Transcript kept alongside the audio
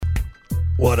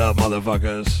What up,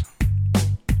 motherfuckers?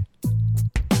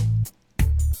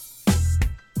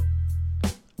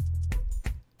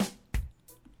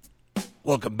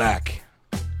 Welcome back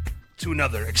to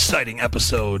another exciting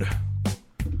episode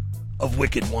of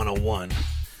Wicked 101.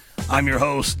 I'm your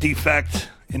host, Defekt,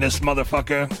 in this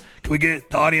motherfucker. Can we get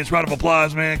the audience round of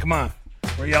applause, man? Come on.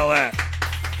 Where y'all at?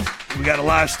 We got a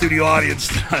live studio audience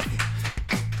tonight.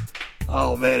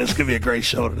 Oh, man, it's going to be a great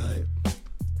show tonight.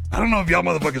 I don't know if y'all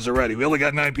motherfuckers are ready. We only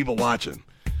got 9 people watching.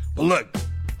 But look,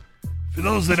 for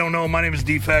those that don't know, my name is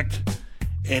Defekt,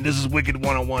 and this is Wicked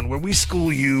 101, where we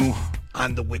school you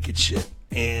on the wicked shit.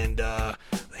 And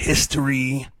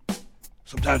history.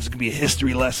 Sometimes it's going to be a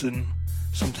history lesson.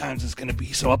 Sometimes it's going to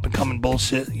be some up-and-coming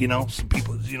bullshit, you know? Some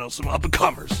people, you know, some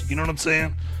up-and-comers. You know what I'm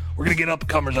saying? We're going to get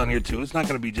up-and-comers on here, too. It's not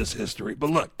going to be just history. But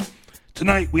look,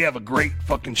 tonight we have a great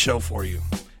fucking show for you.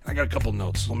 I got a couple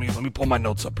notes. Let me pull my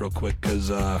notes up real quick,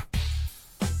 because I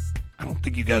don't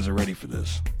think you guys are ready for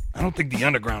this. I don't think the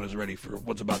underground is ready for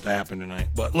what's about to happen tonight.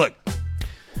 But look,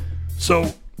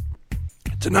 so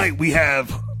tonight we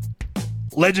have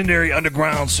legendary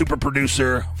underground super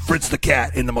producer Fritz the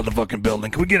Cat in the motherfucking building.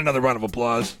 Can we get another round of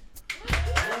applause?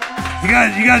 You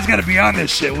guys got to be on this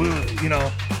shit. With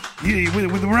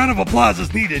a round of applause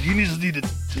is needed. You just need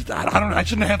to. I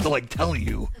shouldn't have to like tell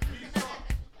you.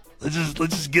 Let's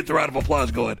just get the round of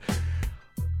applause going.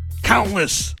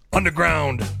 Countless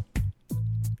underground,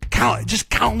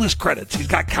 countless credits. He's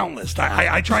got countless.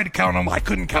 I tried to count them. I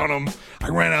couldn't count them. I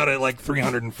ran out at like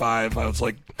 305. I was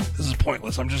like, this is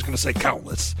pointless. I'm just going to say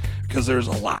countless because there's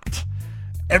a lot.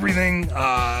 Everything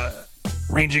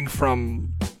ranging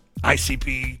from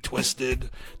ICP,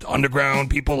 Twisted, to underground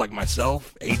people like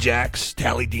myself, Ajax,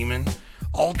 Tally Demon,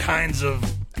 all kinds of,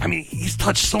 I mean, he's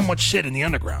touched so much shit in the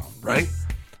underground, right?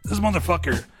 This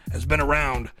motherfucker has been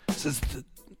around since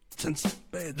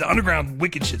the underground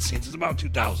wicked shit scene since about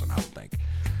 2000, I would think.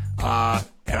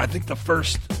 And I think the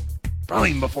first, probably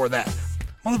even before that,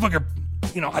 motherfucker,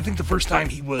 you know, I think the first time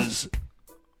he was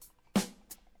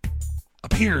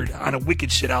appeared on a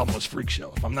wicked shit album was Freak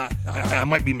Show. If I'm not, I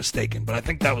might be mistaken, but I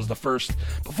think that was the first.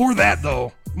 Before that,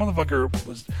 though, motherfucker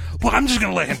was, well, I'm just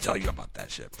going to let him tell you about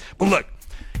that shit. But look,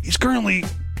 he's currently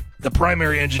the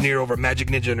primary engineer over at Magic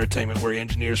Ninja Entertainment, where he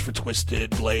engineers for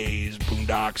Twisted, Blaze,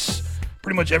 Boondocks,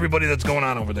 pretty much everybody that's going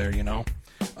on over there, you know.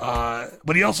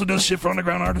 But he also does shit for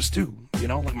underground artists too, you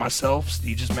know, like myself.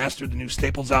 He just mastered the new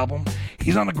Staples album.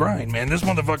 He's on the grind, man. This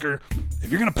motherfucker,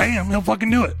 if you're gonna pay him, he'll fucking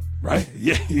do it, right?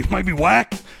 Yeah, he might be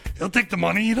whack. He'll take the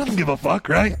money. He doesn't give a fuck,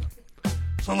 right?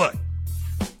 So look,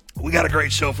 we got a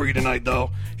great show for you tonight, though.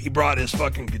 He brought his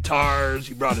fucking guitars.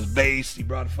 He brought his bass. He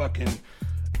brought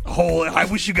a whole, I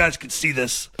wish you guys could see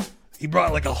this. He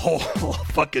brought like a whole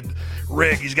fucking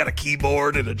rig. He's got a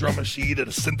keyboard and a drum machine and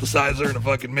a synthesizer and a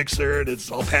fucking mixer, and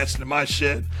it's all patched into my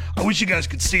shit. I wish you guys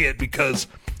could see it because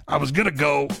I was going to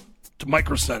go to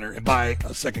Micro Center and buy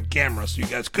a second camera so you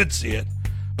guys could see it.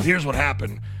 But here's what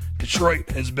happened.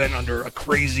 Detroit has been under a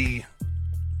crazy,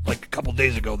 like a couple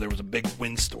days ago, there was a big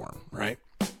windstorm, right?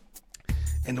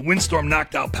 And the windstorm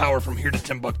knocked out power from here to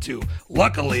Timbuktu.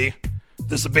 Luckily,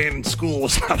 this abandoned school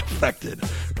was not affected,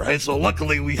 right? So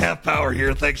luckily we have power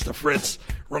here thanks to Fritz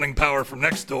running power from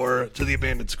next door to the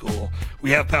abandoned school.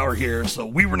 We have power here, so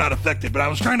we were not affected. But I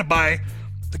was trying to buy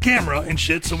the camera and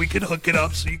shit so we could hook it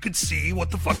up so you could see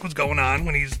what the fuck was going on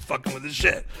when he's fucking with his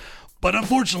shit. But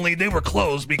unfortunately, they were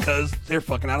closed because they're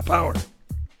fucking out of power.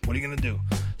 What are you going to do?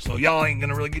 So y'all ain't going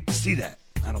to really get to see that,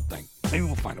 I don't think. Maybe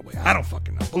we'll find a way. I don't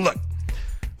fucking know. But look,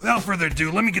 without further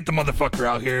ado, let me get the motherfucker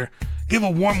out here. Give a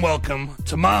warm welcome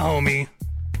to my homie,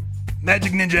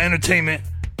 Magic Ninja Entertainment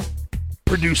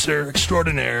producer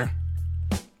extraordinaire,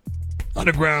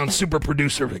 underground super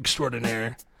producer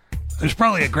extraordinaire. There's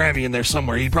probably a Grammy in there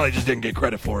somewhere. He probably just didn't get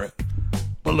credit for it.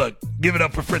 But look, give it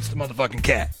up for Fritz the motherfucking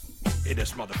Cat. It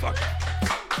is motherfucker.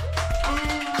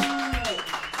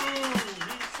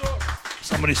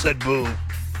 Somebody said boo.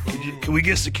 Can we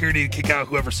get security to kick out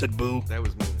whoever said boo? That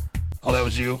was me. Oh, that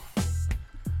was you?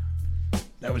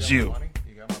 That was you.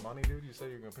 You got my money, dude? You said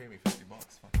you were going to pay me $50.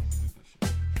 Fucking lose this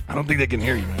shit. I don't think they can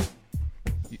hear you, man.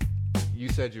 You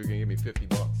said you were going to give me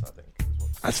 $50, I think.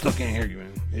 I still can't hear you,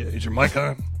 man. Is your mic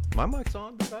on? My mic's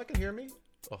on, dude. I can hear me.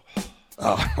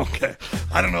 Oh, okay.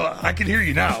 I don't know. I can hear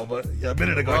you now, but a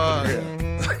minute ago I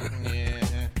couldn't hear.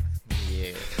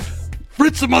 Yeah.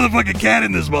 Fritz the motherfucking Cat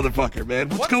in this motherfucker, man.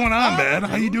 What's going on, man?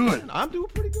 How you doing? I'm doing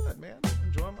pretty good, man. I'm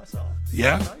enjoying myself.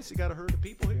 Yeah? Nice. You got a herd of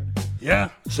people here. Yeah.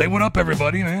 Say what up,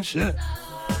 everybody, man. Shit.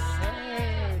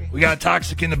 Hey. We got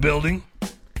Toxic in the building.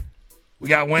 We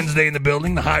got Wednesday in the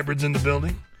building. The Hybrids in the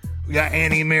building. We got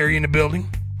Annie and Mary in the building.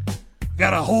 We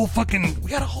got a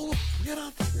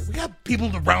got people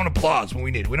to round applause when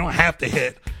we need it. We don't have to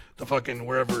hit the fucking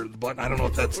wherever the button. I don't know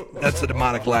if that's a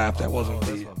demonic laugh. That wasn't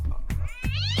the.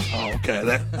 Oh, okay.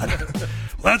 Well,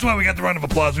 that's why we got the round of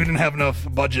applause. We didn't have enough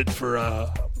budget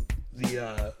for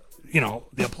the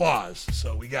applause.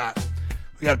 So we got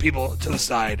people to the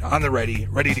side on the ready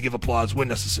to give applause when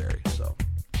necessary. So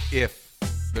if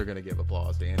they're gonna give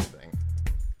applause to anything,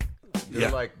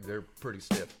 they're pretty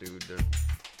stiff, dude.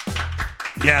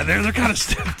 They're kind of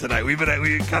stiff tonight. We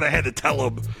kind of had to tell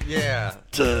them. Yeah.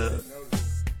 To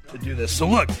do this. So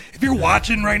look, if you're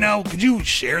watching right now, could you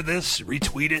share this,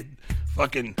 retweet it,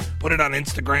 fucking put it on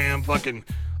Instagram, fucking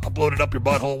upload it up your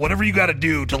butthole, whatever you got to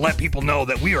do to let people know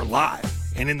that we are live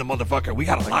and in the motherfucker. We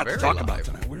got a lot to talk about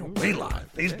tonight. We're way live.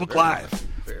 Facebook Live.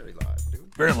 Very live,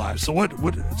 dude. Very live. So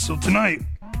so tonight,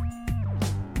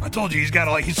 I told you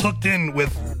he's hooked in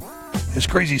with his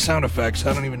crazy sound effects.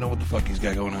 I don't even know what the fuck he's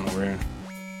got going on over here.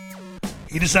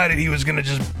 He decided he was going to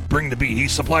just bring the beat. He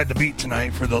supplied the beat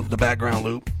tonight for the background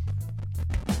loop.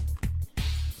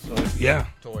 So, yeah.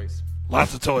 Toys.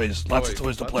 Lots of toys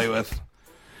to play with.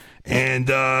 And,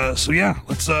 let's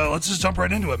just jump right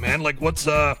into it, man. Like,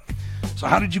 so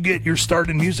how did you get your start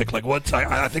in music? Like,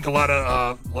 I think a lot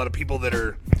of people that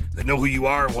know who you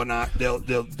are and whatnot,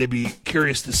 they'd be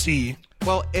curious to see.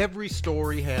 Well, every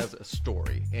story has a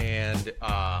story. And,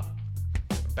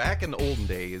 back in the olden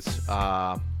days,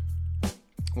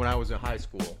 when I was in high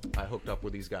school, I hooked up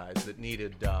with these guys that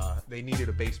needed a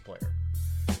bass player.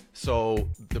 So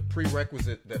the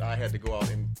prerequisite that I had to go out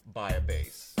and buy a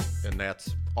bass, and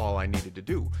that's all I needed to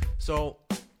do. So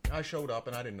I showed up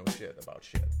and I didn't know shit about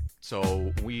shit.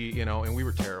 So we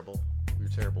were terrible. We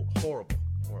were terrible, horrible.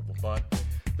 But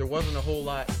there wasn't a whole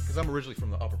lot, because I'm originally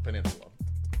from the Upper Peninsula.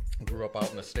 Grew up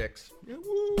out in the sticks.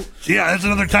 Yeah, that's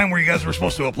another time where you guys were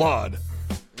supposed to applaud.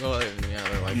 Well, yeah,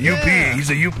 they're like, UP, he's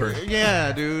a Uper.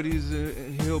 Yeah, dude, he's a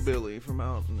hillbilly from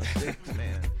out in the sticks,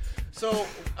 man. So,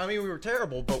 I mean, we were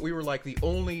terrible, but we were like the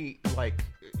only,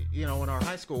 in our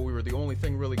high school, we were the only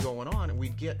thing really going on, and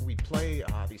we'd play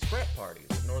these frat parties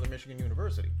at Northern Michigan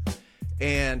University.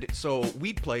 And so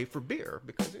we'd play for beer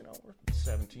because, we're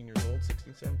 17 years old,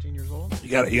 16, 17 years old. You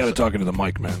got to talk into the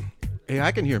mic, man. Hey,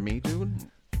 I can hear me, dude.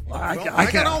 I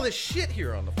got all this shit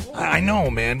here on the floor. I know,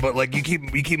 man, but you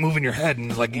keep moving your head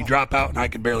and you drop out and I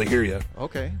can barely hear you.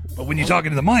 Okay. But when you talk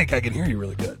into the mic, I can hear you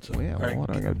really good. So, what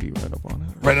I gotta be right up on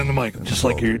it? Right on the mic, just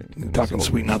like you're talking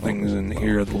sweet nothings in the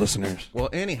ear of the listeners. Well,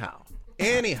 anyhow,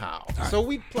 so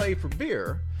we'd play for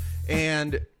beer,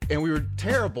 and we were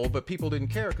terrible, but people didn't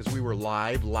care because we were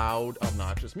live, loud,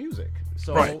 obnoxious music.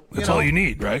 So, right. That's all you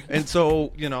need, right? And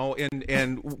so,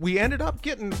 and we ended up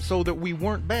getting so that we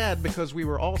weren't bad because we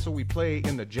play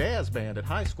in the jazz band at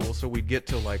high school, so we'd get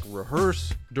to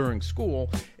rehearse during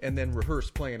school and then rehearse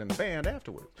playing in the band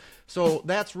afterwards. So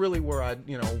that's really where I,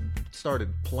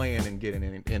 started playing and getting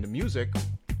into music.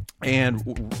 And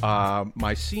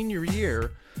my senior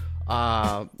year,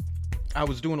 I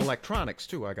was doing electronics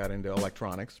too. I got into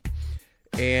electronics.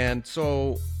 And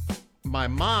so my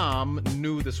mom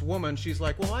knew this woman. She's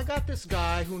like, well, I got this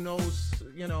guy who knows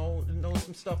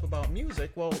some stuff about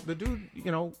music. Well, the dude,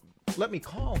 let me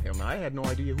call him. I had no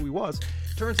idea who he was.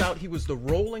 Turns out he was the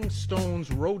Rolling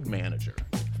Stones road manager.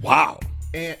 Wow.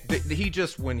 And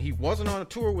when he wasn't on a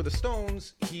tour with the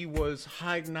Stones, he was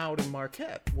hiding out in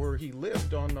Marquette, where he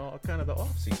lived on kind of the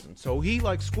off season. So he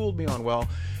schooled me on,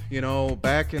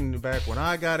 back when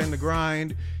I got in the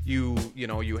grind, you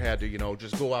had to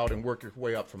just go out and work your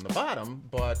way up from the bottom.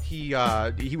 But he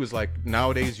was like,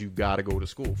 nowadays you got to go to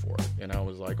school for it. And I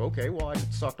was like, okay, well, I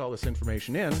sucked all this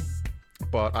information in.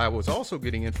 But I was also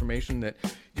getting information that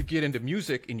you get into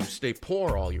music and you stay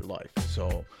poor all your life.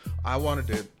 So I wanted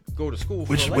to go to school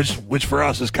for which for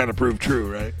us has kind of proved true,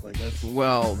 right?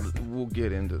 Well, we'll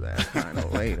get into that kind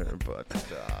of later. But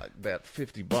that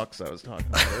 $50 I was talking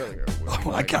about earlier.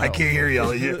 I can't hear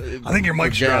you. I think your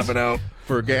mic's dropping out.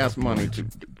 For gas money to.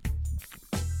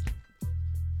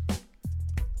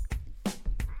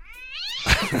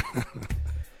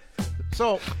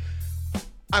 So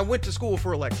I went to school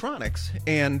for electronics,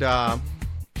 and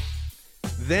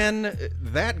then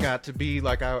that got to be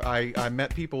I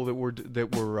met people that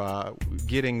were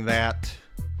getting that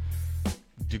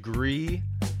degree,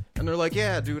 and they're like,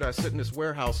 yeah, dude, I sit in this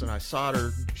warehouse and I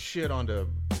solder shit onto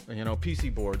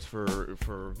PC boards for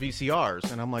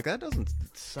VCRs, and I'm like, that doesn't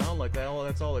sound like that. Well,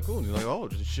 that's all that cool. And you're like, oh,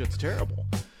 this shit's terrible.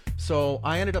 So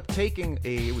I ended up taking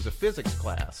it was a physics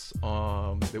class.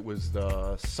 It was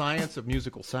the science of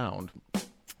musical sound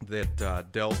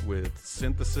that dealt with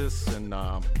synthesis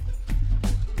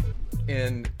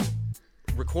and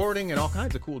recording and all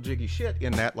kinds of cool jiggy shit.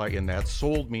 And that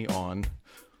sold me on,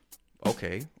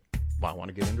 okay, I want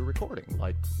to get into recording,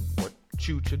 like what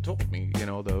Chooch had told me,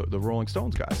 the Rolling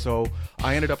Stones guy. So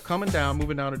I ended up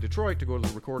moving down to Detroit to go to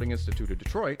the Recording Institute of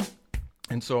Detroit.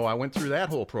 And so I went through that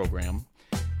whole program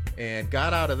and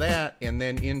got out of that, and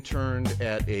then interned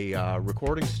at a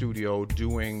recording studio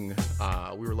doing,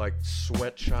 we were like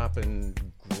sweatshop and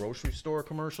grocery store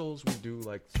commercials. We do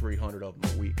like 300 of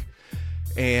them a week.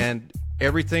 And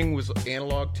everything was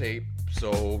analog tape.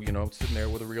 So, sitting there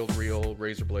with a reel-to-reel,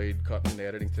 razor blade, cutting,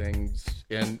 editing things.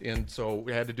 And so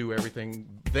we had to do everything.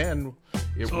 Then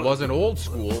it wasn't old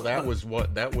school. That was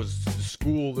the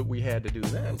school that we had to do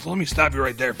then. So let me stop you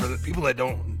right there. For the people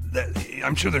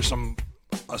I'm sure there's some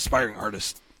aspiring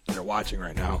artists that are watching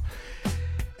right now,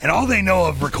 and all they know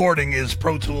of recording is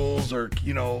Pro Tools, or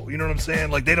you know what I'm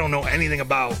saying, like they don't know anything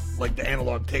about like the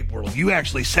analog tape world. You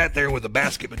actually sat there with a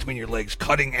basket between your legs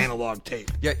cutting analog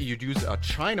tape. Yeah, you'd use a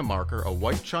China marker, a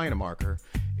white China marker,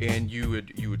 and you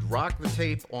would rock the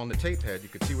tape on the tape head. You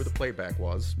could see where the playback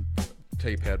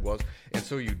tape head was, and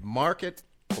so you'd mark it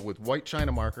with white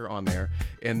China marker on there,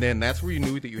 and then that's where you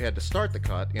knew that you had to start the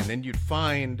cut. And then you'd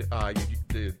find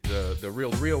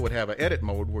the reel would have an edit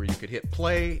mode where you could hit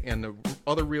play, and the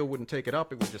other reel wouldn't take it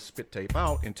up. It would just spit tape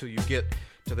out until you get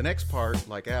to the next part,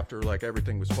 like after like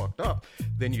everything was fucked up.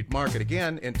 Then you'd mark it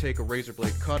again and take a razor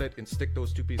blade, cut it, and stick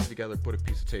those two pieces together, put a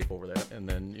piece of tape over that, and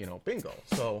then bingo.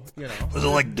 So was it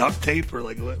like duct tape or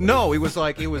like what? No, it was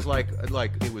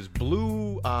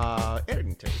blue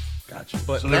editing tape. Gotcha.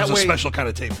 But so there's a special kind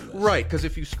of tape for this. Right, because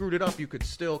if you screwed it up, you could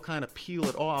still kind of peel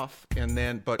it off,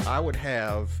 but I would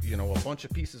have, a bunch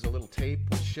of pieces of little tape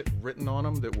with shit written on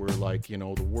them that were like, the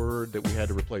word that we had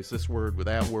to replace this word with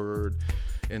that word.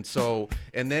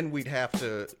 And then we'd have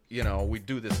to, we'd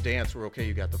do this dance where, okay,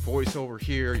 you got the voiceover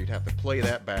here, you'd have to play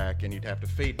that back, and you'd have to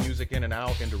fade music in and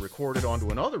out and to record it onto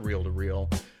another reel-to-reel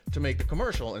to make the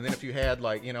commercial. And then if you had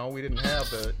like, we didn't have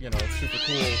the, super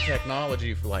cool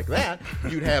technology for like that,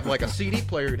 you'd have like a CD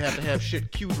player, you'd have to have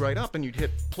shit queued right up, and you'd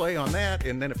hit play on that,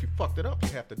 and then if you fucked it up,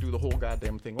 you'd have to do the whole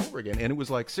goddamn thing over again. And it was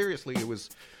like, seriously,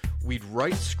 we'd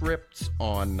write scripts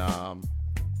on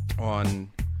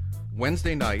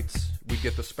Wednesday nights. We'd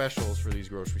get the specials for these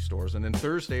grocery stores, and then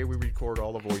Thursday we record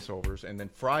all the voiceovers, and then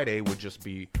Friday would just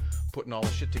be putting all the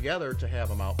shit together to have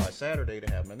them out by Saturday to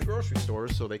have them in the grocery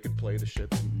stores so they could play the shit.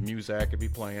 Muzak would be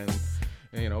playing,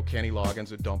 Kenny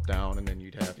Loggins would dump down, and then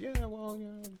you'd have,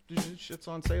 shit's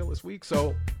on sale this week.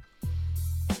 So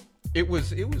it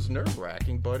was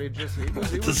nerve-wracking, but it was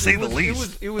to say the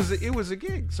least. It was a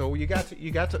gig. So you got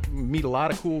to meet a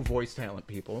lot of cool voice talent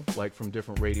people, like from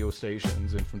different radio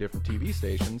stations and from different TV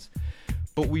stations.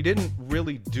 But we didn't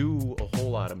really do a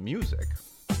whole lot of music.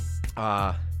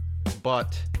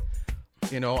 But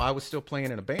I was still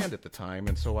playing in a band at the time,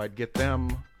 and so I'd get them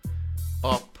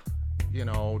up, during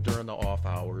the off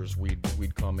hours.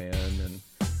 We'd come in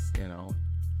and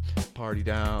party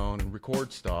down and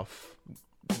record stuff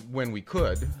when we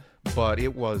could. But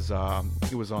it was on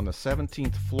the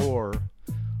 17th floor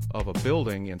of a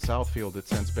building in Southfield that's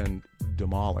since been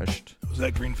demolished. Was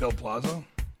that Greenfield Plaza?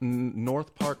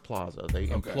 North Park Plaza. They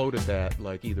imploded that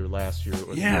like either last year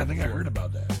or the year I think before. I heard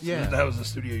about that. Yeah. So that was the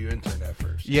studio you interned at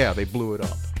first. Yeah, they blew it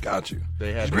up. Got you.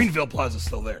 They had Greenfield Plaza's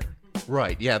still there.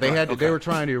 Right. Yeah, they had to, they were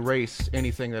trying to erase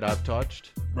anything that I've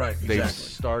touched. Right. Exactly. They've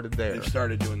started there. They've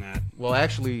started doing that. Well,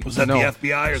 actually, was that the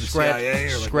FBI or the CIA? Or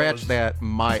scratch that.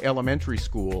 My elementary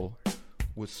school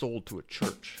was sold to a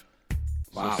church.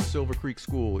 Wow. So Silver Creek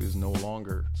School is no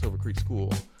longer Silver Creek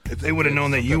School. If they would have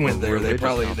known that you went there, they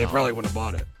probably would have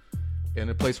bought it. And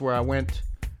the place where I went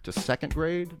to second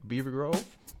grade, Beaver Grove,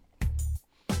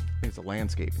 it's a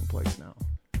landscaping place now.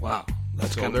 Wow.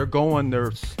 That's so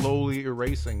they're slowly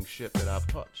erasing shit that I've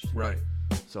touched. Right.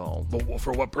 So, but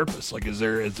for what purpose? Like, is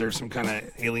there some kind of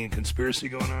alien conspiracy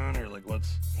going on, or like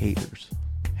what's haters?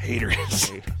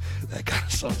 That kind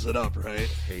of sums it up, right?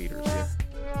 Haters. Yeah.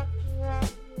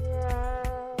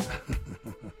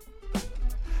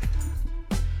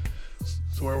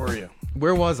 So where were you?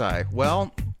 Where was I?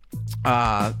 Well,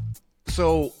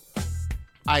 so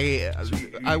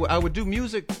I would do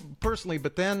music personally,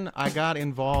 but then I got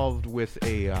involved with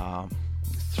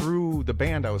through the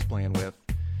band I was playing with,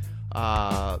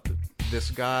 this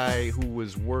guy who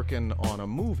was working on a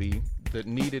movie that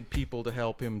needed people to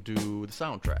help him do the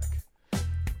soundtrack,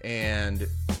 and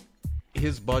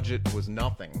his budget was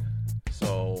nothing.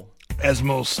 So, as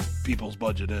most people's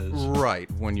budget is, right,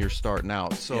 when you're starting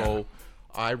out. So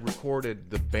I recorded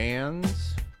the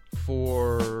bands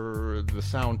for the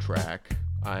soundtrack.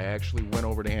 I actually went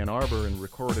over to Ann Arbor and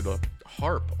recorded a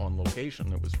harp on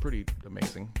location. It was pretty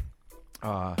amazing.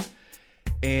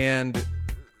 And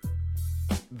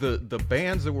the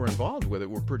bands that were involved with it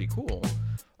were pretty cool.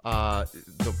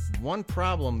 The one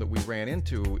problem that we ran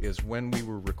into is when we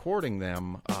were recording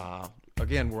them,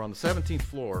 again, we're on the 17th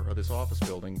floor of this office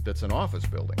building that's an office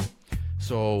building.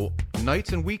 So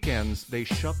nights and weekends, they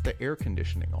shut the air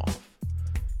conditioning off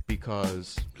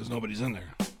because nobody's in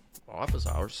there. Office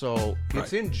hours. So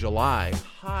it's in July,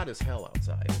 hot as hell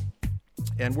outside.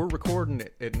 And we're recording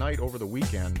it at night over the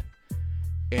weekend,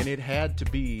 and it had to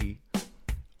be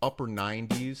upper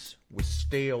 90s with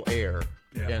stale air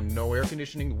and no air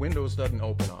conditioning. The windows doesn't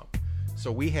open up.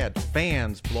 So we had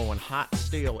fans blowing hot,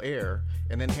 stale air,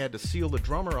 and then had to seal the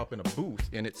drummer up in a booth.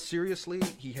 And it seriously,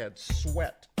 he had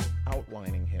sweat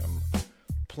outlining him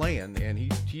playing, and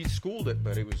he schooled it,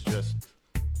 but it was just...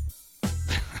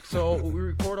 So we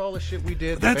record all the shit we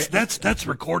did. That's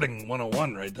recording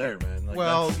 101 right there, man.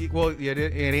 Like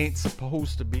it ain't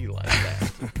supposed to be like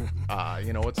that.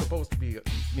 It's supposed to be, a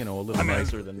little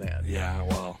nicer than that. Yeah,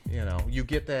 well. You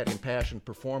get that impassioned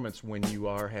performance when you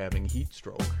are having heat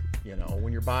stroke.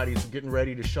 When your body's getting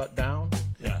ready to shut down.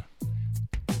 Yeah.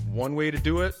 One way to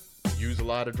do it, use a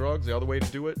lot of drugs. The other way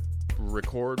to do it,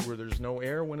 record where there's no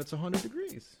air when it's 100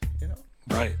 degrees.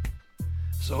 Right.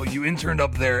 So you interned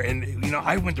up there, and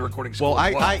I went to recording school.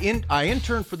 Well, I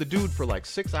interned for the dude for like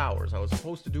 6 hours. I was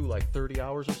supposed to do like 30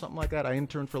 hours or something like that. I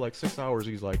interned for like 6 hours.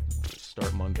 He's like,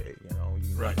 start Monday.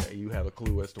 You have a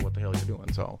clue as to what the hell you're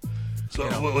doing. So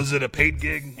was it a paid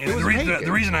gig? And it was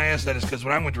the reason I asked that is because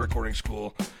when I went to recording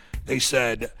school, they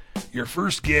said your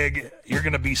first gig, you're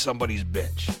gonna be somebody's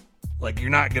bitch. Like you're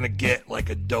not gonna get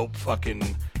like a dope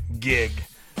fucking gig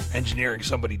engineering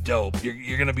somebody dope.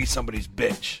 You're gonna be somebody's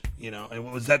bitch,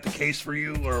 And was that the case for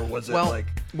you, or was it actually,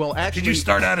 did you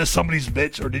start out as somebody's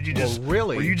bitch, or did you just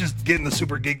really? Were you just getting the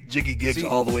super jiggy gigs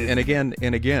all the way? And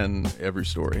again, every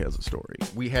story has a story.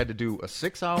 We had to do a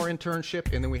 6-hour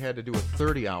internship, and then we had to do a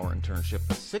 30-hour internship.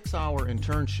 The 6-hour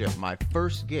internship, my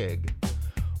first gig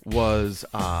was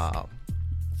a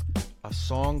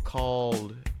song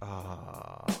called.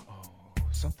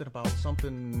 Something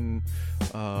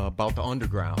about the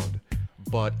underground,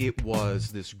 but it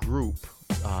was this group,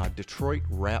 Detroit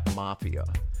Rap Mafia,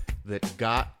 that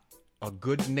got a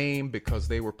good name because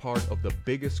they were part of the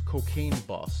biggest cocaine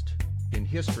bust in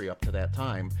history up to that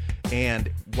time.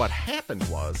 And what happened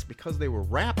was, because they were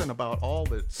rapping about all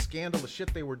the scandalous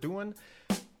shit they were doing,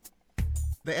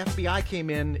 the FBI came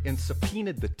in and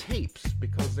subpoenaed the tapes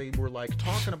because they were like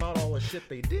talking about all the shit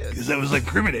they did. Because that was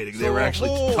incriminating. They were actually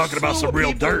talking about some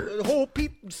real dirt. A whole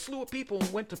slew of people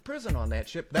went to prison on that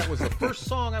shit. That was the first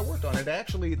song I worked on. It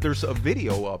actually, there's a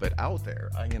video of it out there.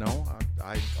 I'll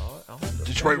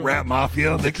Detroit Rap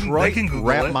Mafia. They can Google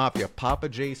Rap it. Mafia. Papa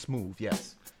J Smooth.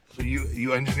 Yes. So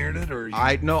you engineered it, or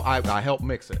I helped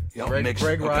mix it. Greg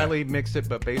Okay. Riley mixed it,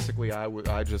 but basically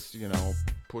I just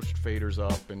pushed faders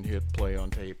up and hit play on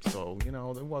tape. So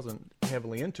it wasn't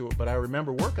heavily into it, but I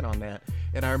remember working on that,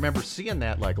 and I remember seeing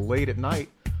that like late at night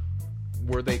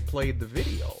where they played the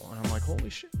video, and I'm like, holy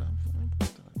shit!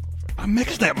 I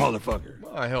mixed that motherfucker.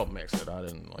 Well, I helped mix it. I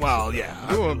didn't.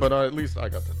 Do it, but at least I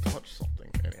got to touch something.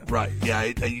 Anyhow. Right? Yeah.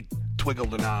 You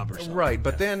twiggled the knob or something. Right,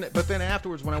 but then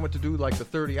afterwards, when I went to do like the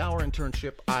 30-hour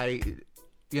internship,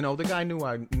 the guy knew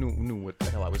I knew what the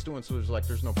hell I was doing, so it was like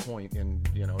there's no point in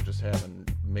just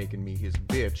making me his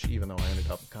bitch, even though I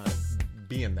ended up kind of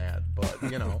being that. But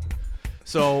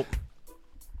so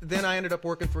then I ended up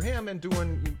working for him and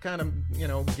doing kind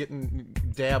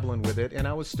of dabbling with it, and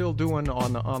I was still doing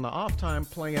on the off time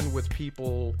playing with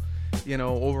people.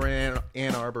 Over in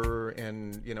Ann Arbor,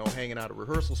 and hanging out at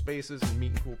rehearsal spaces and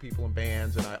meeting cool people in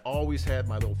bands. And I always had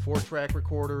my little 4-track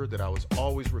recorder that I was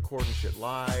always recording shit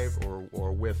live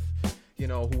or with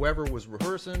whoever was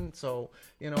rehearsing. So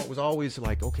it was always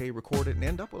like, okay, record it and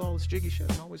end up with all this jiggy shit,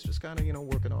 and always just kind of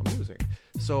working on music.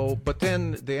 So but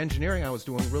then the engineering I was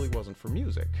doing really wasn't for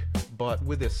music, but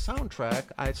with this soundtrack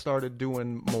I started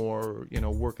doing more,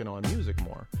 working on music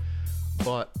more.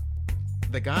 But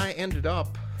the guy ended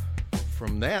up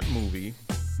from that movie,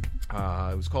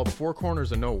 it was called The Four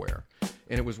Corners of Nowhere,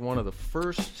 and it was one of the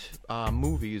first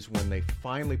movies when they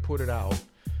finally put it out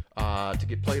to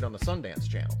get played on the Sundance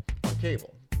Channel on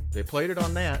cable. They played it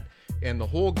on that, and the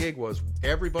whole gig was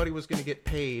everybody was going to get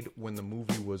paid when the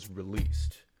movie was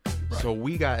released. Right. So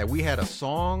we had a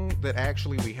song that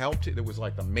actually we helped. It was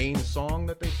like the main song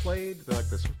that they played, like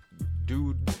this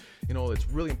dude. It's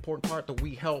really important part that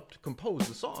we helped compose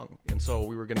the song. And so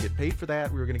we were going to get paid for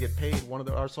that. We were going to get paid. One of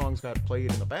our songs got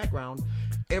played in the background.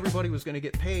 Everybody was going to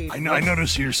get paid. I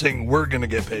noticed you're saying we're going to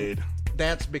get paid.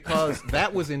 That's because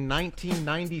that was in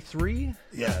 1993.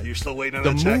 Yeah, you're still waiting on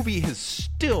the that check. movie has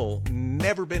still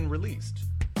never been released.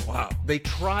 Wow. They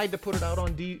tried to put it out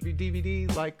on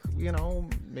DVD like,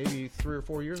 maybe 3 or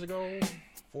 4 years ago.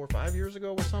 4 or 5 years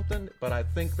ago or something. But I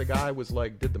think the guy was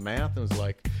like, did the math and was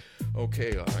like,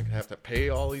 okay, I'm gonna have to pay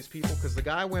all these people, because the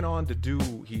guy went on to do,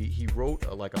 he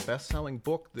wrote like a best-selling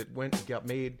book that got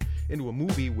made into a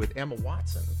movie with Emma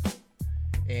Watson.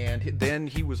 And then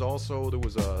he was also, there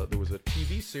was a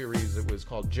TV series that was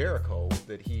called Jericho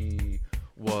that he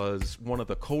was one of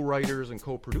the co-writers and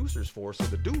co-producers for. So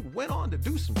the dude went on to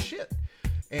do some shit.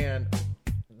 And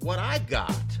what I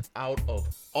got out of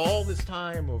all this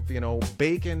time of,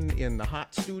 baking in the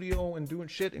hot studio and doing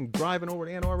shit and driving over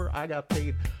to Ann Arbor, I got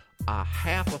paid a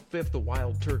fifth of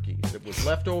wild turkey that was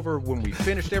left over when we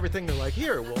finished everything. They're like,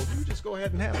 here, well, you just go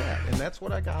ahead and have that. And that's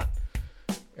what I got.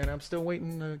 And I'm still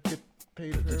waiting to get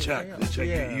paid for the check.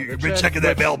 Yeah, You've been checking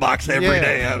that mailbox every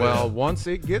day. Haven't well, you? Once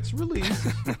it gets released,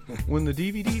 when the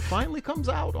DVD finally comes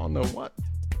out on the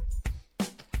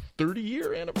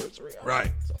 30-year anniversary.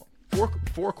 Right. So,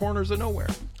 four corners of nowhere.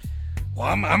 Well,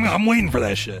 I'm waiting for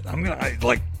that shit.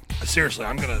 Seriously,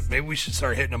 maybe we should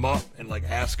start hitting him up and like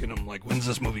asking him like, when's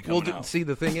this movie coming out? See,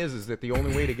 the thing is that the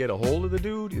only way to get a hold of the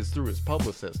dude is through his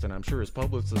publicist, and I'm sure his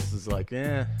publicist is like,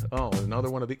 another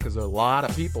one of these, because a lot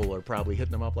of people are probably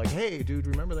hitting him up like, hey, dude,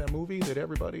 remember that movie that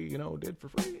everybody did for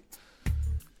free?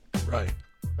 Right.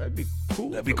 That'd be cool.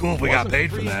 That'd be cool if we got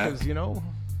paid for that. Because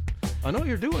I know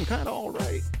you're doing kind of all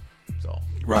right. So.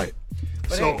 Right.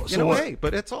 But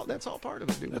but that's all part of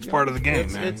it, dude. That's part of the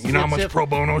game, man. You know how much pro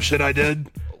bono shit I did?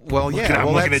 Well, yeah.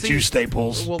 I'm looking at you,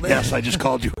 Staples. Well, yes, I just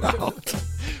called you out.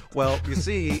 Well, you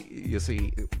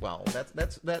see. Well,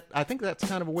 that's I think that's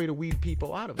kind of a way to weed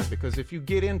people out of it, because if you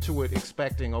get into it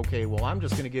expecting, okay, well, I'm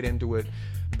just going to get into it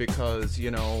because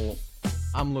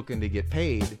I'm looking to get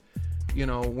paid.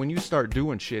 When you start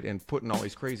doing shit and putting all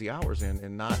these crazy hours in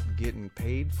and not getting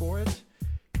paid for it,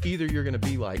 either you're going to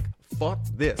be like, fuck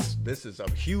this is a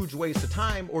huge waste of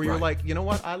time, or you're like, you know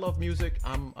what, I love music,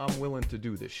 I'm willing to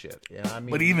do this shit. Yeah, I mean,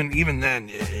 but even then,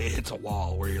 it hits a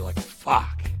wall where you're like,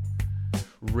 fuck.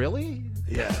 Really?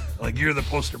 Yeah, like you're the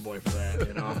poster boy for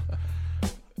that,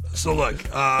 So look,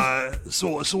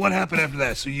 so what happened after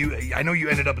that? So I know you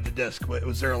ended up at the disc.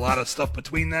 Was there a lot of stuff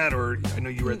between that, or I know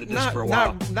you were at the disc for a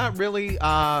while? Not really.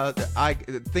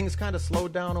 Things kind of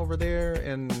slowed down over there,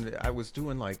 and I was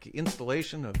doing like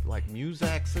installation of like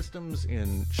Muzak systems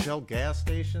in Shell gas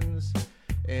stations.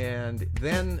 And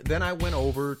then I went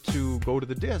over to go to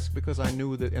the disc, because I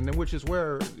knew that, and then which is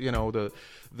where the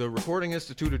Recording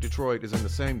Institute of Detroit is in the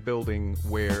same building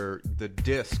where the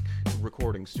disc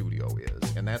recording studio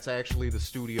is, and that's actually the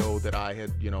studio that I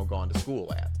had gone to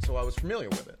school at, so I was familiar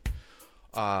with it.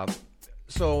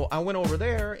 So I went over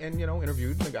there and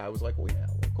interviewed, and the guy was like, well, yeah,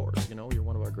 well, of course, you're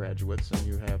one of our graduates, and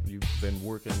you've been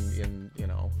working in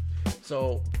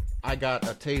so I got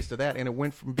a taste of that, and it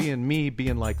went from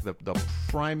being like the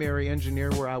primary engineer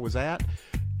where I was at,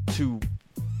 to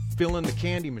filling the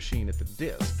candy machine at the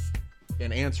disc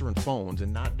and answering phones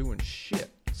and not doing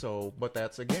shit. So, but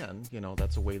that's again,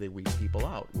 that's a way they weed people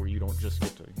out, where you don't just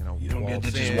get to, you don't get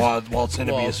to just waltz in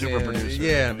and be a super producer.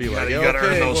 Yeah, and be you like, you gotta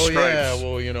earn those stripes. Yeah,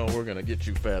 well, we're gonna get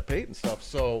you fat paid and stuff.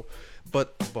 So,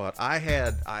 but I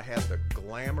had the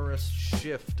glamorous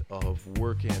shift of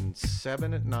working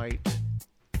 7 at night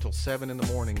till 7 in the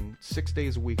morning, 6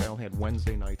 days a week. I only had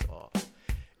Wednesday nights off.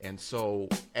 And so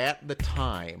at the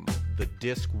time, the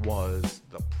disc was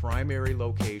the primary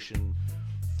location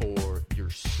for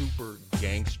your super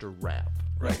gangster rap.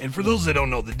 Right. And for those that don't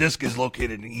know, the disc is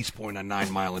located in East Point on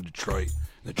 9 Mile in Detroit,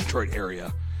 the Detroit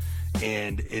area.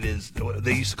 And it is,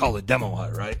 they used to call it Demo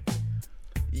Hut, right?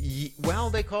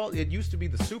 Well, it used to be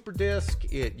the Super Disc.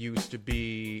 It used to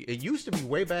be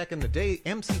way back in the day.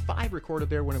 MC5 recorded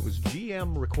there when it was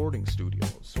GM Recording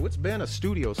Studios. So it's been a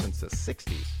studio since the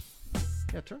 60s.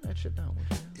 Yeah, turn that shit down.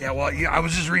 Yeah, well, I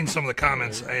was just reading some of the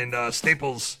comments, and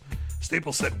Staples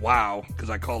said, wow, because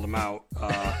I called him out.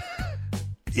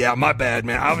 Yeah, my bad,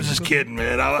 man. I was just kidding,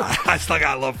 man. I still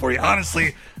got love for you.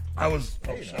 Honestly, I'm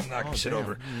knocking shit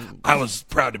over. I was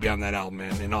proud to be on that album,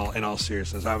 man. In all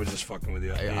seriousness, I was just fucking with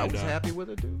you. I was happy with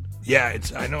it, dude. Yeah,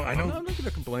 I know. I'm not gonna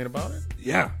complain about it.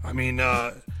 Yeah, I mean,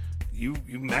 you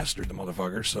mastered the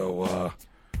motherfucker, so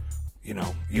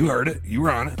you heard it. You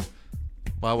were on it.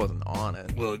 Well, I wasn't on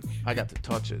it. Well, I got to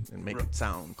touch it and make it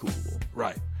sound cool.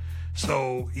 Right.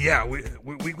 So yeah, we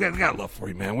got love for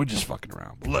you, man. We're just fucking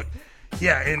around. But look.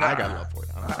 Yeah, and I got love for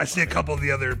you. I see a couple of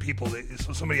the other people.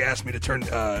 So somebody asked me to turn,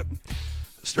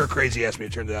 Stir Crazy asked me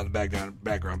to turn down the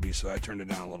background beat, so I turned it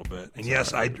down a little bit. And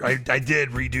yes, I did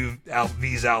redo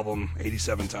V's album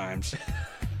 87 times.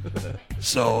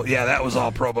 So yeah, that was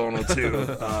all pro bono too.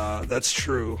 That's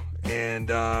true. And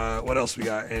what else we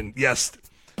got? And yes,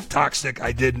 Toxic,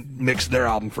 I did mix their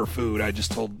album for Food. I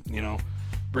just told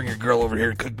bring your girl over here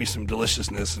and cook me some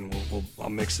deliciousness, and I'll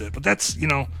mix it. But that's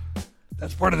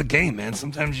that's part of the game, man.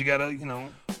 Sometimes you gotta some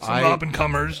up and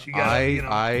comers. You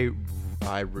gotta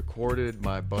I recorded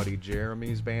my buddy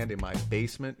Jeremy's band in my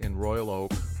basement in Royal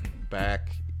Oak back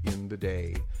in the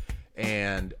day,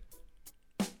 and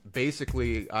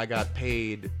basically I got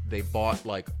paid. They bought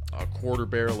like a quarter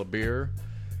barrel of beer,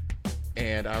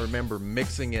 and I remember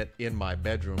mixing it in my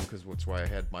bedroom because that's why I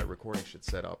had my recording shit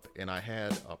set up, and I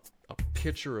had a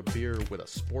pitcher of beer with a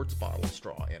sports bottle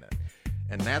straw in it.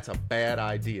 And that's a bad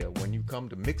idea. When you come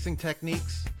to mixing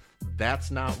techniques,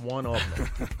 that's not one of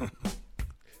them.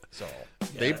 So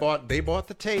they bought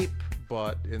the tape,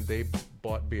 and they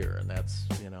bought beer, and that's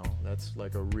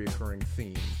like a reoccurring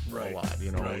theme a lot.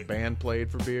 The band played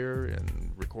for beer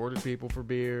and recorded people for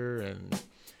beer and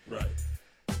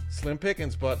slim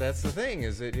pickings. But that's the thing,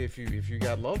 is that if you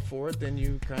got love for it, then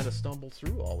you kind of stumble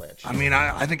through all that shit. I mean,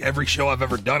 I think every show I've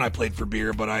ever done, I played for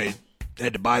beer, but I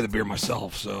had to buy the beer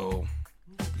myself. So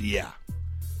yeah,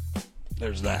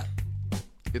 there's that.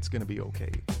 It's gonna be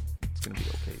okay. It's gonna be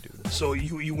okay, dude. So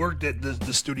you worked at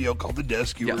the studio called The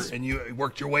Disc. Yes. And you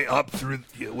worked your way up through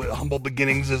with humble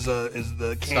beginnings as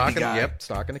the candy guy. Yep,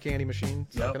 stocking a candy machine.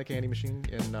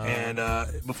 And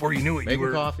before you knew it, you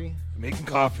were making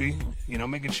coffee.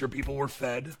 Making sure people were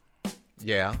fed.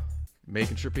 Yeah,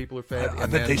 making sure people are fed. I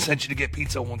bet they sent you to get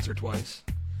pizza once or twice.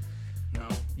 No.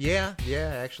 Yeah,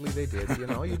 actually they did.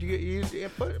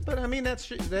 But I mean that's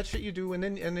shit you do, and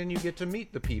then you get to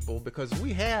meet the people, because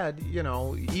we had,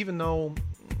 even though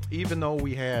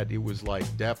we had, it was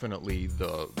like definitely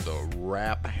the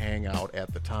rap hangout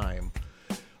at the time.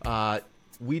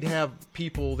 We'd have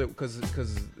people that,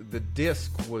 because the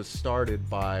Disc was started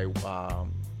by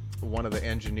one of the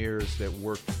engineers that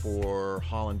worked for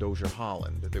Holland Dozier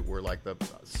Holland, that were like the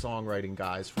songwriting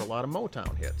guys for a lot of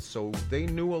Motown hits. So they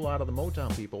knew a lot of the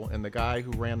Motown people, and the guy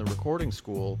who ran the recording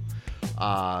school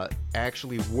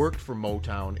actually worked for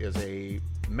Motown as a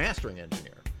mastering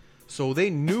engineer. So they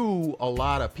knew a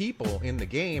lot of people in the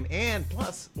game, and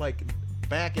plus, like,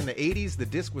 back in the 80s, the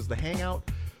Disc was the hangout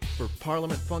for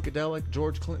Parliament Funkadelic,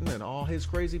 George Clinton, and all his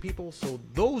crazy people. So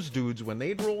those dudes, when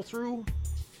they'd roll through,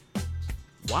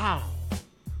 wow.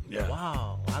 Yeah.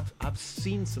 Wow. I've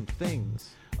seen some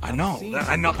things. I know.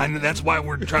 That's why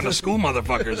we're trying to school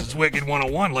motherfuckers. It's Wicked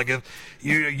 101. Like, if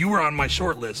you were on my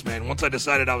short list, man. Once I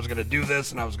decided I was going to do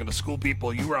this and I was going to school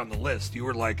people, you were on the list. You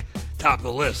were like top of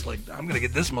the list. Like, I'm going to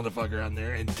get this motherfucker on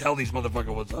there and tell these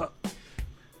motherfuckers what's up.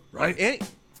 Right?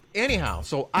 Anyhow,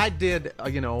 so I did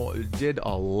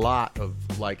a lot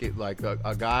of like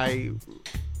a guy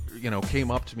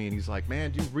came up to me and he's like,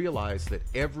 man, do you realize that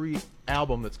every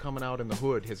album that's coming out in the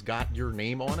hood has got your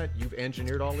name on it? You've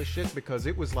engineered all this shit? Because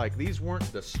it was like, these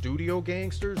weren't the studio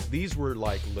gangsters. These were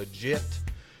like legit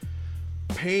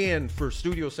paying for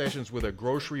studio sessions with a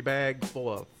grocery bag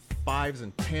full of 5s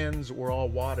and 10s were all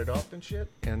wadded up and shit.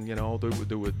 And there was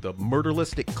the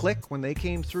Murderlistic Clique. When they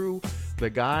came through, the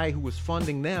guy who was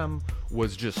funding them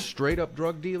was just straight up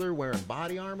drug dealer wearing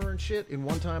body armor and shit. And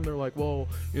one time they're like, well,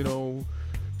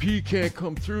 P can't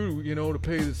come through, to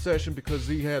pay the session because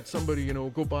he had somebody,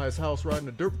 go by his house riding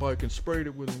a dirt bike and sprayed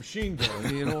it with a machine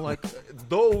gun. Like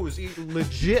those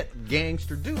legit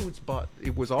gangster dudes. But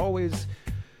it was always,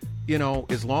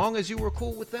 as long as you were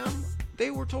cool with them,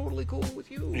 they were totally cool with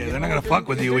you. Yeah, they're not gonna fuck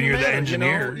with you when you're the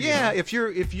engineer. Yeah, if you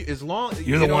as long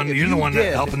you're the one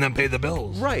helping them pay the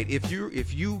bills. Right. If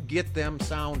you get them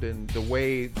sounding the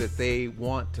way that they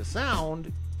want to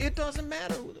sound, it doesn't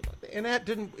matter. And that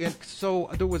didn't. And so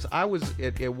I was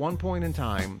at one point in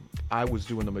time, I was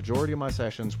doing the majority of my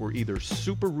sessions were either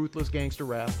super ruthless gangster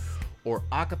rap or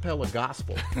a cappella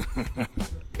gospel, and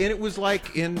it was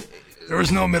like there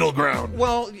was no middle ground.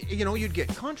 Well, you'd get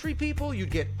country people,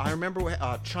 I remember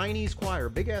a Chinese choir,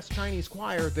 big ass Chinese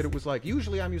choir, that it was like,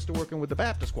 usually I'm used to working with the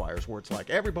Baptist choirs where it's like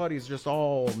everybody's just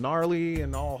all gnarly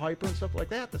and all hyper and stuff like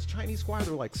that. This Chinese choir,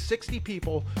 there were like 60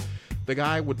 people. The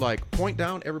guy would like point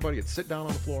down, everybody would sit down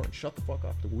on the floor and shut the fuck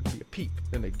up. There wouldn't be a peep.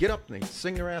 Then they'd get up and they'd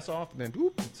sing their ass off and then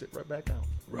whoop, and sit right back down.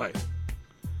 Right.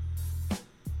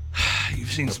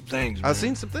 You've seen some things, man. I've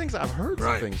seen some things. I've heard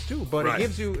some things too. But it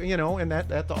gives you, and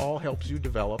that all helps you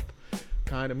develop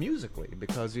kind of musically,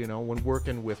 because, when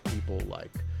working with people,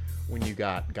 like when you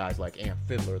got guys like Amp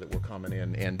Fiddler that were coming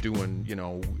in and doing,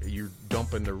 you're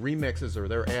dumping the remixes or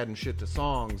they're adding shit to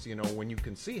songs, when you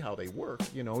can see how they work,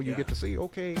 you get to see,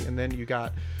 okay. And then you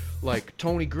got like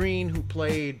Tony Green, who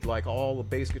played like all the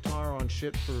bass guitar on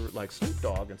shit for like Snoop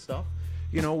Dogg and stuff.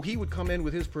 you know, he would come in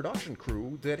with his production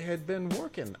crew that had been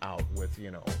working out with,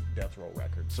 you know, Death Row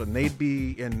Records. So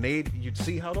you'd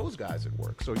see how those guys would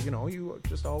work. So, you know, you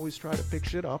just always try to pick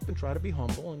shit up and try to be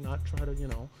humble and not try to, you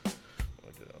know,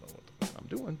 I'm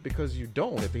doing, because you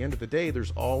don't. At the end of the day,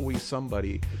 there's always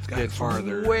somebody that's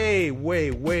farther.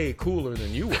 way cooler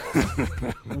than you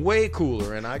are. Way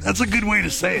cooler. And that's a good way to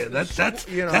say it. That's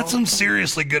you know, that's some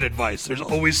seriously good advice. There's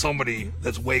always somebody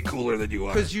that's way cooler than you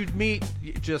are. Because you'd meet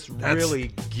just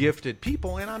really gifted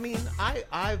people. And I mean,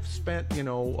 I've spent, you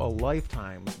know, a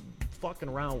lifetime fucking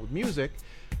around with music,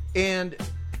 and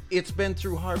it's been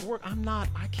through hard work.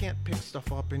 I can't pick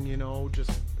stuff up and, you know,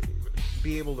 just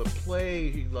be able to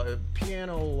play like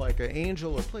piano like an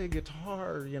angel or play a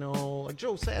guitar, you know, like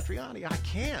Joe Satriani. I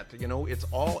can't, you know,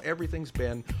 everything's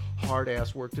been hard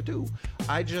ass work to do.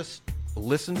 I just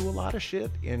listen to a lot of shit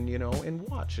and, you know, and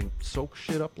watch and soak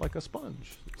shit up like a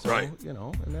sponge. So, right. You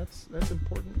know, and that's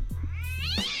important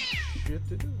shit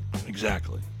to do.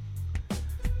 Exactly.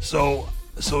 So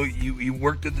you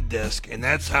worked at the disc, and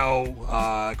that's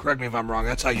how, correct me if I'm wrong,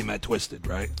 that's how you met Twisted,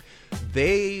 right?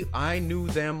 I knew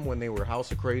them when they were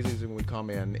House of Crazies and would come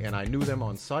in, and I knew them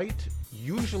on site.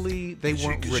 Usually they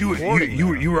weren't recording.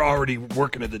 You were already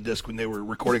working at the disc when they were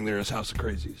recording there as House of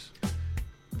Crazies.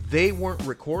 They weren't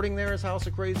recording there as House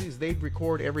of Crazies. They'd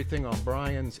record everything on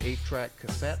Brian's 8-track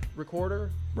cassette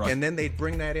recorder, right. And then they'd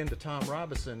bring that into Tom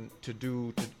Robinson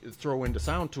to throw into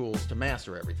Sound Tools to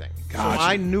master everything. Gotcha. So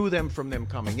I knew them from them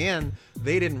coming in.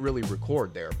 They didn't really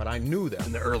record there, but I knew them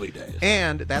in the early days.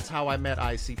 And that's how I met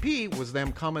ICP, was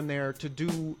them coming there to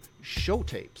do show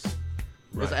tapes.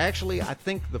 Because actually, I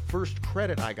think the first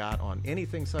credit I got on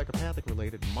anything psychopathic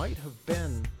related might have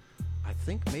been, I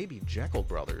think maybe Jekyll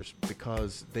Brothers,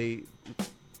 because I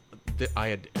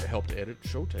had helped edit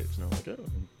show tapes, and they're like,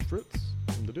 yeah, Fritz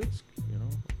from the disc, you know.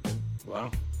 And,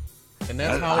 wow. And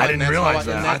that's how I didn't realize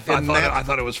that. I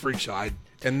thought it was Freak Show. I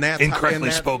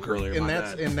incorrectly spoke earlier.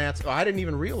 I didn't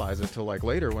even realize it till like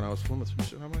later when I was filming some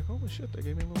shit. I'm like, holy shit, they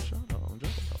gave me a little shout out on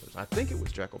Jekyll Brothers. I think it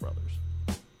was Jekyll Brothers.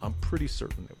 I'm pretty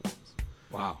certain it was.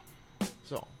 Wow.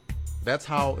 So that's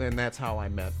how I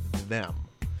met them.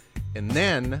 And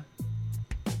then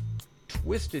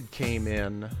Twisted came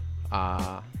in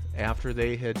after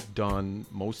they had done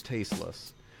Most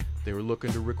Tasteless. They were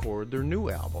looking to record their new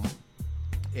album,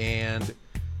 and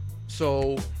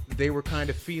so they were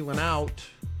kind of feeling out,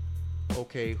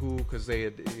 okay, because they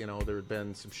had, you know, there had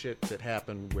been some shit that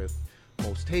happened with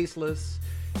Most Tasteless,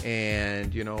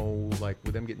 and, you know, like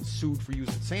with them getting sued for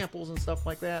using samples and stuff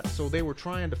like that. So they were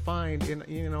trying to find, and,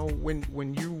 you know,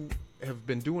 when you have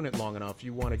been doing it long enough,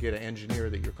 you want to get an engineer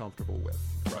that you're comfortable with,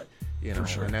 right? You know, for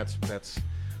sure. And that's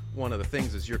one of the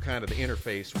things, is you're kind of the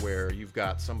interface where you've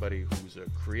got somebody who's a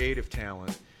creative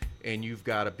talent, and you've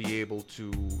got to be able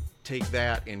to take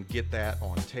that and get that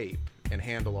on tape and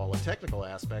handle all the technical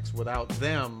aspects without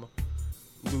them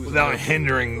without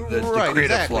hindering the creative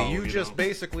exactly. flow. You just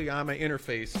basically, I'm an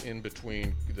interface in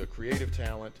between the creative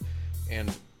talent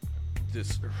and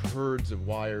this herds of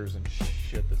wires and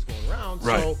shit that's going around.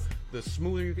 Right. So the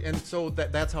smoother, and so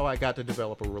that's how I got to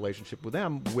develop a relationship with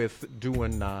them, with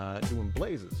doing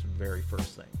Blaze's very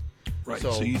first thing. Right.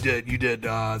 So you did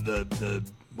the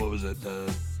what was it,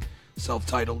 the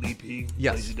self-titled EP?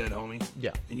 Yes. Lazy Dead Homie.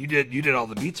 Yeah. And you did all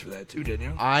the beats for that too, didn't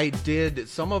you? I did.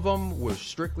 Some of them were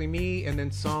strictly me, and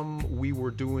then some we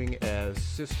were doing as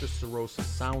Sister Cirrhosis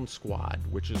Sound Squad,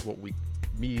 which is what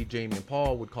me, Jamie, and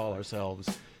Paul would call ourselves,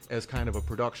 as kind of a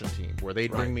production team, where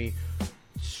they'd bring me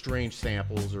strange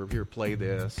samples, or here, play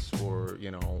this, or,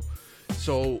 you know.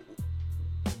 So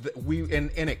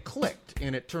and it clicked,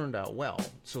 and it turned out well.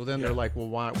 So then they're like,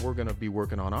 well, we're going to be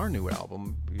working on our new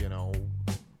album, you know,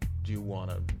 do you want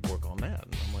to work on that?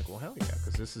 And I'm like, well, hell yeah,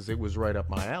 because it was right up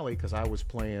my alley, because I was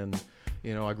playing,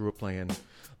 you know, I grew up playing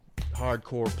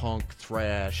hardcore punk,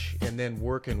 thrash, and then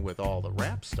working with all the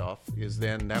rap stuff,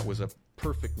 that was a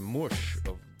perfect mush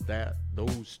of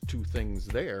those two things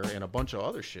there, and a bunch of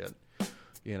other shit,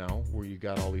 you know, where you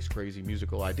got all these crazy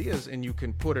musical ideas, and you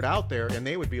can put it out there, and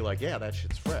they would be like, yeah, that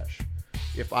shit's fresh.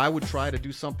 If I would try to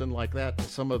do something like that to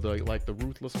some of the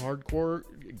ruthless hardcore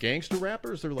gangster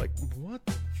rappers, they're like, what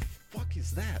the fuck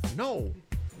is that? No.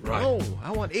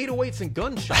 I want 808s and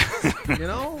gunshots, you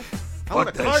know? I want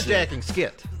a carjacking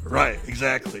skit. Right,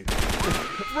 exactly.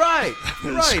 Right.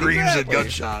 Screams exactly. and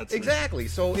gunshots. Exactly.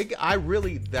 So I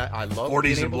love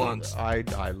 40s and blunts. I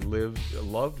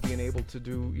loved being able to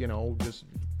do, you know, just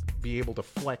be able to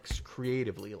flex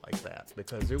creatively like that,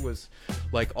 because it was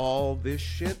like all this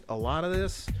shit, a lot of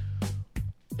this,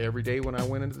 every day when I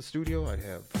went into the studio, I'd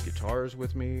have guitars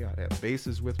with me, I'd have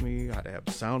basses with me, I'd have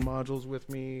sound modules with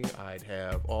me, I'd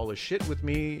have all the shit with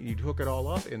me. You'd hook it all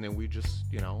up, and then we just,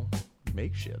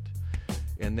 make shit.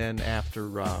 And then after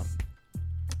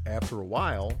a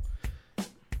while,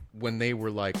 when they were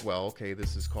like, well, okay,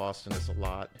 this is costing us a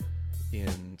lot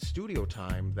in studio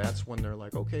time, that's when they're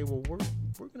like, okay, well,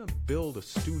 we're gonna build a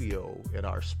studio at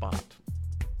our spot.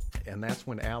 And that's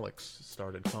when Alex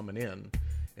started coming in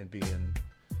and being,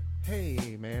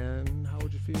 hey man, how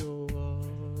would you feel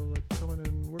like coming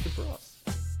and working for us?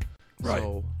 Right.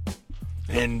 So,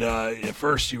 and at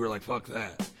first you were like, fuck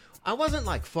that. I wasn't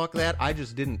like, fuck that. I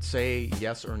just didn't say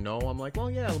yes or no. I'm like,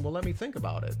 well, yeah, well, let me think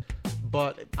about it.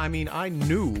 But, I mean, I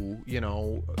knew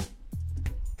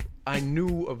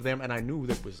of them, and I knew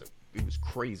that it was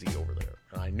crazy over there.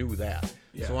 And I knew that.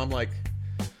 Yeah. So I'm like,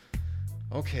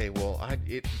 okay, well,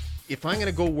 if I'm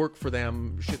gonna go work for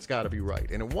them, shit's got to be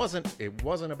right. And it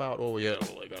wasn't about, oh yeah,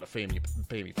 well, they gotta pay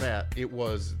me fat. It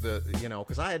was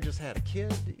because I had just had a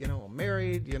kid, I'm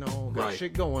married, got right.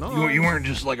 shit going on. You weren't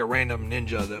just like a random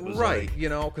ninja that was right,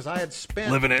 like, because I had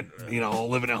spent living at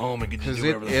home and could just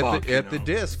do whatever the fuck. At the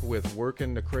disc, with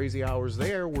working the crazy hours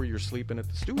there, where you're sleeping at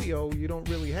the studio, you don't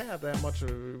really have that much.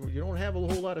 You don't have a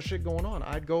whole lot of shit going on.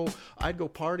 I'd go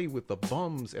party with the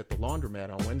bums at the laundromat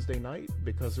on Wednesday night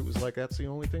because it was like that's the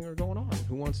only thing going on.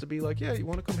 Who wants to be like, yeah, you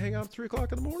want to come hang out at 3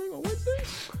 o'clock in the morning on Wednesday?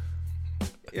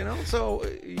 So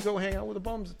you go hang out with the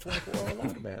bums at 24-hour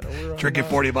laundromat. Drinking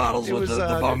 40 bottles with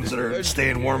the bums that are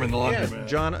staying warm in the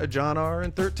laundromat. Yeah, John R.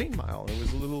 and 13 Mile.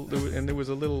 There was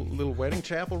a little wedding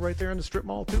chapel right there in the strip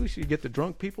mall too. So you get the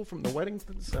drunk people from the weddings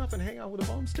and stuff and hang out with the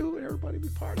bums too, and everybody be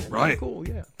partying. Right. Cool,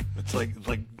 yeah. It's like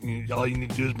all you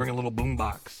need to do is bring a little boom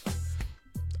box.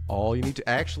 All you need to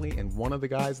and one of the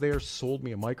guys there sold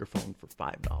me a microphone for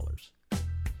 $5.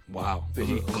 Wow. That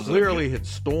he clearly had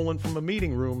stolen from a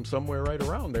meeting room somewhere right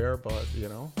around there, but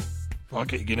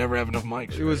fuck it, you never have enough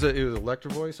mics. It was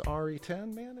Electro Voice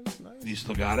RE10, man. It was nice. You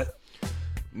still got it?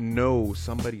 No,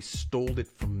 somebody stole it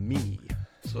from me.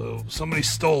 So somebody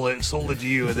stole it, sold it to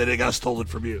you, and then it got stolen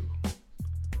from you.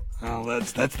 Well,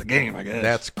 that's the game, I guess.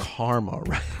 That's karma,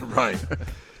 right? Right.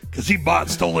 Because he bought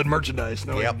stolen merchandise.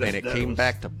 No, yep, and it came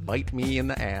back to bite me in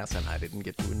the ass, and I didn't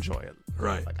get to enjoy it.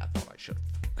 Right. Like I thought I should.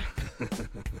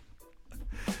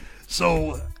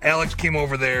 So Alex came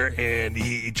over there, and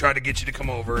he tried to get you to come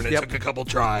over, and it took a couple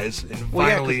tries, and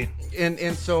finally...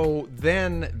 And so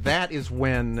then that is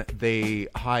when they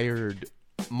hired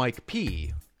Mike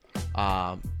P.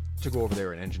 To go over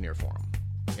there and engineer for him.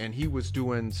 And he was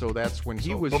doing... So that's when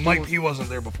he was... But Mike P. wasn't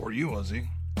there before you, was he?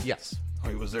 Yes. Oh,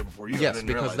 he was there before you? Yes,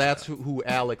 because that's who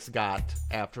Alex got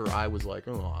after I was like,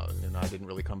 oh, and I didn't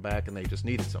really come back, and they just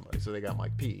needed somebody. So they got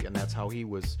Mike P. And that's how he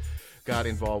got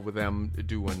involved with them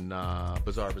doing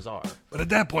Bizarre Bazaar. But at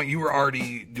that point, you were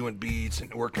already doing beats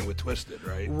and working with Twisted,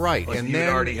 right? Right. Like and you then,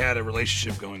 had already had a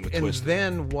relationship going with Twisted. And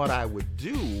then what I would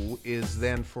do is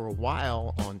then for a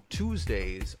while on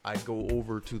Tuesdays, I'd go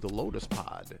over to the Lotus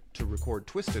Pod to record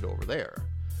Twisted over there.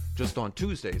 Just on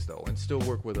Tuesdays, though, and still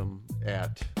work with them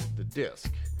at the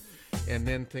disc. And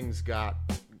then things got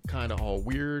kind of all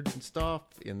weird and stuff,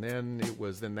 and then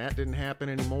that didn't happen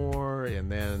anymore, and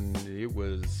then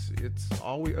it's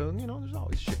always, there's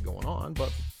always shit going on,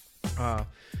 but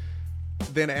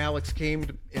then Alex came,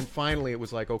 and finally it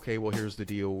was like, okay, well, here's the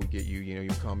deal, we get you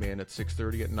come in at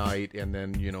 6:30 at night, and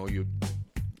then, you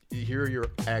hear your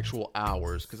actual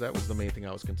hours, because that was the main thing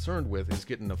I was concerned with, is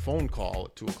getting a phone call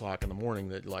at 2 o'clock in the morning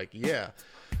that, like,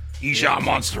 Esham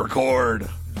wants to record.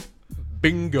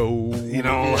 Bingo.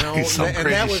 Some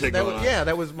crazy shit going on. Yeah,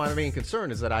 that was my main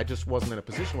concern, is that I just wasn't in a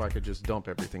position where I could just dump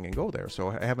everything and go there.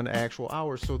 So having actual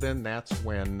hours. So then that's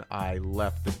when I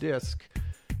left the disc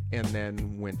and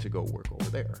then went to go work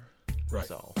over there. Right.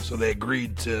 So they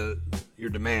agreed to your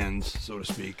demands, so to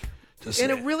speak.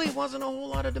 And it really wasn't a whole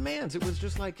lot of demands. It was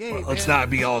just like, hey, let's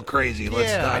not be all crazy.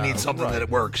 I need something that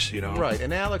works, Right.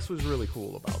 And Alex was really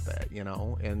cool about that,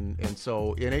 And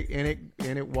so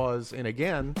it was, and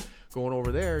again, going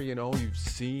over there, you've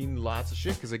seen lots of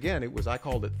shit. Because again, I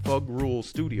called it Thug Rule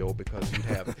Studio, because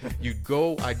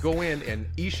I'd go in and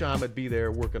Esham would be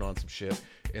there working on some shit.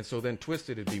 And so then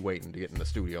Twisted would be waiting to get in the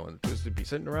studio, and Twisted would be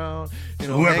sitting around.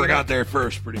 Whoever got there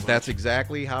first, pretty much. That's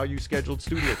exactly how you scheduled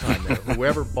studio time there.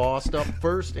 Whoever bossed up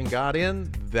first and got in,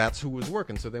 that's who was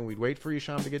working. So then we'd wait for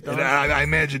Esham to get done. And I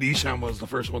imagine Esham was the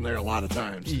first one there a lot of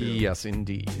times, too. Yes,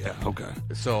 indeed. Yeah, okay.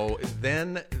 So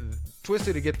then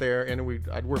Twisted to get there, and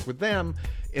I'd work with them,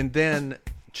 and then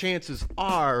chances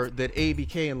are that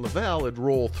ABK and Lavelle would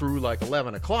roll through like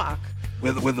 11 o'clock.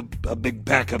 With a big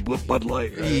pack of Bud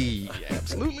Light, right?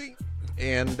 Absolutely.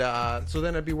 And so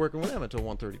then I'd be working with them until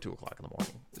 1:30, 2 o'clock in the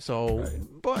morning. So,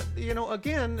 but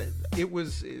again, it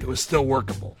was still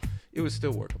workable. It was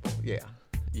still workable. Yeah.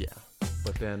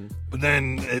 But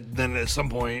then at some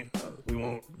point, we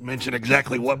won't mention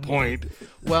exactly what point.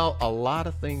 Well, a lot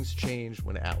of things changed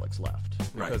when Alex left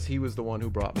because Right. he was the one who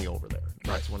brought me over there.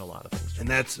 That's when a lot of things changed. And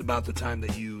that's about the time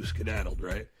that you skedaddled,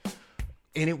 right?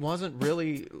 And it wasn't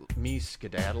really me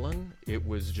skedaddling. It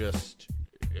was just,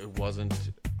 I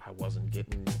wasn't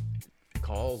getting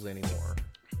calls anymore.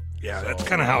 Yeah, So- that's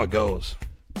kind of how it goes.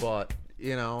 But,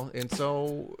 and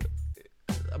so,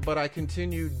 but I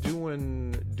continued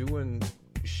doing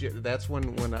shit. That's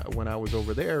when I was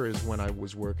over there is when I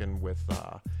was working with,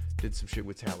 did some shit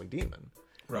with Tally Demon.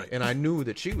 Right. And I knew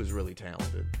that she was really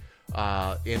talented.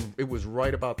 And it was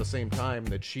right about the same time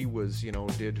that she was,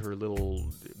 did her little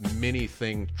mini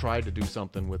thing, tried to do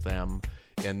something with them.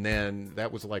 And then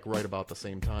that was like right about the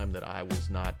same time that I was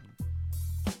not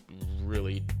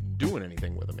really doing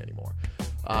anything with them anymore.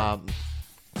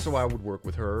 So I would work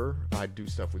with her. I'd do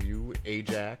stuff with you,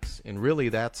 Ajax. And really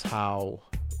that's how,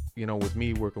 with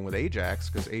me working with Ajax,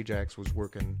 because Ajax was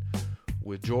working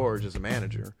with George as a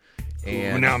manager.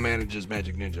 Who now manages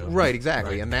Magic Ninja. Right,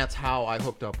 exactly. Right. And that's how I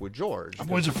hooked up with George. I'm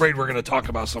always afraid we're going to talk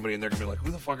about somebody and they're going to be like,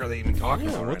 who the fuck are they even talking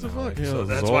about what right the now? fuck? Like, Yeah, so this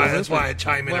that's is why all that's why I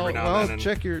chime in every now and then.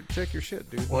 check your shit,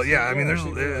 dude. Well, yeah, I mean, there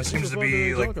What seems the to fuck are be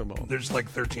they like talking about? there's like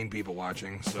 13 people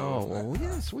watching. So Oh, well,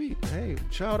 yeah, sweet. Hey,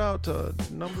 shout out to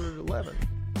number 11.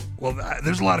 well,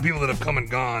 there's a lot of people that have come and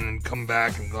gone and come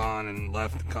back and gone and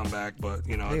left and come back, but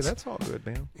Hey, it's, that's all good,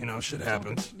 man. shit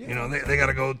happens. Yeah. They got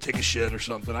to go take a shit or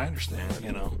something. I understand.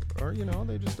 Or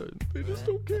they just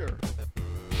don't care.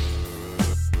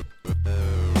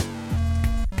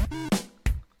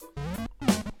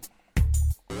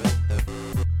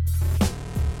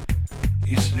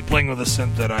 He's playing with a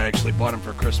synth that I actually bought him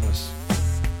for Christmas.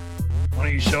 Why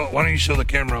don't you show the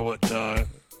camera what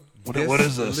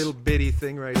is this? Little bitty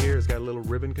thing right here has got a little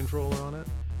ribbon controller on it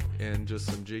and just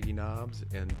some jiggy knobs,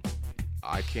 and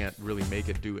I can't really make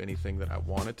it do anything that I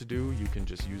want it to do. You can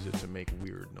just use it to make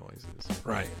weird noises.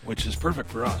 Right, which is perfect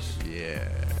for us. Yeah.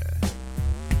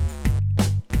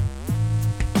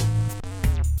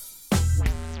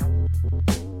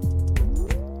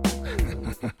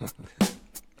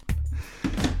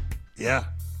 Yeah.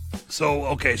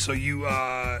 So so you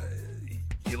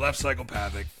left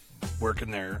Psychopathic,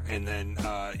 working there, and then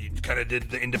you kind of did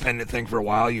the independent thing for a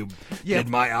while. You did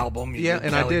my album. You did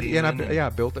and Kelly I did. Demon, I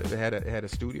built it. Had a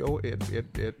studio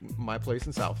at my place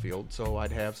in Southfield. So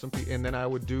I'd have some, and then I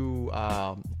would do.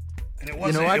 And it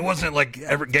wasn't like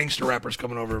every gangster rappers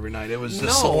coming over every night. It was a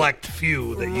No. select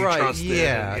few that you trusted.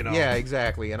 Yeah, and, yeah,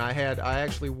 exactly. And I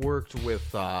actually worked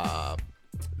with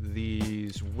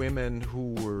these women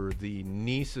who were the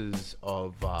nieces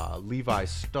of Levi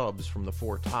Stubbs from the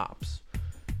Four Tops,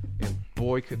 and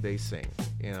boy could they sing,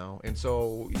 And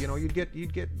so you'd get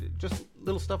just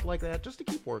little stuff like that just to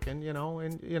keep working,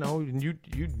 and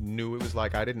you knew it was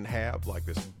like I didn't have like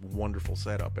this wonderful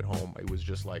setup at home. It was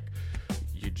just like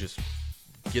you just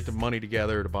get the money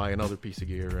together to buy another piece of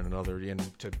gear and another,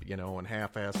 and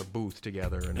half-ass a booth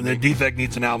together. And then Defekt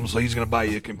needs an album, so he's going to buy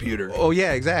you a computer. Oh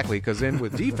yeah, exactly. Because then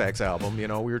with Defekt's album, we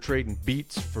were trading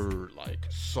beats for like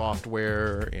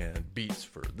software and beats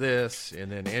for this,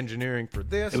 and then engineering for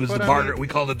this. It was the barter. We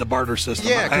called it the barter system.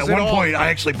 Yeah, 'cause at one it all- point, I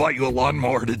actually bought you a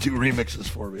lawnmower to do remixes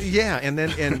for me. Yeah, and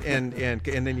then and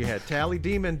then you had Tally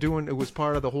Demon doing it was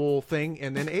part of the whole thing,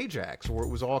 and then Ajax, where it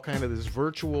was all kind of this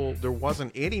virtual. There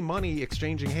wasn't any money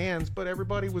exchanging hands, but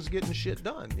everybody was getting shit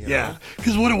done. Yeah,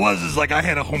 because what it was is like I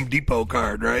had a Home Depot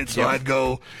card, right? So I'd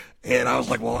go and I was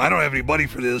like, well, I don't have any money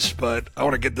for this, but I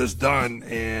want to get this done,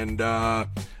 and I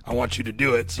want you to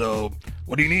do it. So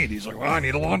what do you need? He's like, well, I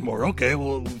need a lawnmower. Okay,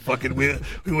 well,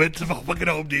 we went to fucking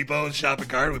Home Depot and shopping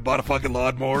cart. We bought a fucking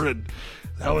lawnmower, and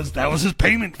that was his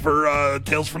payment for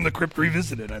Tales from the Crypt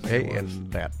Revisited. I think it was.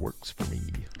 And that works for me.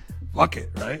 Fuck it,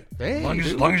 right? Hey,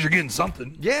 as long as you're getting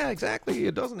something. Yeah, exactly.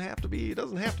 It doesn't have to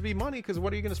be money, because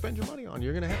what are you going to spend your money on?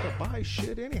 You're going to have to buy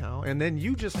shit anyhow. And then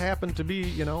you just happen to be,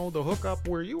 the hookup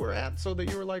where you were at, so that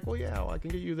you were like, well, yeah, I can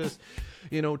get you this,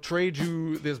 trade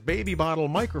you this baby bottle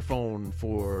microphone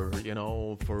for,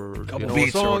 for couple a beats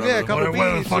or song, whatever. yeah, a couple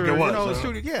Whatever the beats, fuck or, it was,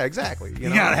 studio. Yeah, exactly.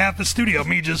 You got half the studio,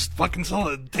 me just fucking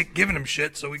giving him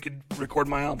shit so we could record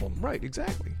my album. Right,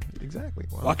 exactly.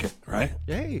 Well, Fuck it, right?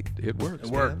 Hey, it works.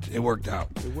 It worked. Man. It worked out.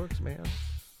 It works, man.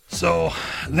 So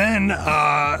then,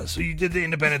 so you did the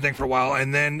independent thing for a while,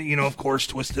 and then, of course,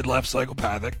 Twisted left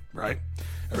Psychopathic, right?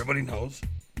 Everybody knows.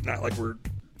 Not like we're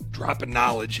dropping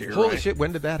knowledge here, Holy right? shit,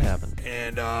 when did that happen?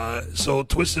 And so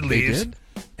Twisted leaves,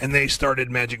 and they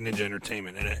started Magic Ninja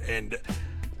Entertainment, and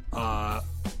You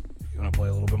want to play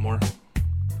a little bit more?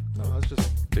 No, I was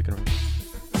just dicking around.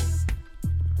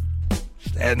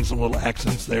 Just adding some little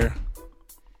accents there.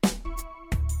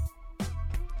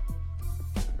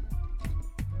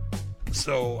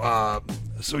 So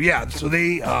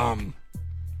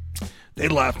they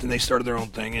left and they started their own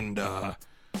thing, and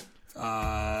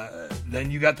then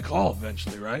you got the call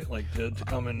eventually, right? Like to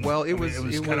come in. Well, it was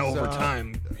kind of over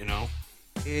time, you know.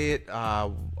 It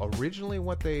originally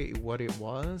what it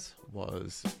was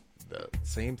the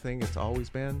same thing it's always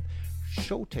been: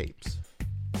 show tapes.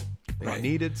 They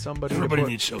needed somebody. Everybody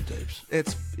needs show tapes.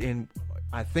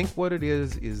 I think what it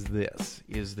is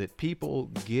that people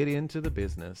get into the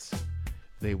business.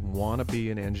 They want to be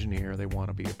an engineer. They want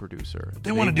to be a producer.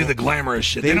 They want to do the glamorous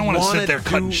shit. They don't want to sit there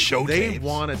cutting show tapes. They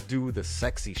want to do the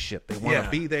sexy shit. They want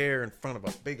to be there in front of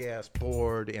a big-ass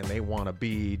board, and they want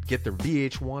to get their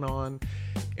VH1 on.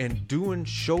 And doing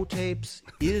show tapes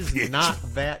is not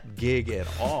that gig at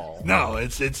all. No,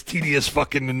 it's tedious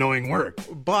fucking annoying work.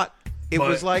 But it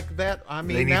was like that. I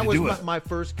mean, that was my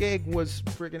first gig was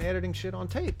freaking editing shit on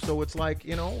tape. So it's like,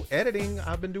 editing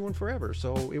I've been doing forever.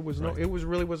 So it was no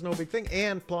big thing.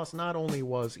 And plus, not only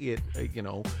was it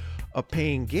a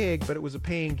paying gig, but it was a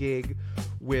paying gig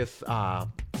with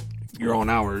your own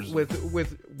hours.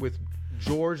 With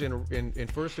George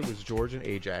and first it was George and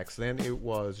Ajax, then it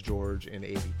was George and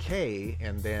ABK,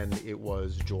 and then it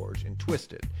was George and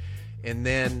Twisted, and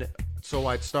then. So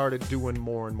I started doing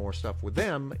more and more stuff with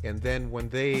them, and then when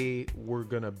they were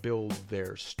going to build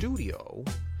their studio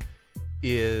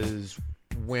is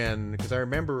because I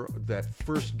remember that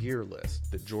first gear list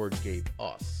that George gave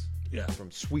us from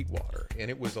Sweetwater,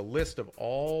 and it was a list of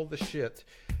all the shit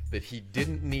that he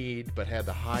didn't need but had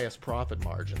the highest profit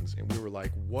margins, and we were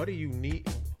like, what do you need?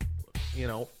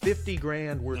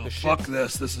 $50,000 worth of shit. Fuck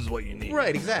this. This is what you need.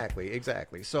 Right,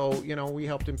 exactly. So, we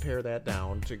helped him pare that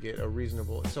down to get a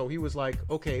reasonable. So he was like,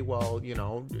 okay, well, do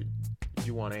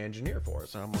you want to engineer for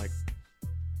us? And I'm like,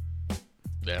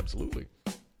 absolutely.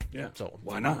 Yeah. So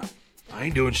why not? I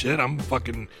ain't doing shit. I'm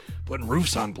fucking putting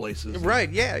roofs on places.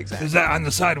 Right. Yeah. Exactly. Is that on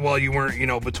the side while you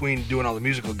weren't, between doing all the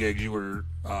musical gigs, you were.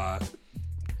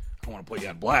 I don't want to put you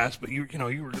on blast, but you're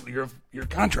a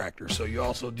contractor, so you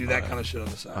also do that kind of shit on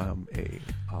the side. I'm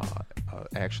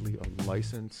actually a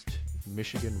licensed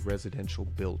Michigan residential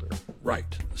builder.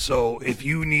 Right. So if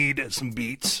you need some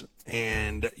beats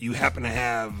and you happen to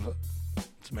have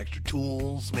some extra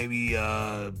tools, maybe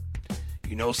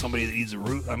somebody that needs a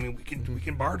roof. I mean, we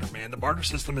can barter, man. The barter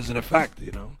system is in effect.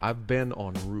 I've been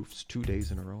on roofs 2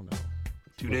 days in a row now.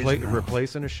 2 days ago.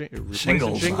 Replacing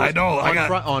shingles. I know.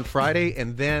 On Friday,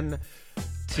 and then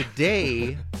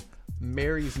today,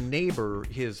 Mary's neighbor,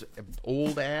 his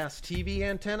old ass TV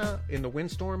antenna in the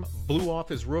windstorm blew off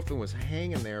his roof and was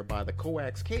hanging there by the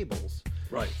coax cables.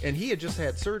 Right. And he had just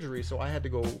had surgery, so I had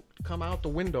to come out the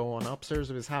window on upstairs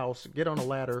of his house, get on a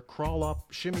ladder, crawl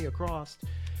up, shimmy across,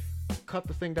 cut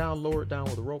the thing down, lower it down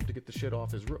with a rope to get the shit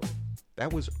off his roof.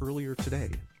 That was earlier today.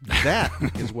 That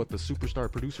is what the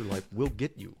superstar producer life will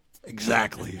get you.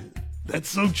 Exactly. That's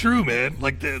so true, man.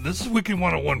 Like, this is Wicked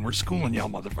 101. We're schooling y'all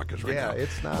motherfuckers right now. Yeah,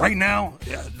 it's not. Right now,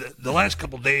 the last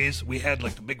couple days, we had,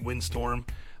 like, the big windstorm.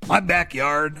 My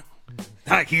backyard,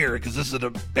 not here, because this is an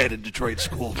abandoned Detroit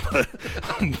school,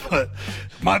 but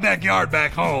my backyard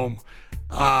back home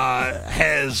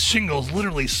has shingles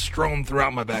literally strewn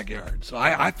throughout my backyard. So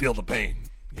I feel the pain,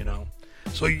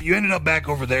 So you ended up back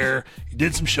over there. You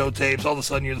did some show tapes. All of a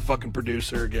sudden, you're the fucking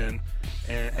producer again,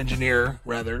 engineer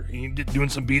rather. You're doing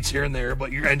some beats here and there,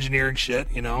 but you're engineering shit,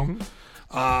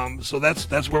 Mm-hmm. So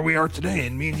that's where we are today.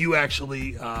 And me and you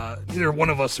actually, neither one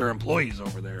of us are employees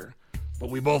over there, but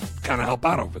we both kind of help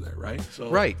out over there, right? So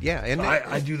right, yeah. And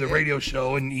I do the radio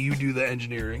show, and you do the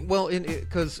engineering. Well,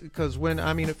 because when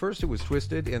at first it was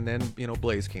Twisted, and then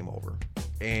Blaze came over,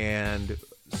 and.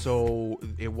 So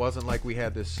it wasn't like we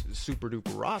had this super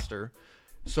duper roster.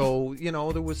 So,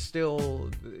 there was still,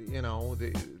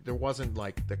 there wasn't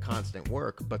like the constant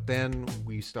work. But then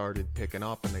we started picking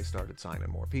up and they started signing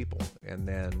more people. And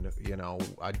then,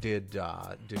 I did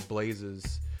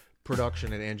Blaze's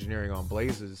production and engineering on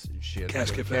Blaze's shit.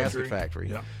 Casket Factory.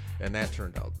 Yeah. And that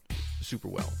turned out super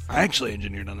well. I actually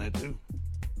engineered on that too.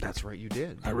 That's right, you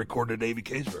did. I recorded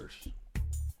ABK's verse.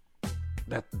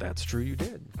 That's true, you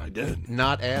did. I did.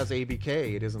 Not as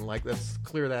ABK. It isn't like, let's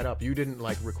clear that up. You didn't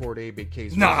record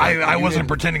ABK's verse. No, I wasn't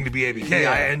pretending to be ABK.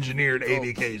 Yeah. I engineered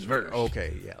ABK's verse.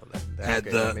 Okay, yeah. At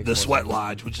the Sweat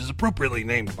Lodge, which is appropriately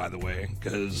named, by the way,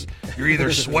 because you're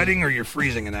either sweating or you're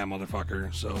freezing in that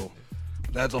motherfucker. So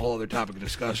that's a whole other topic of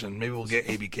discussion. Maybe we'll get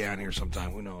ABK on here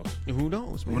sometime. Who knows? Who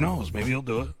knows? Man. Who knows? Maybe he'll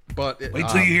do it. But wait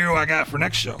till you hear what I got for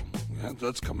next show.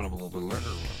 That's coming up a little bit later.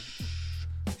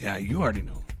 Yeah, you already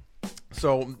know.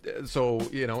 So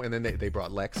and then they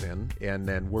brought Lex in, and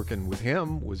then working with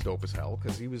him was dope as hell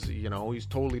because he was, he's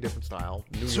totally different style.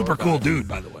 Super cool dude,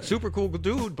 by the way. Super cool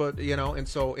dude, but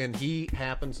and he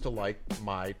happens to like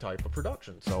my type of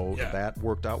production, so that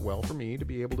worked out well for me to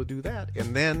be able to do that.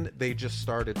 And then they just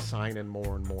started signing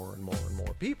more and more and more and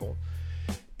more people,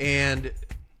 and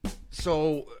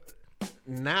so.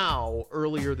 Now,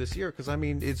 earlier this year, because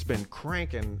it's been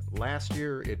cranking. Last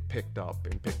year, it picked up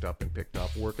and picked up and picked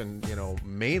up, working,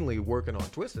 mainly working on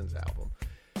Twistin's album,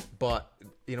 but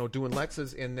doing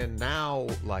Lex's, and then now,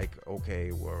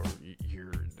 okay, well,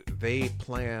 they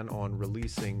plan on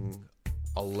releasing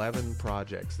 11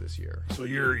 projects this year. So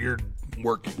you're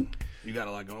working. You got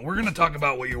a lot going. We're going to talk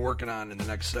about what you're working on in the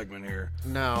next segment here.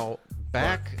 Now,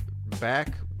 back,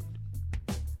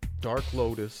 Dark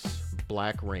Lotus,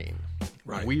 Black Rain.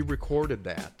 Right. We recorded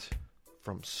that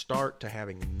from start to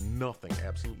having nothing,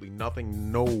 absolutely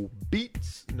nothing, no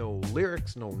beats, no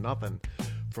lyrics, no nothing.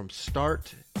 From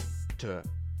start to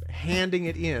handing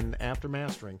it in after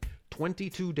mastering,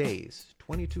 22 days.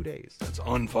 22 days. That's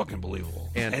unfucking believable.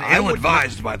 And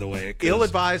ill-advised, by the way.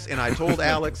 Ill-advised, and I told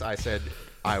Alex, I said,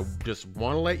 I just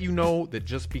want to let you know that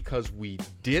just because we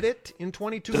did it in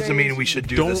 22 days... Doesn't mean we should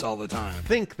do this all the time.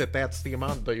 Think that that's the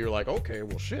amount that you're like, okay,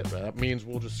 well, shit, that means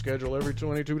we'll just schedule every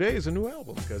 22 days a new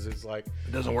album, because it's like...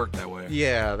 It doesn't work that way.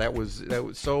 Yeah, that was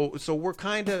so we're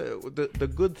kind of... The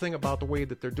good thing about the way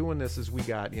that they're doing this is we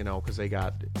got, because they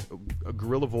got a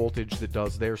Guerrilla Voltage that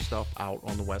does their stuff out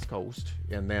on the West Coast,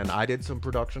 and then I did some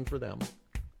production for them.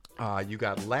 You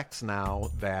got Lex now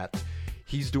that...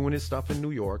 He's doing his stuff in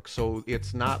New York, so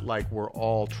it's not like we're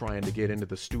all trying to get into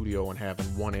the studio and having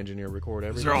one engineer record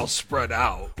everything. They're all spread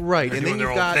out, right? They're and doing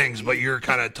then their own things, but you're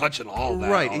kind of touching all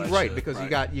that, right? All that right, shit, because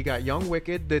right? you got Young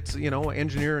Wicked, that's an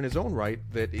engineer in his own right.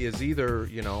 That is either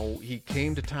he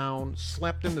came to town,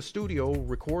 slept in the studio,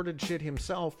 recorded shit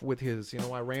himself with his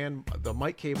I ran the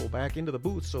mic cable back into the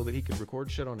booth so that he could record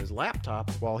shit on his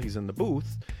laptop while he's in the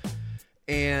booth,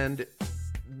 and.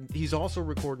 He's also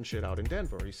recording shit out in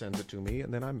Denver. He sends it to me,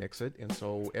 and then I mix it, and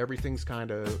so everything's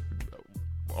kind of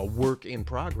a work in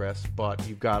progress. But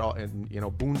you've got all, and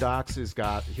Boondocks has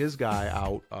got his guy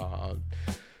out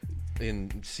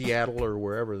in Seattle or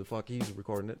wherever the fuck he's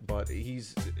recording it. But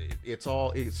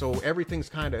so everything's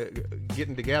kind of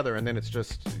getting together, and then it's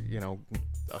just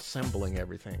assembling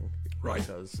everything, right?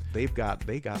 Because they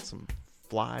got some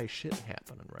fly shit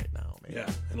happening right now, man.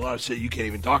 Yeah, and a lot of shit you can't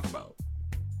even talk about.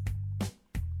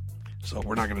 So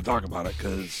we're not going to talk about it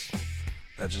because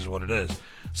that's just what it is.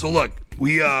 So look,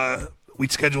 we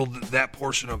scheduled that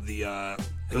portion of the.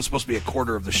 It was supposed to be a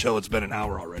quarter of the show. It's been an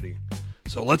hour already.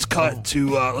 So let's cut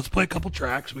to let's play a couple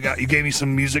tracks. You gave me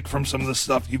some music from some of the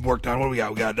stuff you've worked on. What do we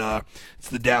got? We got it's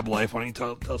the Dab Life. Why don't you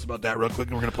tell us about that real quick?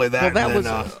 And we're gonna play that. Well, that and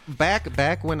was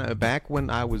back when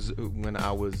I was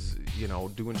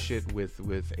doing shit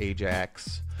with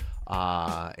Ajax.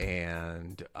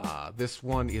 And this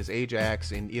one is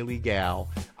Ajax and Illegal.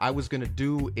 I was going to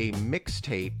do a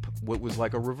mixtape, what was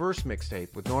like a reverse mixtape.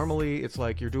 But normally it's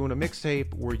like you're doing a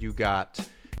mixtape where you got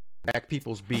back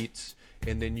people's beats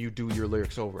and then you do your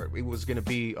lyrics over it. It was going to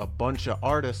be a bunch of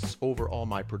artists over all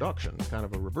my production, kind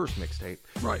of a reverse mixtape.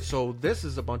 Right. So this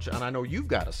is a bunch of, and I know you've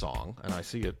got a song, and I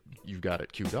see it, you've got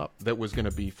it queued up, that was going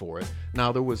to be for it.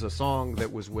 Now, there was a song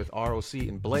that was with ROC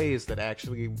and Blaze that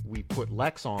actually we put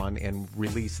Lex on and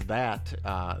released that.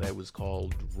 That was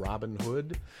called Robin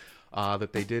Hood.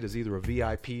 That they did as either a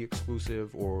VIP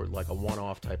exclusive or like a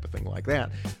one-off type of thing like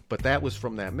that. But that was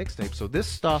from that mixtape. So this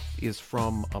stuff is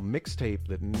from a mixtape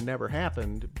that never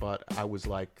happened, but I was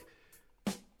like,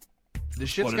 this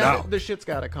shit's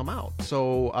got to come out.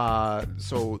 So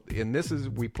and this is,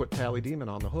 we put Tally Demon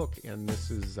on the hook, and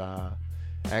this is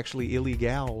actually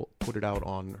Illegal put it out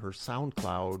on her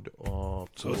SoundCloud.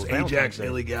 So it's Ajax,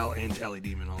 Illegal, and Tally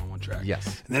Demon all on one track.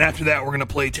 Yes. And then after that, we're gonna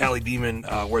play Tally Demon,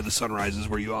 Where the Sun Rises,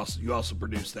 where you also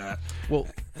produced that. Well,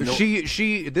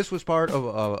 this was part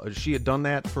of she had done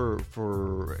that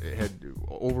for had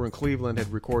over in Cleveland,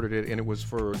 had recorded it, and it was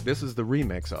for, this is the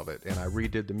remix of it, and I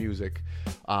redid the music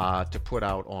to put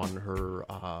out on her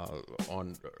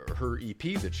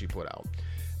EP that she put out.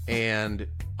 And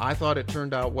I thought it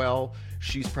turned out well.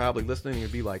 She's probably listening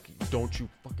and be like, don't you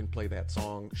fucking play that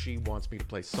song. She wants me to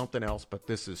play something else, but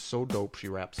this is so dope. She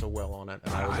raps so well on it.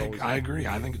 And I agree.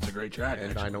 I think it's a great track. And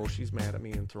actually, I know she's mad at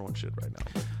me and throwing shit right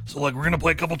now. So, look, we're going to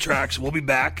play a couple tracks. We'll be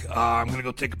back. I'm going to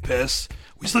go take a piss.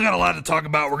 We still got a lot to talk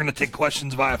about. We're going to take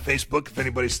questions via Facebook if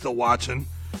anybody's still watching.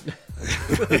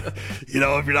 If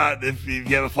you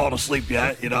haven't fallen asleep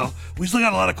yet, we still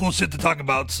got a lot of cool shit to talk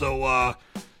about. So,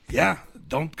 yeah.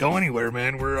 don't go anywhere,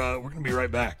 man. We're gonna be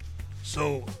right back.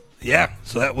 So yeah,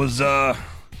 so that was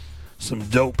some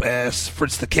dope ass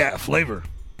Fritz the Cat flavor.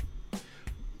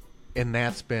 And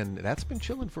that's been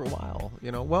chilling for a while,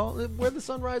 you know. Well, Where the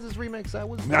Sun Rises remix, I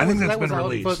think that's been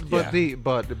released.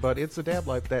 But it's a dab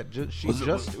like that.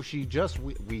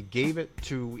 We gave it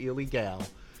to Illegal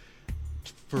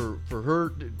for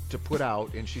her to put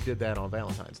out, and she did that on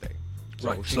Valentine's Day. So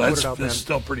right. she So put it out that's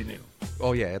still pretty new.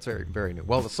 Oh yeah, it's very very new.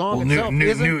 Well, the song itself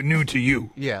new to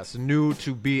you. Yes, new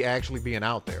to be actually being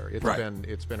out there.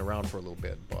 It's been around for a little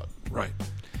bit, but right.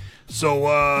 So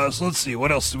let's see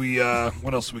what else do we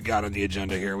got on the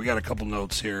agenda here. We got a couple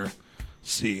notes here.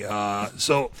 Let's see.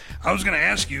 So I was going to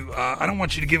ask you. I don't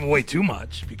want you to give away too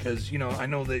much because I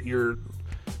know that you're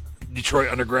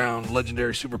Detroit Underground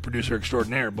legendary super producer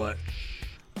extraordinaire, but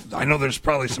I know there's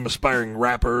probably some aspiring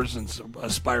rappers and some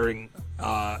aspiring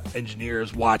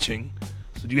engineers watching.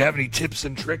 So do you have any tips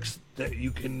and tricks that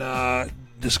you can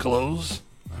disclose?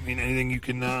 I mean, anything you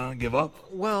can give up?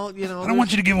 Well, I don't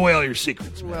want you to give away all your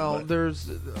secrets, man. Well, there's,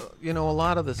 a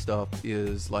lot of the stuff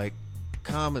is like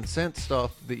common sense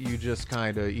stuff that you just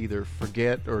kind of either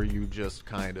forget or you just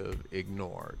kind of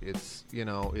ignore. It's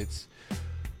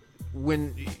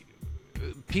when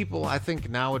people, I think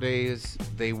nowadays,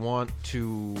 they want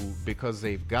to, because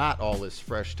they've got all this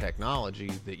fresh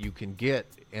technology that you can get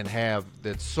and have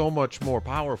that's so much more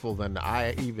powerful than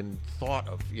I even thought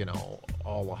of,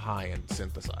 all the high-end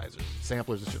synthesizers,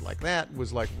 samplers and shit like that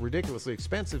was like ridiculously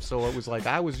expensive. So it was like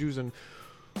I was using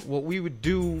what we would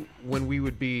do when we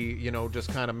would be,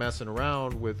 just kind of messing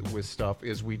around with stuff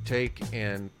is we'd take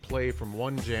and play from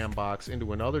one jam box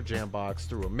into another jam box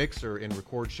through a mixer and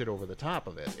record shit over the top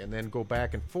of it and then go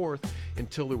back and forth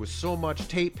until there was so much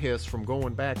tape hiss from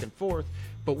going back and forth,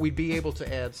 but we'd be able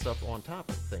to add stuff on top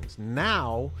of things.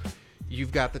 Now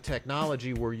you've got the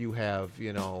technology where you have,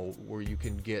 where you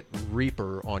can get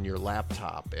Reaper on your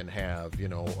laptop and have,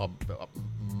 a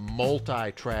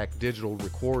multi-track digital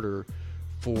recorder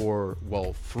for,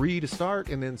 free to start,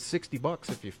 and then $60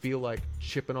 if you feel like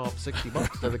chipping off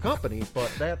 $60 to the company. But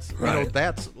that's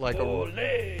that's like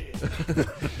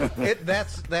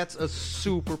that's a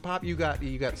super pop. You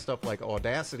got stuff like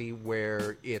Audacity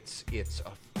where it's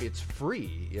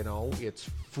free. It's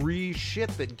free shit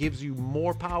that gives you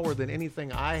more power than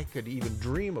anything I could even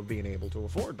dream of being able to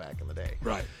afford back in the day.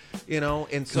 Right.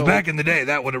 And so back in the day,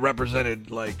 that would have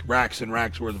represented like racks and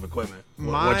racks worth of equipment.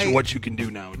 What you can do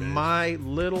nowadays. My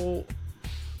little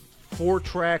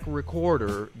 4-track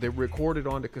recorder that recorded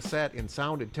onto cassette and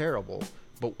sounded terrible,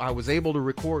 but I was able to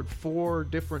record 4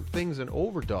 different things in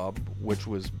overdub, which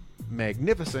was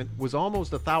magnificent, was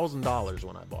almost $1,000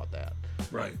 when I bought that.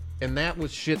 Right. And that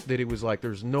was shit that it was like,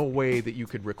 there's no way that you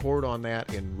could record on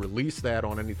that and release that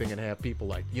on anything and have people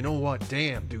like, you know what,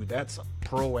 damn, dude, that's a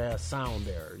pro-ass sound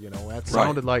there. That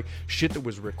sounded like shit that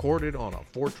was recorded on a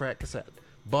 4-track cassette.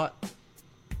 But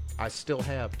I still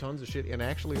have tons of shit, and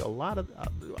actually a lot of,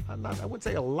 I wouldn't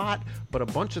say a lot, but a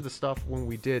bunch of the stuff when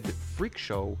we did Freak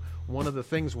Show, one of the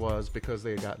things was, because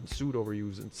they had gotten sued over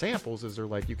using samples, is they're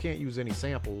like, you can't use any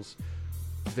samples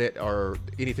that are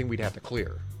anything we'd have to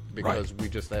clear.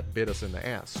 Because that bit us in the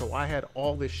ass. So I had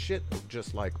all this shit of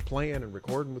just like playing and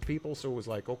recording with people. So it was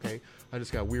like, okay, I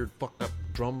just got weird fucked up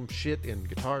drum shit and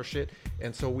guitar shit.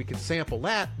 And so we could sample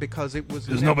that because it was...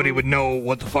 Because nobody would know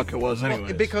what the fuck it was anyway.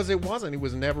 Well, because it wasn't. It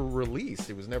was never released.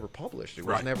 It was never published. It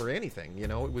was never anything.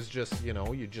 It was just,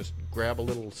 you just grab a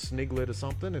little sniglet of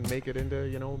something and make it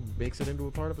into, makes it into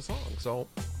a part of a song. So,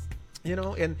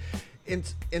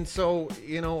 and so,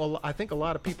 I think a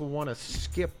lot of people want to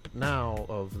skip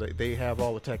now they have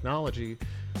all the technology,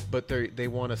 but they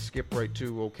want to skip right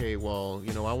to, okay, well,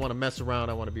 I want to mess around.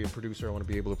 I want to be a producer. I want to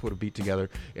be able to put a beat together.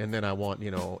 And then I want,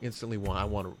 instantly I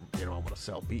want to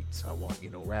sell beats. I want,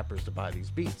 rappers to buy these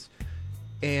beats.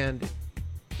 And,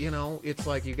 it's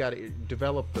like you got to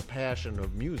develop the passion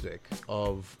of music,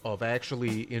 of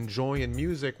actually enjoying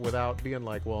music without being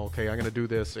like, well, okay, I'm going to do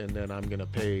this and then I'm going to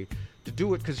pay to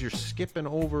do it, because you're skipping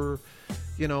over,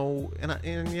 you gotta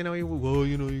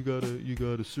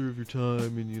serve your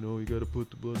time, and you gotta put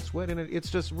the blood and sweat in it.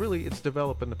 It's just really, it's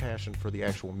developing the passion for the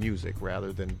actual music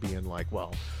rather than being like,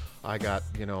 well, I got,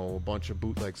 a bunch of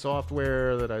bootleg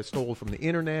software that I stole from the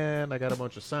internet. I got a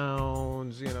bunch of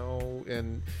sounds,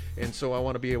 and so I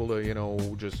want to be able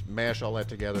to, just mash all that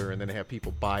together and then have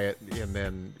people buy it and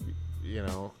then,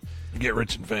 get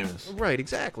rich and famous. Right,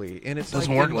 exactly. And it's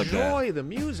doesn't like, work like that. Enjoy the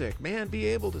music, man. Be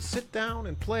able to sit down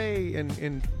and play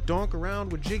and donk around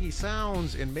with jiggy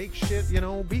sounds and make shit,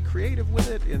 be creative with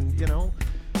it. And,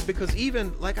 because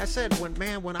even, like I said, when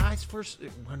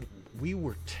we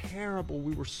were terrible.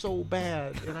 We were so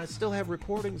bad, and I still have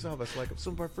recordings of us. Like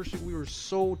some of our first shit, we were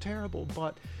so terrible.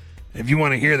 But if you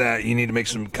want to hear that, you need to make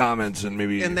some comments and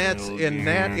maybe. And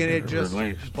it just.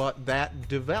 But that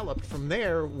developed from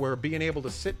there, where being able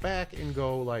to sit back and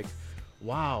go like,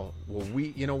 wow.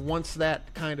 Well, once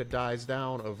that kind of dies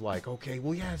down, of like, okay,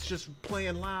 well, yeah, it's just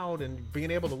playing loud, and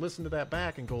being able to listen to that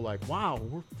back and go like, wow,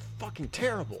 we're fucking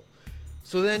terrible.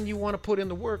 So then you want to put in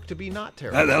the work to be not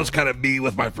terrible. That was kind of me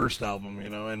with my first album,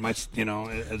 and my,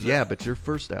 but your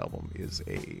first album is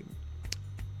a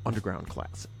underground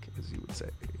classic, as you would say.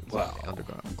 It's wow, an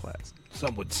underground classic.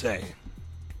 Some would say.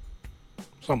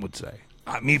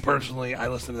 Me personally, I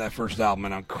listened to that first album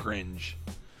and I cringe.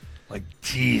 Like,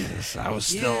 Jesus, I was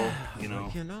still,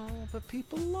 but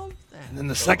people love that. And then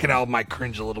the second album, I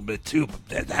cringe a little bit too,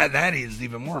 but that is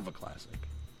even more of a classic.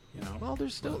 Well,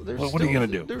 what are you gonna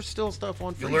do? There's still stuff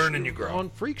on. You learn and you grow on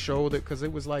Freak Show because it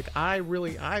was like I've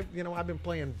been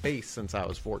playing bass since I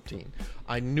was 14.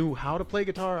 I knew how to play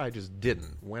guitar, I just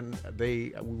didn't. When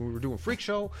we were doing Freak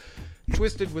Show,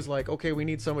 Twisted was like, okay, we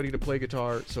need somebody to play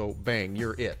guitar, so bang,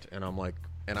 you're it. And I'm like,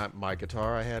 my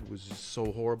guitar I had was just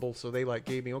so horrible, so they like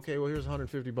gave me, okay, well here's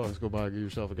 $150, go buy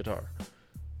yourself a guitar.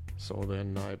 So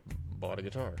then I bought a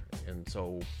guitar, and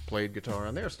so played guitar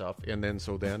on their stuff, and then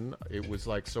it was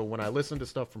like, so when I listened to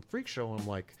stuff from Freak Show, I'm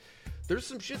like, there's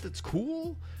some shit that's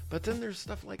cool, but then there's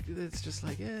stuff like it's just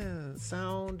like,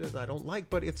 sound that I don't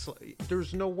like, but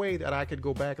there's no way that I could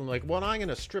go back and like, well, I'm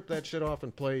gonna strip that shit off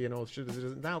and play,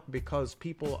 now, because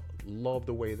people love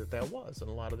the way that was,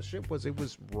 and a lot of the shit was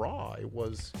raw, it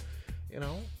was,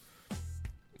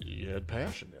 you had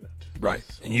passion in it, right?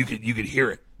 So, and you could hear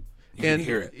it.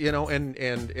 Hear it.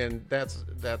 And that's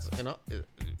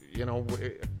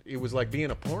it was like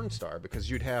being a porn star, because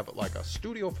you'd have like a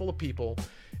studio full of people,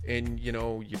 and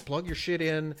you plug your shit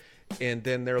in, and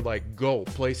then they're like, go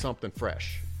play something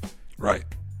fresh, right?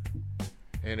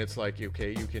 And it's like,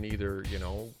 okay, you can either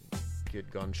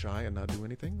get gun shy and not do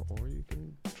anything, or you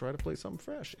can try to play something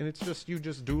fresh, and it's just you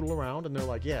just doodle around, and they're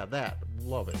like, yeah,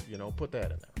 love it, put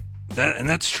that in there.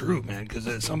 That's true, man, because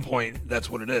at some point that's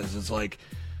what it is. It's like,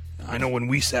 I know when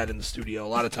we sat in the studio, a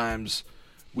lot of times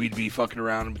we'd be fucking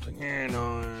around and be like, and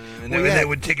then they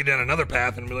would take it down another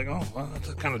path and be like, oh, well,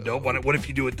 that's kind of dope. What if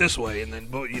you do it this way? And then,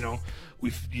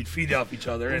 you'd feed off each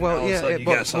other, and all of a sudden you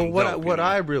got something dope. What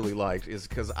I really liked is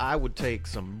because I would take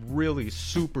some really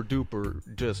super duper,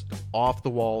 just off the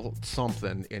wall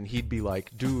something, and he'd be like,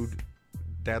 dude,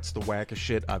 that's the wackest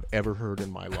shit I've ever heard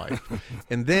in my life.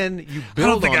 And then you build on that. I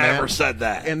don't think I ever said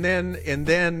that. And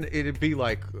then it'd be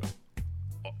like,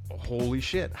 holy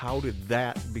shit, how did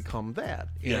that become that?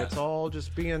 And it's all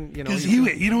just being, because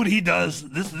you know what he does.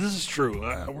 This is true.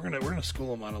 We're gonna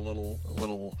school him on a little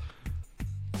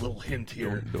hint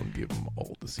here. Don't give him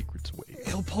all the secrets away.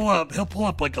 He'll pull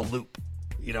up like a loop,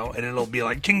 and it'll be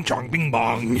like ching chong bing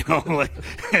bong, like,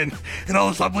 and all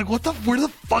of a sudden I'm like, where the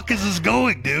fuck is this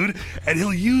going, dude? And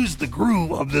he'll use the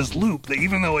groove of this loop that,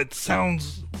 even though it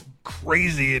sounds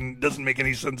crazy and doesn't make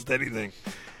any sense to anything,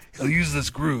 he'll use this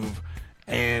groove.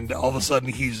 And all of a sudden,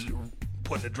 he's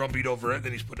putting a drum beat over it,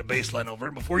 then he's putting a bass line over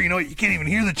it. Before you know it, you can't even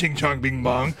hear the ching chong bing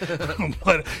bong.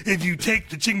 But if you take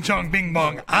the ching chong bing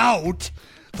bong out,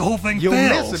 the whole thing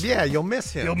fails. Miss him. Yeah, you'll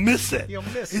miss him. You'll miss it.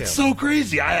 It's It's so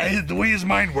crazy. The way his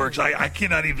mind works, I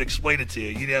cannot even explain it to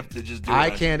you. You'd have to just do it. I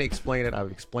can't explain it.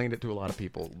 I've explained it to a lot of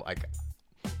people. Like,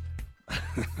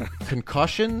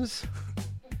 concussions,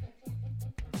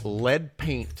 lead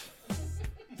paint.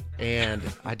 And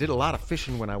I did a lot of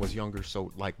fishing when I was younger,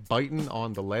 so like biting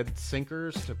on the lead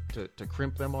sinkers to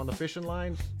crimp them on the fishing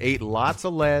line. Ate lots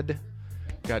of lead,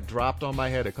 got dropped on my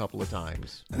head a couple of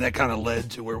times. And that kind of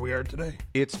led to where we are today.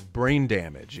 It's brain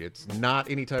damage. It's not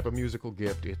any type of musical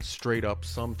gift. It's straight up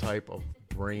some type of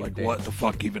brain damage. What the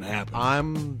fuck even happened?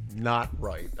 I'm not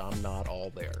right. I'm not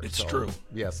all there. It's true.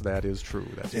 Yes, that is true.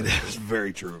 It is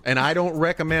very true. And I don't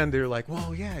recommend, they're like,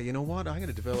 well, yeah, you know what? I'm going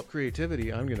to develop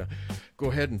creativity. I'm going to go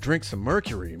ahead and drink some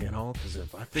mercury, because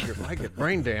if I get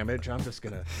brain damage, I'm just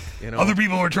going to, Other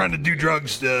people were trying to do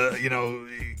drugs to,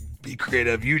 be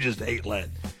creative. You just ate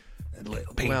lead and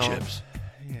paint chips.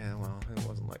 Yeah, well, it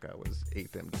wasn't like I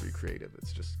ate them to be creative.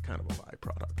 It's just kind of a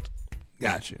byproduct.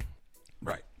 Gotcha.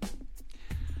 Right.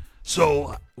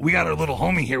 So we got our little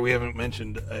homie here we haven't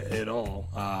mentioned at all,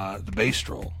 the bass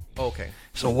troll. Okay.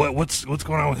 So what's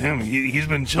going on with him? He's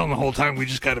been chilling the whole time. We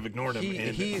just kind of ignored him.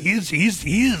 He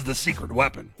is the secret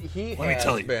weapon. Let me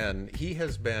tell you. He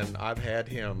has been. I've had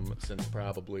him since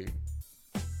probably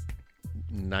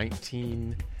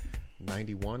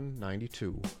 1991,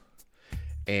 92.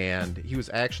 And he was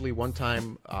actually one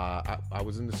time, I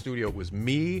was in the studio. It was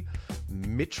me,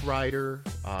 Mitch Ryder,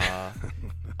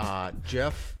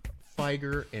 Jeff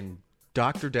Feiger, and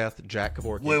Dr. Death, Jack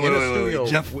Kevorkian.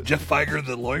 Wait. Jeff Feiger,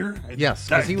 the lawyer? Yes,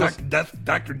 because he was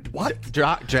Dr. What?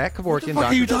 Jack Kevorkian. What the fuck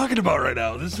are you talking about right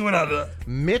now? This went out of...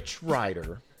 Mitch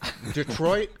Ryder,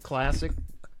 Detroit classic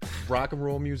rock and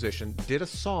roll musician, did a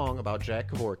song about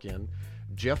Jack Kevorkian.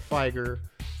 Jeff Feiger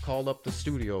called up the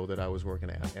studio that I was working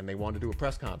at, and they wanted to do a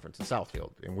press conference in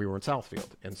Southfield, and we were in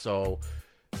Southfield. And so...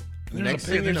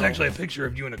 There's actually a picture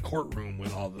of you in a courtroom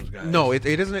with all those guys. No, it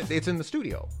isn't. It's in the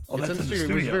studio. Oh, it's that's in the studio. It was a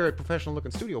studio. very professional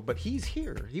looking studio, but he's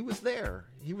here. He was there.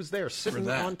 He was there sitting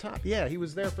on top. Yeah, he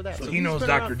was there for that. So he he's knows been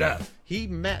Dr. around. Death. He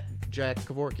met Jack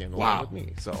Kevorkian along with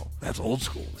me. So that's old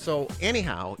school. Man. So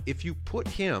anyhow, if you put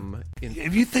him in,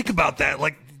 if you think about that,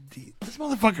 like this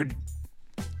motherfucker,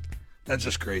 that's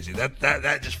just crazy.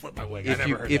 That just flipped my wig. I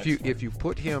never heard that. If you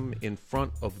put him in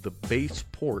front of the bass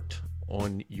port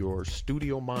on your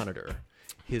studio monitor,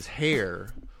 his hair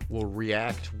will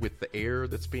react with the air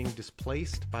that's being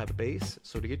displaced by the bass.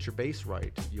 So to get your bass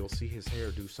right, you'll see his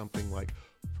hair do something like...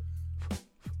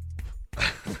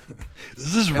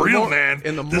 This is real, man.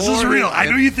 This is real. I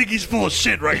know you think he's full of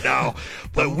shit right now,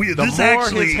 but his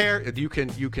hair, you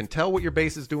can tell what your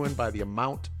bass is doing by the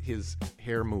amount his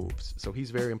hair moves. So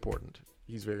he's very important.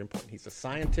 He's very important. He's a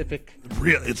scientific...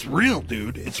 It's real,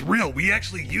 dude. It's real. We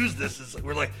actually use this.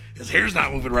 We're like, his hair's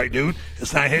not moving right, dude.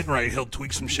 It's not hitting right. He'll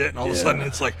tweak some shit, and all of a sudden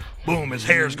it's like, boom, his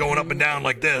hair's going up and down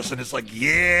like this, and it's like,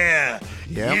 yeah,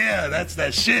 that's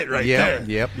that shit right there.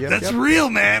 Yep. That's real,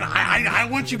 man. I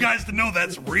want you guys to know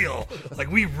that's real. Like,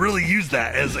 we really use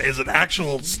that as an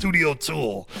actual studio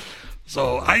tool.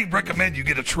 So I recommend you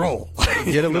get a troll.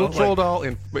 Get a little troll doll,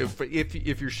 and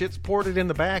if your shit's ported in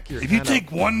the back, if you take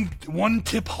one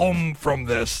tip home from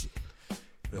this,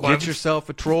 get yourself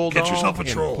a troll doll. Get yourself a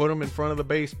troll. And put them in front of the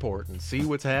bass port and see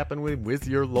what's happening with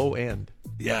your low end.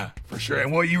 Yeah, for sure.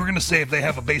 And what you were gonna say, if they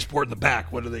have a bass port in the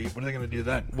back, what are they gonna do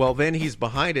then? Well, then he's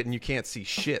behind it and you can't see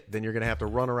shit. Then you're gonna have to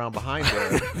run around behind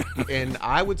there. And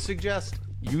I would suggest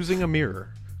using a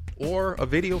mirror. Or a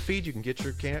video feed. You can get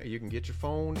your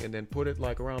phone and then put it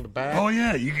like around the back. Oh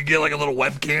yeah, you could get like a little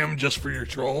webcam just for your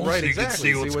trolls, right? So you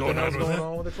exactly. can see what's going on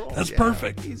with the trolls. That's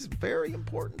perfect. He's very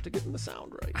important to getting the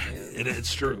sound right.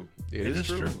 It's true. It is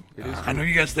true. It is true. I know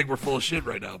you guys think we're full of shit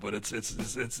right now, but it's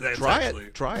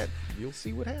try it. You'll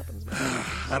see what happens, man.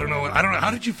 I don't know. How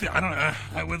did you feel?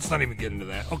 Let's not even get into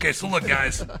that. Okay, so look,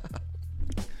 guys.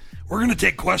 We're going to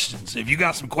take questions. If you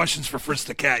got some questions for Fritz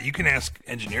the Cat, you can ask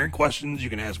engineering questions. You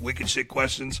can ask wicked shit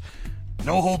questions.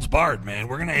 No holds barred, man.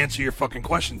 We're going to answer your fucking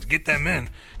questions. Get them in,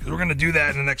 because we're going to do that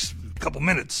in the next couple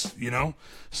minutes, you know?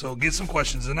 So get some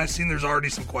questions in. I've seen there's already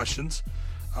some questions.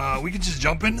 We can just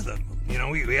jump into them. You know,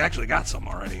 we actually got some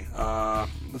already.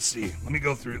 Let's see. Let me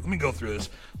go through this.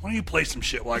 Why don't you play some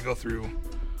shit while I go through...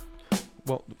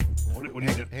 Well, what do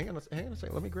you do? Hang on a second.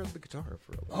 Let me grab the guitar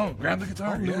for a little. Oh, grab the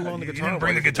guitar. On the guitar. You didn't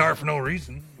bring the guitar for no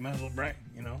reason. You might as well bring,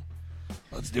 you know.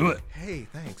 Let's do it. Hey,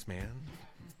 thanks, man.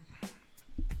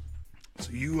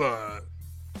 So you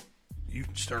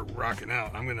start rocking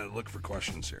out. I'm gonna look for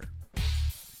questions here.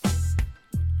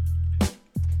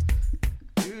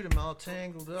 Dude, I'm all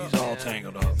tangled up. He's all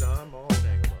tangled up. I'm all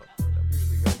tangled up. I've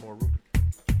usually got more room.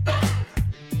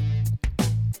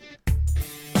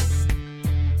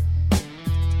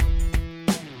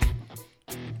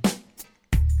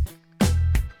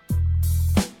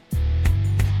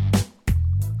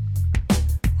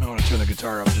 Turn the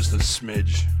guitar up just a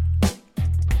smidge.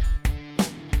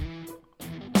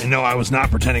 And no, I was not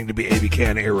pretending to be ABK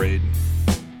on Air Raid.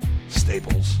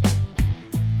 Staples.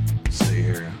 Let's see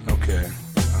here. Okay.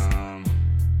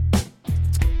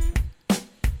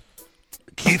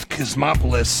 Keith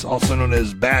Kosmopoulos, also known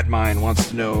as Bad Mind, wants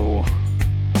to know,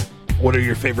 what are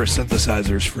your favorite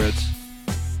synthesizers, Fritz?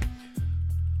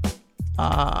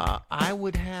 I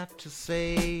would have to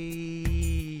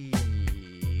say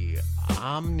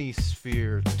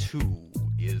Omnisphere 2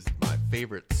 is my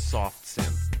favorite soft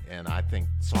synth, and I think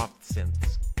soft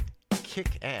synths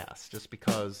kick ass just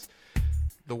because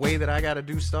the way that I got to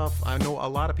do stuff. I know a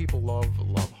lot of people love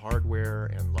hardware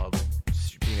and love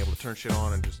being able to turn shit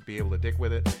on and just be able to dick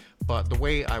with it, but the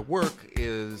way I work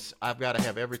is I've got to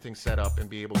have everything set up and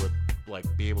be able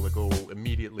to go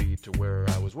immediately to where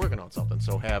I was working on something.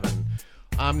 So having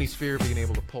Omnisphere, being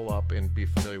able to pull up and be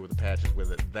familiar with the patches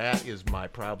with it, that is my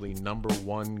probably number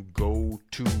one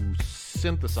go-to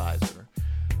synthesizer.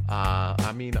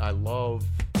 I mean, I love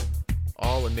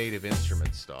all the Native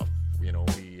Instruments stuff, you know,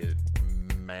 be it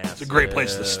Massive. It's a great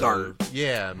place to start.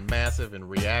 Yeah, Massive and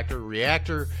Reactor.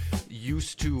 Reactor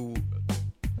used to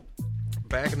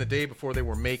back in the day before they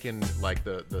were making like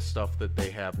the stuff that they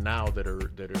have now that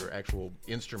are actual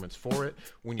instruments for it,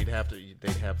 when they'd have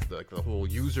like the whole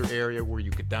user area where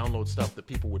you could download stuff that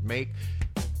people would make.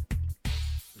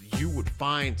 You would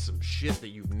find some shit that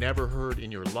you've never heard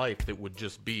in your life that would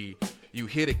just be, you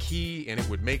hit a key and it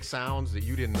would make sounds that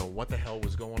you didn't know what the hell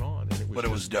was going on. And it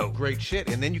was dope. Great shit.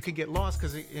 And then you can get lost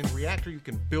because in Reactor you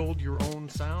can build your own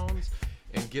sounds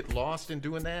and get lost in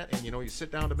doing that. And you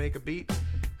sit down to make a beat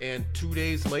and 2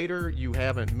 days later you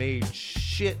haven't made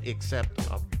shit except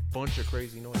a bunch of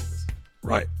crazy noises.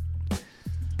 Right.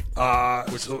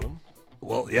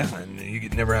 Well, yeah, and you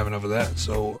could never have enough of that.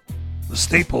 So the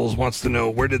Staples wants to know,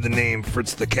 where did the name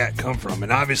Fritz the Cat come from?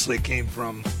 And obviously it came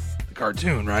from the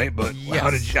cartoon, right? But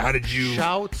yes. How did you?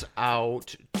 Shouts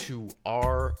out to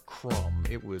R. Crumb.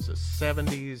 It was a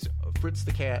 70s. Fritz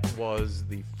the Cat was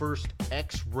the first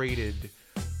X-rated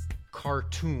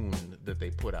cartoon that they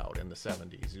put out in the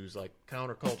 70s. He was like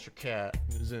counterculture cat.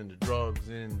 He was into drugs,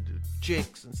 into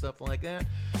chicks and stuff like that.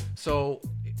 So,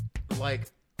 like,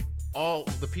 all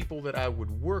the people that I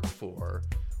would work for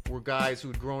were guys who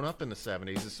had grown up in the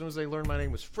 70s. As soon as they learned my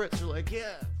name was Fritz, they're like,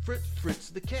 yeah, Fritz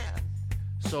the Cat.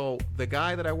 So the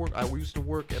guy that I used to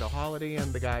work at a Holiday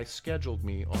Inn, the guy scheduled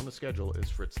me on the schedule as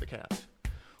Fritz the Cat.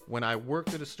 When I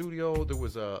worked at a studio, there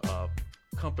was a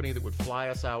company that would fly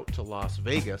us out to Las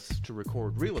Vegas to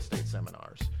record real estate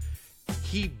seminars.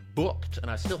 He booked, and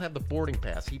I still have the boarding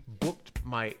pass, he booked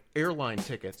my airline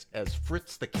tickets as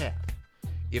Fritz the Cat.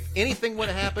 If anything would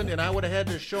have happened and I would have had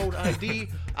to show ID,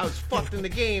 I was fucked in the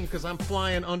game because I'm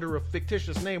flying under a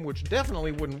fictitious name, which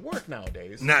definitely wouldn't work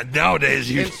nowadays. Not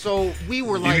nowadays. And so we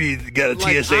were like, you got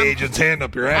a TSA agent's hand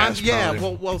up your ass. Yeah.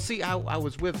 Well. See, I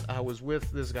was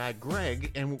with this guy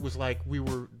Greg, and it was like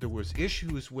there was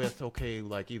issues with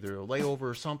like either a layover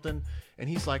or something, and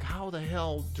he's like, how the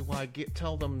hell do I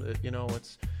tell them that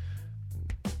it's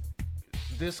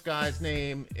this guy's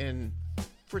name and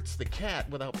Fritz the Cat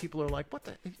without people are like, what?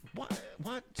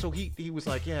 So he was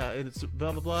like, yeah, and it's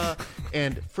blah, blah, blah,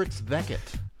 and Fritz The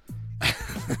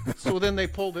Cat. So then they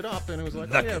pulled it up, and it was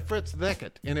like, oh, yeah, Fritz The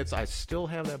Cat. And I still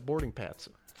have that boarding pass,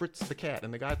 Fritz the Cat.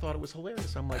 And the guy thought it was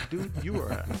hilarious. I'm like, dude, you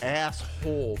are an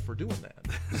asshole for doing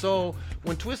that. So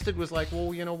when Twisted was like,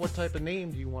 well, what type of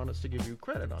name do you want us to give you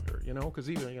credit under? Because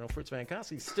even, Fritz Van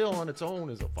Cassie still on its own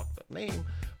is a fucked up name.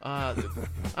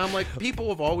 I'm like, people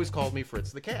have always called me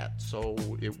Fritz the Cat. So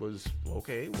it was,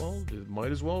 okay, well, it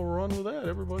might as well run with that.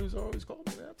 Everybody's always called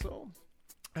me that. So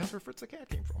that's where Fritz the Cat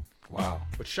came from. Wow.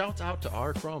 But shouts out to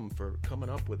R. Crumb for coming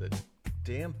up with a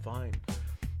damn fine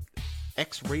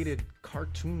X-rated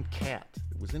cartoon cat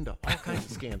that was into all kinds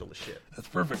of scandalous shit. That's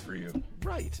perfect for you.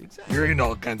 Right, exactly. You're into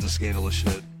all kinds of scandalous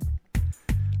shit.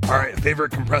 All right,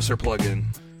 favorite compressor plugin?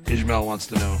 Ishmael wants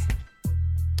to know.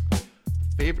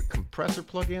 Favorite compressor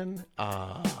plugin?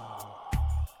 I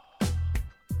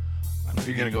know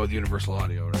you're gonna go with Universal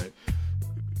Audio, right?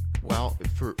 Well,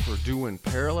 for doing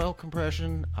parallel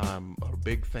compression, I'm a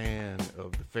big fan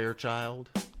of the Fairchild.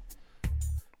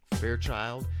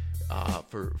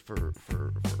 For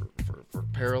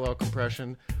parallel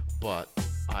compression, but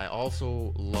I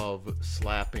also love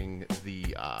slapping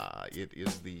it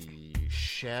is the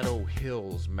Shadow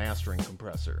Hills mastering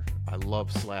compressor. I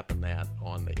love slapping that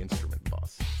on the instrument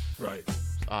bus. Right.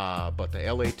 But the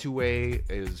LA2A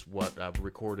is what I've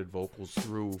recorded vocals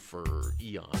through for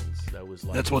eons.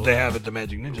 That's what they have at the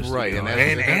Magic Ninja Studio. Right,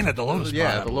 and at the Lotus Spot.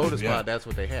 Yeah, at the Lotus Spot, that's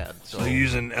what they had. So you're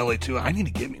using LA2. I need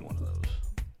to get me one of those.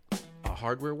 A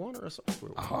hardware one or a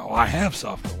software one? Oh, I have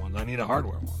software ones. I need a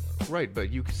hardware one. Right, but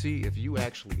you can see if you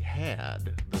actually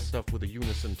had the stuff with the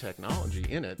Unison technology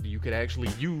in it, you could actually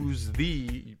use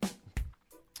the...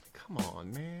 Come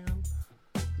on, man.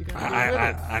 You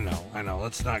gotta I know.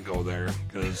 Let's not go there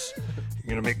because you're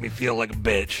going to make me feel like a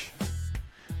bitch.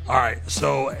 All right,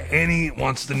 so Annie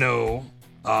wants to know,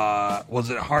 was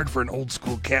it hard for an old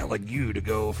school cat like you to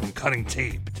go from cutting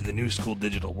tape to the new school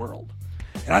digital world?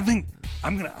 And I think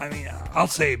I'll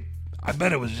say, I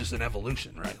bet it was just an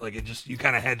evolution, right? Like you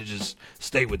kind of had to just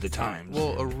stay with the times.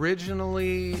 Well,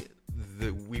 originally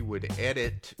we would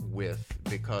edit with,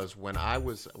 because when I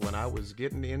was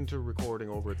getting into recording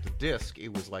over at the disc,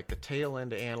 it was like the tail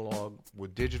end of analog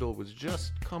with digital was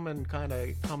just coming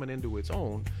into its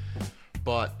own.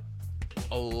 But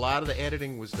a lot of the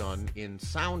editing was done in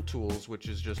Sound Tools, which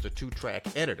is just a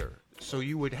 2-track editor. So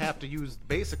you would have to use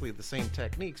basically the same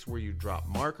techniques where you drop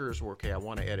markers where, okay, I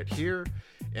want to edit here,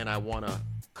 and I want to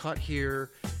cut here,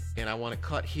 and I want to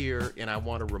cut here, and I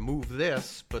want to remove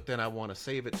this, but then I want to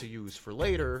save it to use for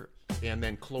later, and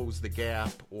then close the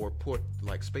gap or put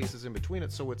like spaces in between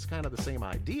it. So it's kind of the same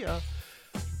idea,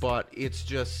 but it's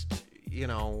just,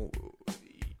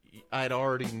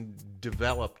 already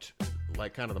developed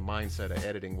like kind of the mindset of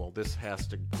editing. Well, this has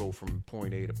to go from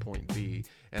point A to point B,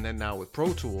 and then now with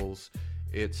Pro Tools,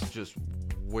 it's just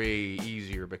way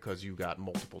easier because you got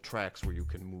multiple tracks where you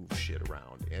can move shit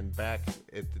around. And back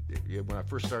when I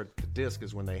first started the disc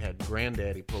is when they had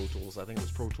Granddaddy Pro Tools. I think it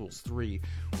was Pro Tools 3.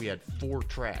 We had 4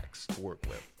 tracks to work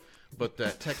with. But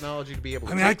that technology to be able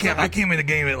to I came in the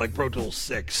game at like Pro Tools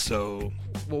 6, so...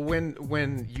 Well,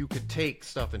 when you could take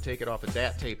stuff and take it off of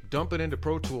that tape, dump it into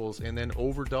Pro Tools, and then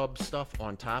overdub stuff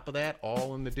on top of that,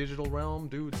 all in the digital realm,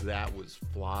 dude, that was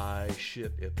fly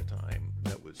shit at the time.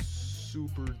 That was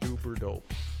super duper dope.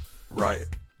 Right.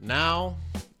 Now,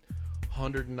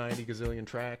 190 gazillion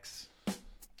tracks.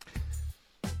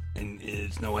 And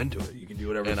it's no end to it. You can do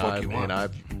whatever the fuck you want.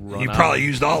 And you probably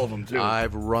used all of them, too.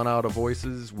 I've run out of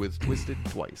voices with Twisted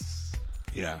twice.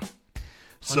 Yeah.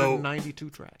 192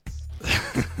 tracks.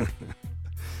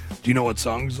 Do you know what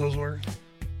songs those were?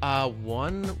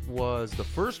 The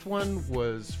first one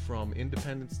was from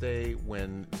Independence Day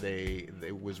when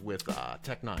it was with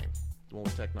Tech 9. The one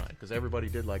with Tech 9. Because everybody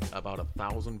did like about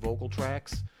 1,000 vocal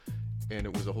tracks. And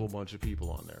it was a whole bunch of people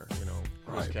on there,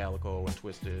 Chris Calico and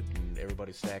Twisted, and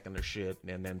everybody stacking their shit.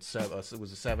 And then it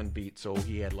was a 7-beat, so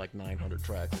he had like 900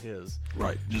 tracks of his.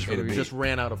 Right, just for the beat. He just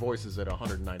ran out of voices at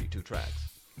 192 tracks.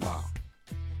 Wow.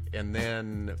 And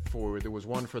then there was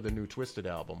one for the new Twisted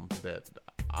album that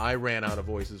I ran out of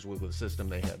voices with the system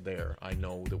they had there. I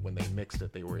know that when they mixed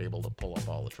it, they were able to pull up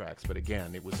all the tracks. But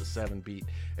again, it was a 7-beat,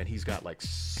 and he's got like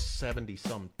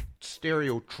 70-some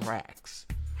stereo tracks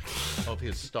of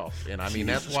his stuff. And I mean,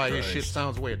 Jesus that's why Christ. his shit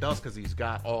sounds the way it does, because he's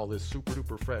got all this super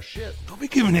duper fresh shit. Don't be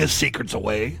giving his secrets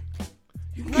away.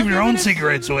 You can give your own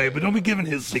secrets away, but don't be giving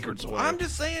his secrets away. I'm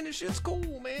just saying this shit's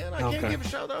cool, man. I can't give a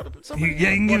shout out to somebody. Yeah,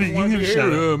 you can give a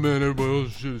shout out. Yeah, man, everybody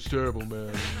else's shit is terrible,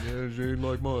 man. Yeah, it ain't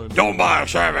like mine. Don't buy a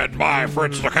 7, buy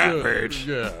Fritz the Cat page.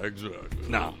 Yeah, exactly.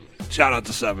 No. Shout out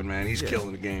to 7, man. He's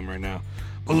killing the game right now.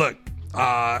 But look,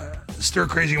 Stir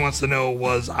Crazy wants to know,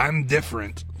 was I'm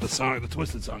Different, the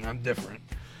Twisted song, I'm Different,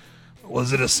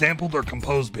 was it a sampled or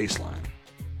composed bass line?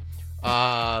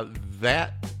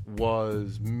 That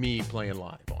was me playing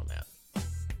live on that.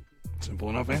 Simple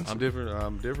enough answer. I'm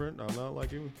different. I'm not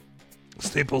like you.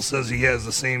 Staples says he has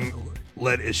the same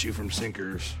lead issue from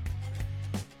Sinkers.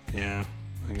 Yeah,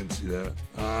 I can see that.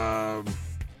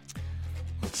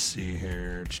 Let's see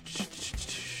here.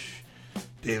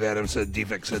 Dave Adams said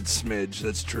Defekt said smidge.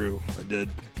 That's true. I did.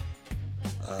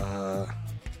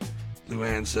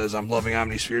 Luann says I'm loving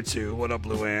Omnisphere too. What up,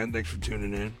 Luann? Thanks for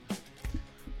tuning in.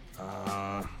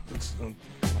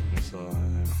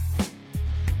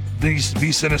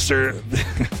 Be Sinister.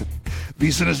 Be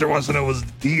Sinister wants to know, was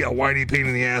D a whiny pain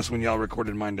in the ass when y'all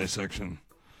recorded Mind Dissection?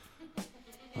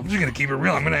 I'm just gonna keep it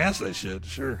real. I'm gonna ask that shit.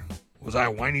 Sure. Was I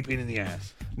a whiny pain in the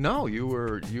ass? No, you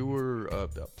were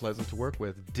pleasant to work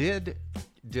with. Did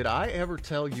I ever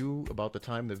tell you about the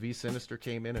time the V Sinister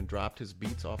came in and dropped his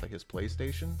beats off of his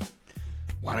PlayStation?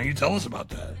 Why don't you tell us about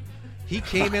that? He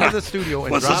came into the studio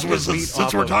and dropped his beat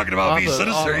since we're talking about V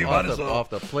Sinister, you might as well. Off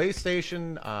the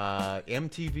PlayStation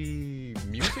MTV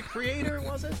Music Creator,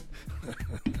 was it?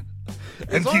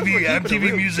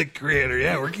 MTV Music Creator.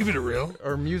 Yeah, we're keeping it real.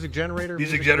 Or Music Generator.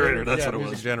 Music Generator. That's what it was.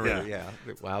 Music Generator. Yeah.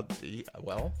 Well,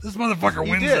 this motherfucker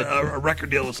wins a record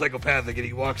deal with Psychopathic, and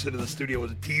he walks into the studio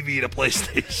with a TV and a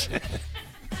PlayStation.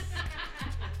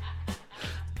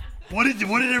 What did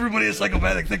everybody at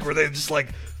Psychopathic think? Were they just like,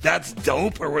 that's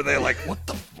dope, or were they like, what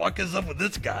the fuck is up with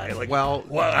this guy? Like, well,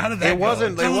 how did that go?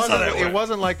 It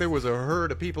wasn't like there was a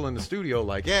herd of people in the studio.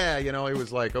 Like, yeah, it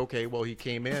was like, okay, well, he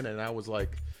came in, and I was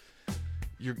like,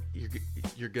 you're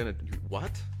gonna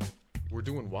what? We're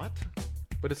doing what?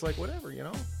 But it's like, whatever,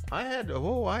 I had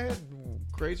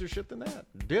crazier shit than that.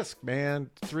 Disc, man,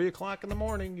 3:00 in the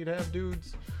morning, you'd have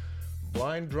dudes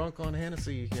blind drunk on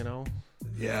Hennessy,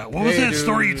 Yeah, what was that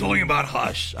story you told me about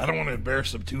Hush? I don't want to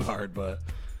embarrass him too hard, but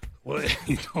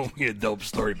you told me a dope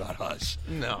story about Hush.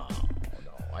 No,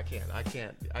 I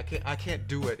can't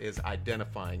do it as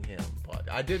identifying him, but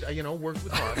I did, work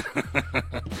with Hush.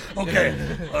 Okay.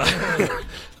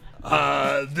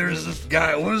 There's this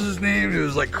guy. What was his name? It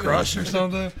was like Crush or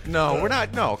something. No, we're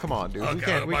not. No, come on, dude.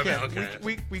 Okay, we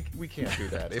can't do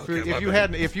that.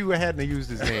 If you hadn't used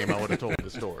his name, I would have told the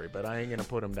story. But I ain't gonna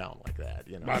put him down like that.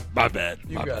 My bad.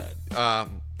 My bad.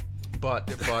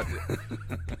 But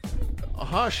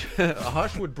Hush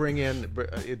would bring in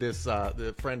this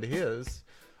the friend of his.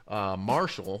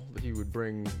 Marshall, he would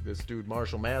bring this dude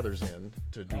Marshall Mathers in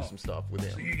to do some stuff with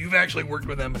him. So you've actually worked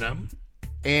with Eminem?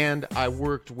 And I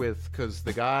worked with, because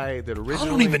the guy that originally... I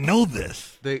don't even know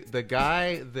this. The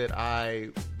guy that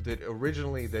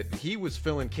originally that he was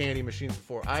filling candy machines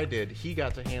before I did. He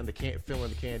got to hand the filling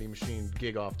the candy machine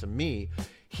gig off to me.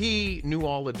 He knew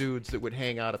all the dudes that would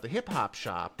hang out at the hip hop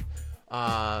shop.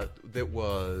 That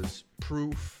was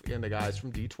Proof and the guys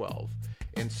from D12,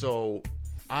 and so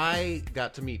I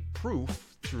got to meet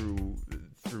Proof through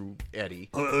Eddie.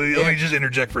 Let me just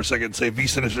interject for a second and say V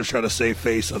Sinister's trying to save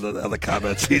face on the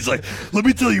comments. He's like, let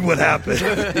me tell you what happened.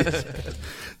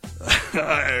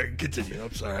 Continue.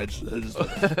 I'm sorry.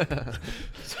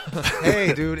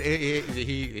 Hey, dude,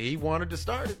 he wanted to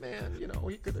start it, man. You know,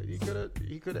 he could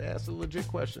have asked a legit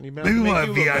question. Maybe we want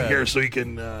to be on here so he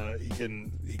can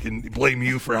blame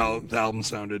you for how the album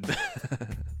sounded.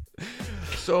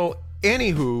 So,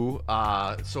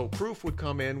 anywho, so Proof would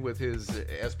come in with his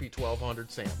SP1200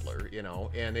 sampler, you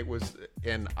know,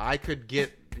 and I could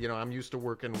get, you know, I'm used to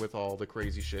working with all the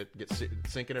crazy shit,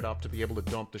 syncing it up to be able to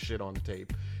dump the shit on the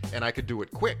tape, and I could do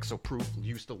it quick. So Proof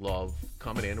used to love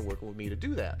coming in and working with me to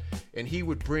do that, and he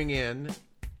would bring in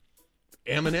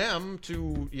Eminem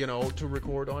to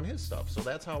record on his stuff. So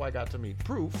that's how I got to meet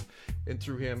Proof, and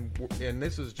through him, and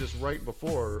this is just right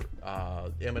before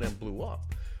Eminem blew up.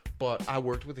 But I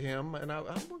worked with him, and I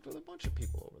worked with a bunch of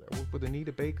people over there. I worked with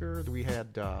Anita Baker. We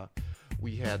had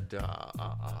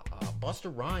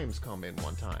Busta Rhymes come in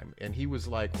one time, and he was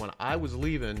like, when I was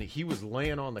leaving, he was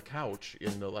laying on the couch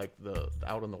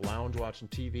out in the lounge watching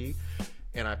TV,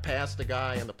 and I passed a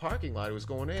guy in the parking lot who was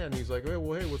going in. He's like, hey,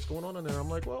 what's going on in there?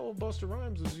 I'm like, well, Busta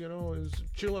Rhymes is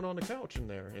chilling on the couch in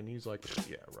there, and he's like,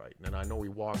 yeah, right. And I know he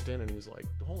walked in, and he's like,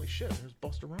 holy shit, there's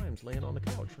Busta Rhymes laying on the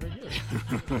couch right here.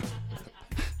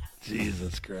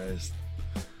 Jesus Christ.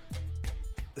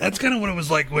 That's kind of what it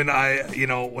was like when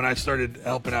I started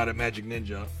helping out at Magic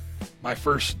Ninja. My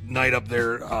first night up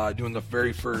there doing the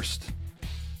very first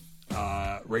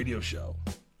radio show.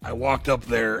 I walked up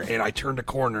there and I turned a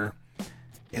corner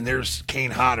and there's Kane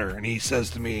Hodder and he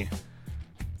says to me,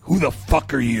 who the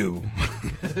fuck are you?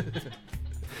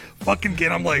 Fucking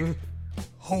Kane. I'm like,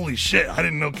 holy shit, I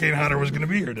didn't know Kane Hodder was going to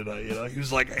be here tonight. You know, he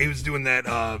was doing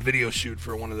that video shoot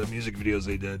for one of the music videos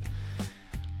they did.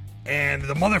 And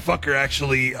the motherfucker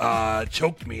actually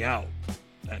choked me out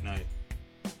that night.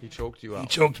 He choked you out? He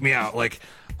choked me out. Like,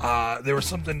 there was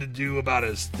something to do about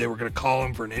they were going to call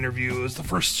him for an interview. It was the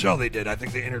first show they did. I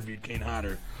think they interviewed Kane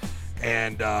Hodder.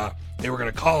 And they were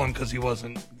going to call him because he was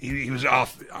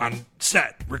off on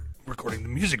set recording the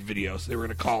music videos. They were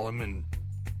going to call him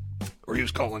or he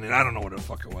was calling in. I don't know what the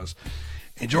fuck it was.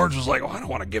 And George was like, oh, I don't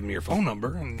want to give him your phone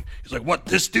number. And he's like, what,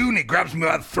 this dude? And he grabs me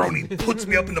by the throat and he puts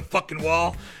me up in the fucking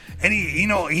wall. And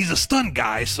he's a stunt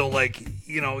guy. So like,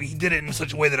 he did it in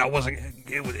such a way that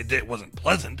it wasn't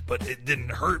pleasant, but it didn't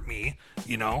hurt me,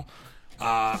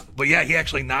 But yeah, he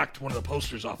actually knocked one of the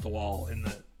posters off the wall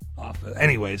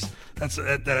anyways,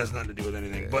 that has nothing to do with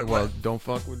anything. But don't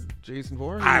fuck with Jason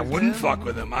Voorhees. I wouldn't fuck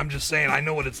with him. I'm just saying I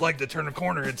know what it's like to turn a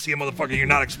corner and see a motherfucker you're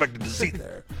not expected to see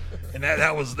there. And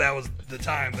that was the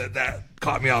time that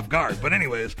caught me off guard. But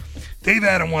anyways, Dave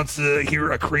Adam wants to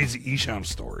hear a crazy Esham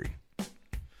story.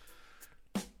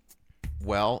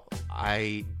 Well,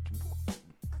 I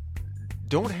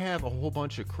don't have a whole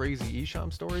bunch of crazy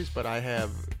Esham stories, but I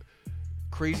have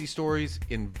crazy stories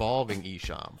involving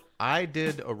Esham. I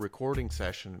did a recording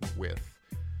session with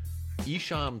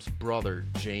Esham's brother,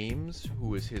 James,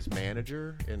 who is his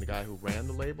manager and the guy who ran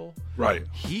the label. Right.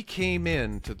 He came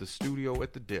in to the studio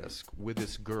at the Disc with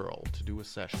this girl to do a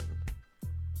session.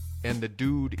 And the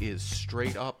dude is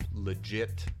straight up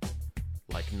legit,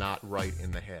 like not right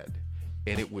in the head.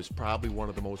 And it was probably one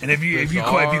of the most. And if you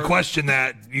question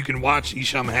that, you can watch.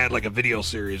 Esham had like a video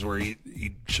series where he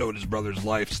showed his brother's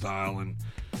lifestyle, and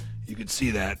you could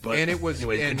see that. But and it was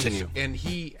anyway, continue. And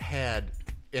he had,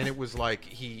 and it was like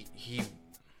he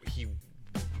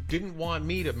didn't want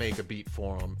me to make a beat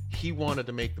for him. He wanted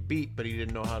to make the beat, but he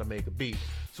didn't know how to make a beat.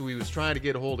 So he was trying to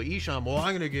get a hold of Esham. Well,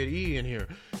 I'm going to get E in here,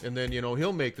 and then,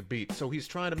 he'll make the beat. So he's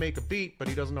trying to make a beat, but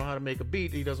he doesn't know how to make a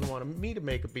beat. He doesn't want me to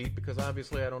make a beat because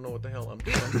obviously I don't know what the hell I'm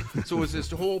doing. So it was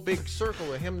this whole big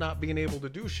circle of him not being able to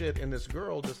do shit, and this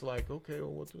girl just like, okay,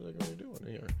 well, what are they going to do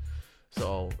in here?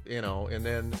 So, and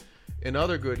then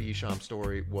another good Esham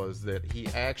story was that he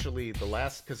actually,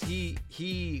 because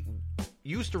he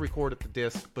used to record at the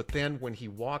Disc, but then when he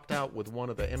walked out with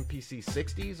one of the MPC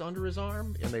 60s under his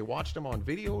arm, and they watched him on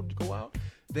video go out,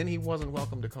 then he wasn't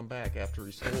welcome to come back after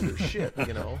he stole their shit, Wait,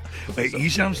 so,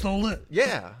 Esham stole it?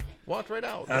 Yeah. Walked right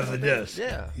out. Out of the Disc?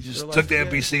 Yeah. He just took the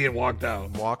MPC and walked out.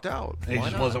 Walked out. And he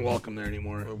just wasn't welcome there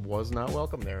anymore. Was not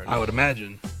welcome there anymore. I would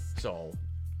imagine. So...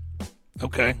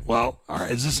 Okay. Well, all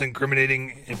right. Is this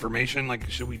incriminating information? Like,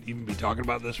 should we even be talking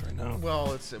about this right now?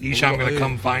 Well, it's Isham gonna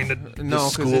come find the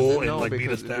school and like beat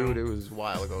us down. Dude, it was a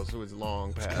while ago, so it's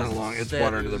long past. It's kind of long. It's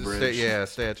water under the bridge.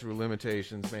 Statute of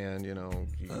limitations, man. You know.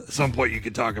 At some point, you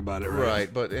could talk about it, right?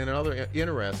 Right. But another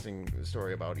interesting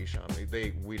story about Isham,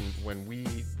 when we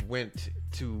went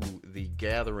to the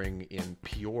gathering in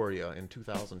Peoria in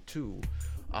 2002.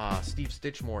 Steve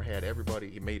Stitchmore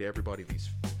made everybody these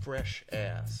fresh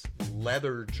ass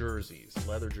leather jerseys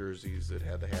that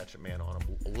had the Hatchet Man on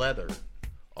them.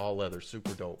 All leather,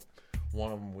 super dope.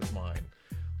 One of them was mine.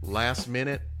 Last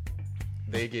minute,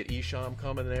 they get Isham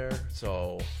coming there,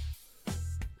 so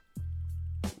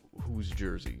whose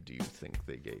jersey do you think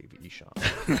they gave Isham?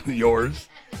 Yours.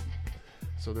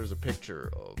 So there's a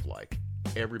picture of like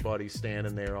everybody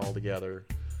standing there all together.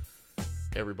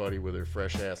 Everybody with their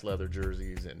fresh-ass leather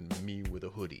jerseys and me with a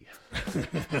hoodie.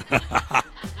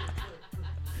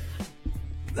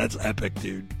 That's epic,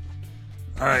 dude.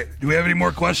 All right. Do we have any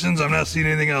more questions? I'm not seeing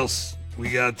anything else.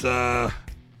 We got,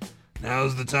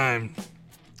 now's the time.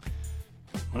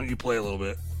 Why don't you play a little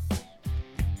bit?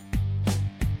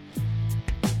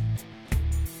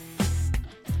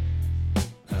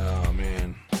 Oh,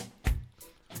 man.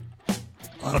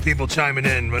 A lot of people chiming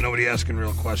in, but nobody asking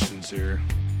real questions here.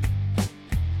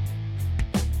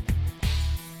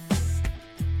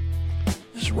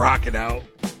 Rock it out.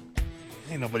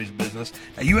 Ain't nobody's business.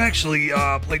 Now, you actually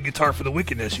played guitar for the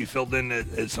Wickedness. You filled in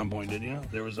at some point, didn't you?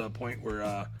 There was a point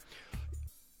where...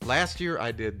 Last year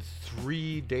I did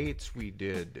 3 dates. We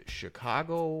did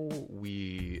Chicago.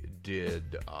 We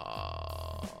did the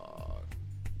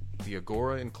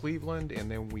Agora in Cleveland.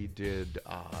 And then we did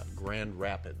Grand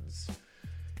Rapids,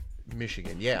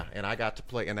 Michigan. Yeah, and I got to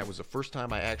play, and that was the first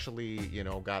time I actually,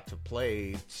 got to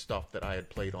play stuff that I had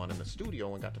played on in the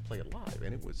studio and got to play it live,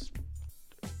 and it was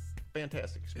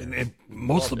fantastic experience. And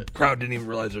most of the crowd didn't even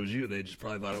realize it was you. They just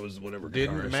probably thought it was whatever.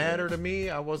 Didn't matter to me.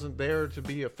 I wasn't there to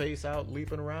be a face out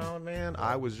leaping around, man.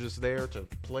 I was just there to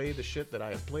play the shit that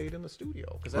I had played in the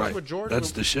studio. Because that's what George.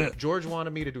 That's the shit. George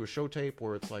wanted me to do a show tape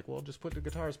where it's like, well, just put the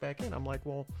guitars back in. I'm like,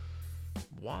 well,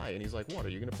 why? And he's like, what, are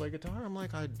you gonna play guitar? I'm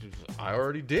like, I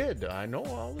already did. I know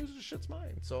all this shit's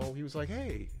mine. So he was like,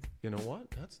 hey, you know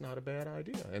what, that's not a bad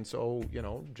idea. And so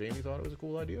Jamie thought it was a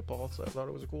cool idea, Paul thought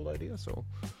it was a cool idea, so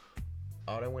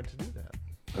out I went to do that.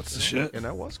 That's the shit. And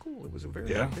that was cool. It was a very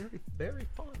very, very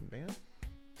fun, man.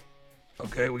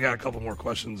 Okay, we got a couple more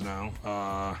questions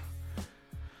now.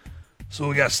 So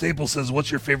we got Staples says, what's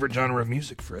your favorite genre of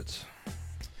music, Fritz?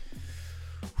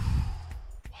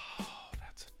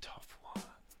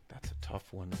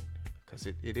 Tough one, because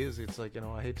it is. It's like,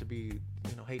 I hate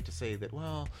to say that,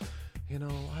 well,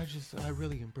 I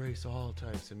really embrace all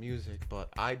types of music, but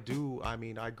I do. I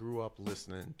mean, I grew up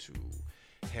listening to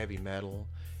heavy metal,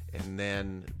 and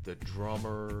then the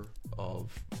drummer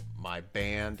of my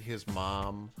band, his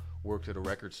mom worked at a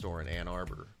record store in Ann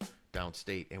Arbor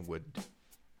downstate and would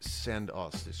send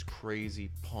us this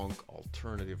crazy punk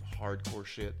alternative hardcore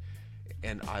shit.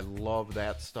 And I loved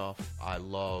that stuff. I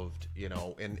loved,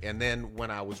 and then when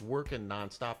I was working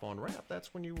nonstop on rap,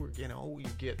 that's when you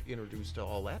get introduced to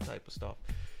all that type of stuff.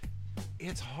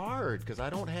 It's hard because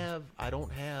I don't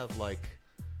have like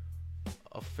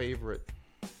a favorite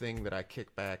thing that I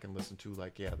kick back and listen to.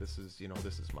 Like, yeah, this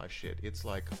is my shit. It's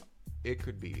like, it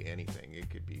could be anything.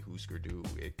 It could be Husker Du.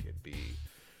 It could be,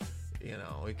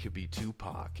 it could be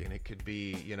Tupac, and it could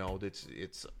be,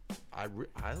 I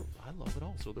love it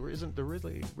all. So there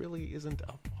really isn't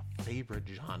a favorite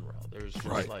genre. There's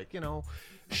just like,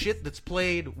 shit that's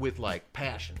played with like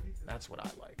passion. That's what I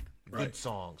like. Good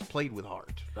songs played with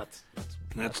heart. That's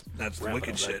the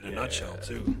wicked shit in a nutshell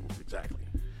too. Exactly.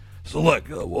 So look,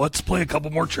 let's play a couple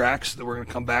more tracks. Then we're gonna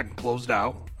come back and close it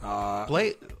out.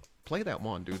 Play that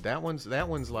one, dude. That one's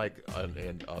like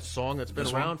a song that's been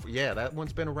around. That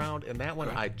one's been around, and that one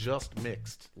I just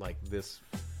mixed like this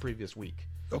previous week.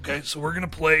 Okay, so we're gonna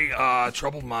play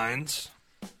Troubled Minds,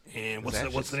 and what's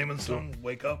the name of the song?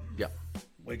 Wake Up. Yeah,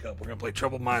 Wake Up. We're gonna play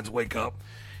Troubled Minds, Wake Up.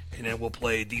 And then we'll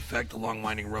play Defekt, A Long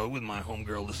Winding Road with my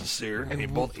homegirl, this is Sear,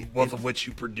 and both of which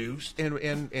you produced.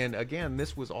 And again,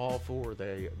 this was all for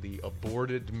the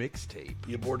aborted mixtape.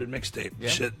 The aborted mixtape. Yeah.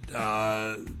 Shit,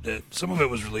 that some of it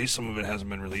was released, some of it hasn't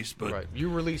been released. But right. You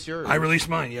released yours. I released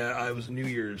mine, yeah. I was New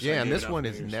Year's. Yeah, and this one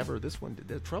is never,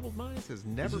 the Troubled Minds has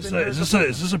never been. Is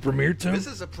this a premiere, Tim? This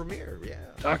is a premiere, yeah.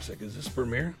 Toxic, is this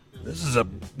premiere? This is a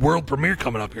world premiere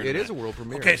coming up here. It is a world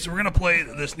premiere. Okay, so we're going to play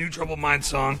this new Troubled Minds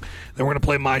song. Then we're going to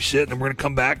play my shit. Then we're going to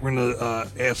come back. We're going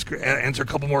to answer a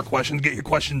couple more questions. Get your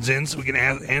questions in so we can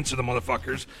answer the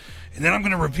motherfuckers. And then I'm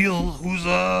going to reveal who's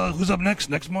up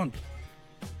next month.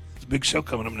 big show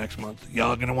coming up next month.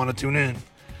 Y'all gonna want to tune in.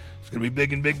 It's gonna be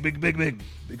big and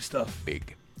big stuff.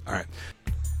 Big. All right.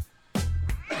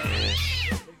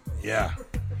 Yeah,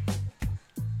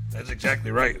 that's exactly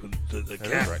right. The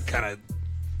cat right.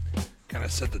 kind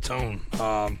of set the tone.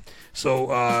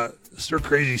 So Stir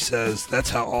Crazy says that's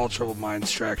how all Troubled Minds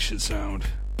tracks should sound.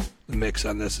 The mix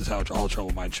on this is how all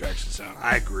Troubled Minds tracks should sound.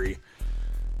 I agree.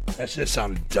 That shit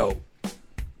sounded dope.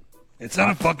 It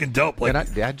sounded fucking dope. Like,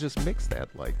 and I just mixed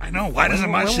that. Like, I know. Why doesn't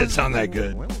my shit sound that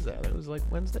good? When was that? It was like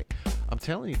Wednesday. I'm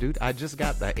telling you, dude. I just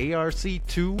got the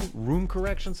ARC2 room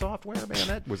correction software, man.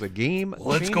 That was a game. Well,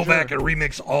 let's go back and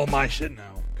remix all my shit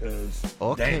now. Because,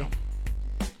 damn.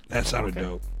 That sounded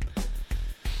dope.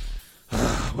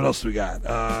 What else do we got?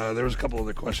 There was a couple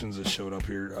other questions that showed up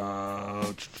here.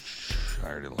 I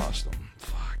already lost them.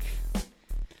 Fuck.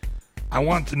 I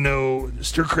want to know,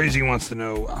 Stir Crazy wants to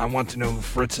know, I want to know who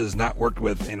Fritz has not worked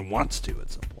with and wants to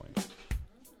at some point.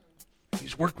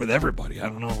 He's worked with everybody. I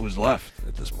don't know who's left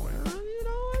at this point. I'd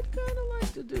kind of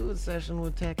like to do a session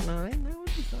with Tech 9. That would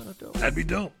be kind of dope. That'd be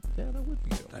dope. Yeah, that would be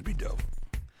dope. That'd be dope.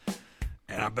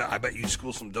 And I bet you'd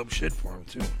school some dope shit for him,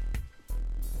 too.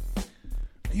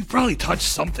 You probably touched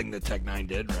something that Tech 9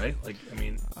 did, right? Like, I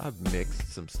mean, I've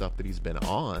mixed some stuff that he's been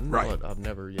on, right? But I've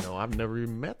never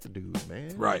even met the dude,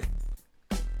 man. Right.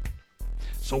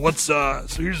 So what's so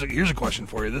here's a question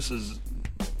for you. This is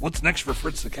what's next for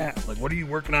Fritz the Cat? Like, what are you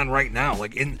working on right now?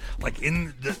 Like in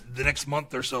the next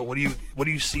month or so, what do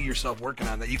you see yourself working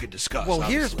on that you could discuss? Well,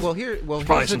 here's the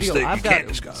deal. I've got can't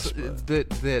discuss I've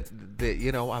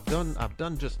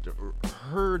done just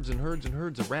herds and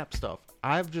herds of rap stuff.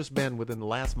 I've just been within the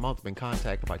last month been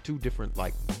contacted by two different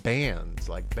bands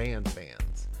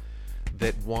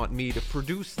that want me to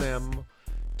produce them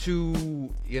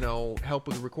to help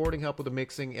with the recording, help with the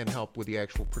mixing, and help with the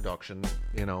actual production.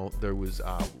 There was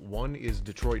one is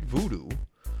Detroit Voodoo,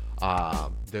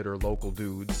 that are local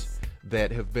dudes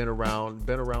that have been around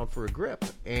for a grip,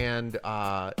 and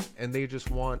they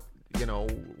just want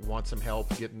some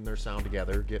help getting their sound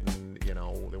together,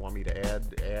 they want me to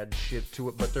add shit to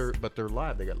it, but they're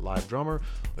live. They got live drummer,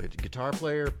 guitar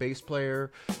player, bass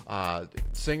player,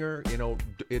 singer,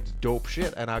 it's dope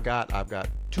shit. And I've got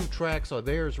 2 tracks of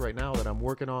theirs right now that I'm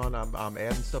working on. I'm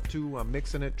adding stuff to, I'm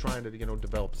mixing it, trying to,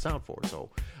 develop a sound for it. So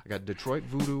I got Detroit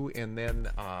Voodoo, and then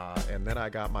I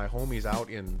got my homies out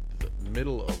in the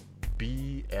middle of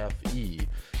BFE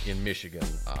in Michigan,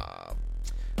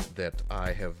 that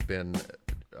I have been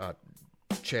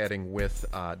chatting with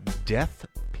Death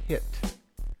Pit.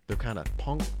 They're kind of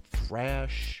punk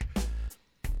thrash.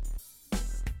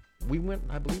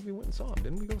 I believe we went and saw them.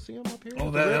 Didn't we go see them up here? Oh,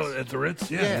 at the Ritz?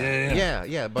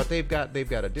 Yeah. But they've got a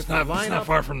different lineup. It's not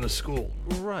far from the school,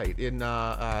 right? In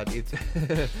I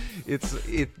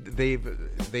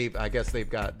guess they've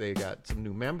got some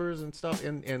new members and stuff,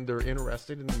 and they're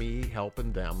interested in me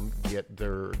helping them get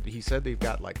their. He said they've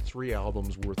got 3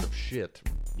 albums worth of shit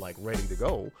ready to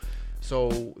go.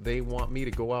 So they want me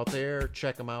to go out there,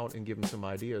 check them out, and give them some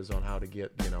ideas on how to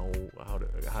get, how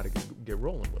to get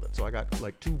rolling with it. So I got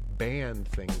 2 band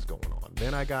things going on.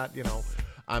 Then I got,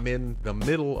 I'm in the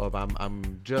middle of,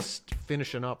 I'm just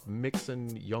finishing up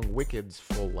mixing Young Wicked's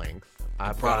full length.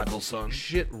 I've Prodigal got Son.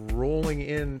 shit rolling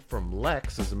in from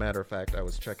Lex. As a matter of fact, I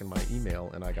was checking my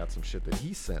email and I got some shit that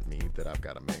he sent me that I've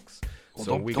got to mix. Well,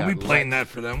 so don't be playing that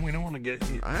for them. We don't want to get.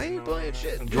 I ain't playing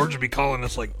shit. George would be calling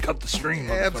us cut the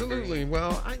string. Absolutely.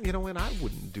 Well, and I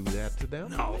wouldn't do that to them.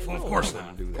 No, of course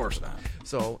not. Of course not.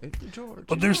 So, George.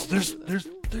 But there's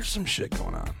some shit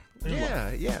going on. Yeah,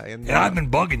 and I've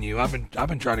been bugging you. I've been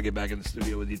trying to get back in the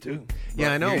studio with you too.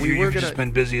 Yeah, I know. You've just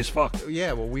been busy as fuck.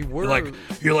 Yeah, well, we were.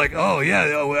 You're like, oh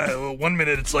yeah. 1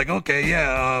 minute it's like, okay,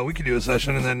 yeah, we can do a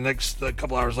session, and then next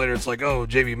couple hours later it's like, oh,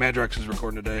 JV Madrox is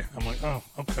recording today. I'm like, oh,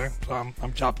 okay, so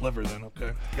I'm chopped liver then.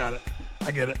 Okay, got it. I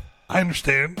get it. I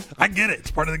understand. I get it. It's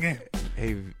part of the game.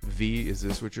 Hey, V, is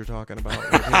this what you're talking about?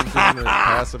 Doing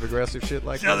passive aggressive shit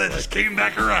like that? That just came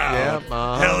back around.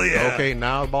 Yeah, hell yeah. Okay,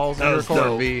 now balls in your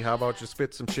court, V. How about you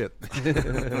spit some shit? But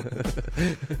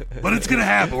it's gonna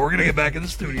happen. We're gonna get back in the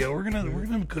studio. We're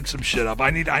gonna cook some shit up. I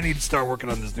need to start working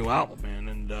on this new album, man.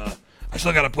 And I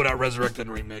still got to put out Resurrected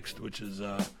and Remixed, which is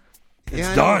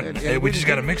it's done. And we just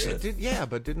got to mix it.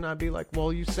 But didn't I be like,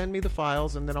 well, you send me the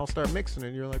files and then I'll start mixing it?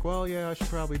 And you're like, well, yeah, I should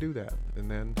probably do that. And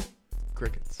then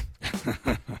crickets.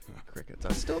 Crickets.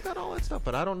 I still got all that stuff,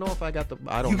 but I don't know if I got the.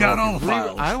 I don't. You got all the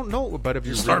files. I don't know, but if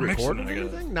you start recording mixing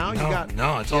anything, now you got.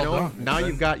 No, it's all done. Now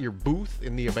you've got your booth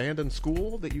in the abandoned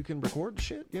school that you can record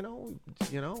shit. Right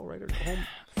at home.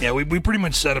 Yeah, we pretty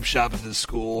much set up shop at this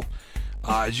school.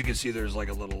 As you can see, there's a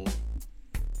little.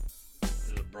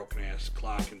 broken ass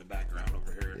clock in the background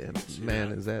over here. Yeah,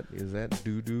 man, is that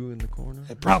doo doo in the corner?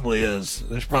 It probably is.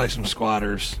 There's probably some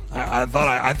squatters. I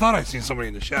thought I seen somebody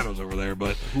in the shadows over there,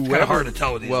 but it's kind of hard to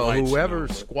tell with these lights. Whoever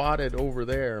squatted over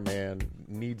there, man,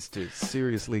 needs to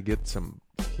seriously get some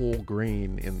whole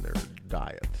grain in their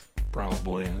diet.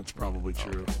 Probably, that's probably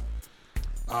true.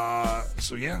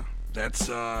 So yeah, that's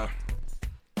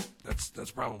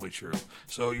probably true.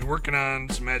 So you're working on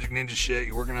some Magic Ninja shit.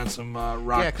 You're working on some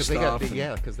rock stuff.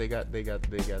 Because they got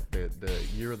the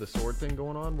Year of the Sword thing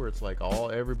going on, where it's like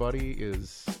everybody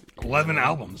is 11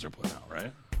 albums they're putting out,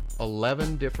 right?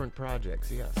 11 different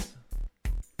projects. Yes,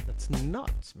 that's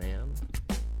nuts, man.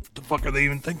 What the fuck are they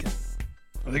even thinking?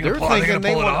 Are they They're gonna thinking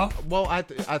pull it off? Well, I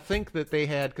think that they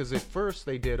had, because at first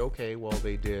they did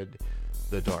they did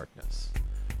The Darkness,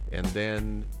 and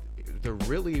then there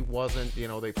really wasn't,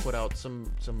 they put out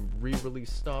some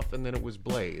re-release stuff, and then it was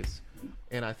Blaze.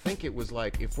 And I think it was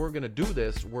like, if we're going to do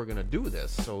this, we're going to do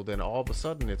this. So then all of a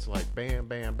sudden it's like bam,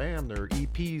 bam, bam, there are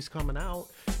EPs coming out,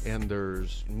 and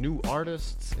there's new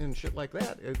artists and shit like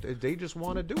that. They just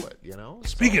want to do it,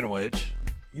 Speaking of which,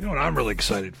 you know what I'm really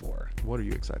excited for? What are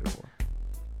you excited for?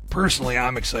 Personally,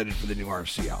 I'm excited for the new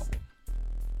RC album.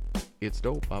 It's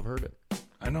dope. I've heard it.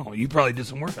 I know. You probably did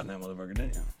some work on that motherfucker,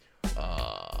 didn't you?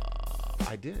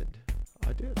 I did.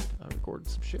 I recorded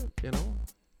some shit, It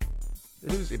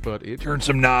Turn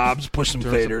some knobs, push some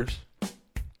faders.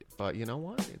 But you know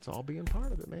what? It's all being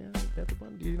part of it, man.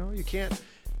 You can't.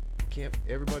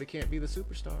 Everybody can't be the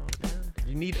superstar, man.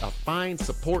 You need a fine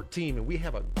support team, and we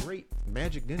have a great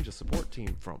Magic Ninja support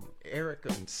team, from Eric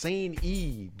and Sane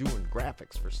E doing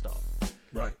graphics for stuff,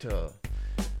 right, to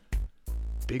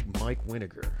Big Mike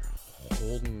Winiger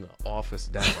holding the office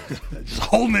down. Just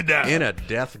holding it down. In a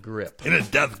death grip. He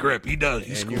does.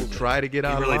 He and you try to get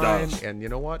out of really line. Does. And you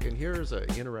know what? And here's an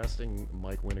interesting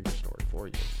Mike Winiger story for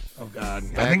you. Oh, God.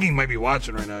 I think he might be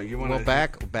watching right now.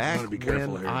 Back be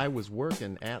careful when here. I was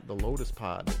working at the Lotus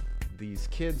Pod, these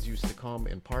kids used to come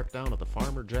and park down at the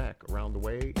Farmer Jack around the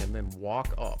way and then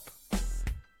walk up.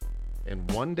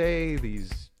 And one day,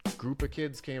 these group of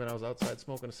kids came, and I was outside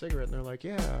smoking a cigarette, and they're like,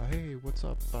 "Yeah, hey, what's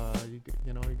up? You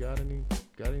got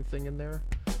anything in there?"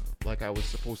 Like I was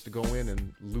supposed to go in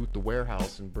and loot the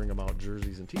warehouse and bring them out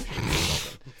jerseys and T-shirts or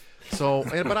something. So,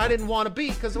 but I didn't want to be,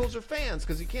 because those are fans.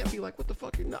 Because you can't be like, "What the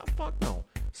fuck? No, fuck no."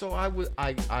 So I wrote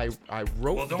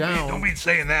down. Don't be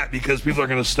saying that, because people are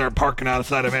going to start parking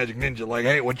outside of Magic Ninja. Like,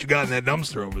 hey, what you got in that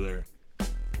dumpster over there?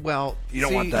 Well, you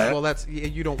don't want that. Well,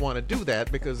 you don't want to do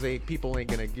that, because people ain't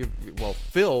gonna give. Well,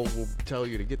 Phil will tell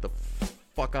you to get the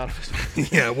fuck out of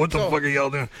his. Yeah, what the fuck are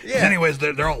y'all doing? Yeah. Anyways,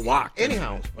 they're all locked.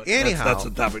 Anyhow, that's a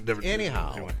topic different.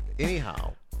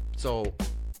 Anyhow, so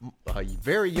a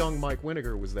very young Mike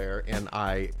Winiger was there, and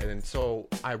so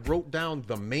I wrote down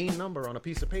the main number on a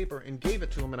piece of paper and gave it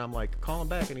to him, and I'm like, call him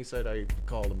back, and he said I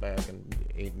called him back, and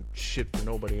ain't shit for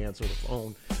nobody answered the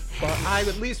phone. But I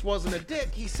at least wasn't a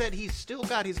dick. He said he's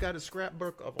got his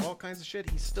scrapbook of all kinds of shit.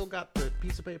 He's still got the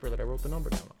piece of paper that I wrote the number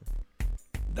down on.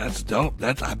 That's dope.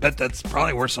 I bet that's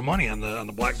probably worth some money on the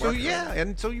black market. So yeah,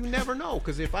 and so you never know,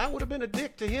 because if I would have been a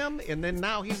dick to him, and then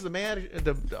now he's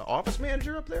the office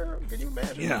manager up there, can you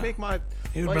imagine? Yeah. Make my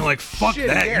He'd have been like, fuck that.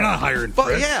 Again. You're not hiring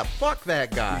Fritz. Yeah, fuck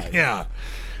that guy. Yeah.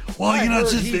 Well,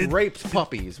 it's just he rapes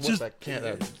puppies.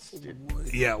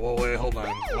 Yeah. Well, wait, hold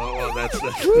on. Well, that's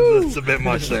a bit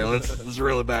much there. Let's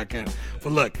reel it back in.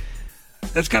 But look,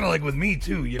 that's kind of like with me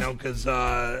too, because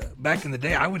back in the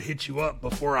day, I would hit you up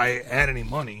before I had any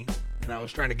money, and I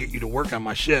was trying to get you to work on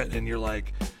my shit, and you're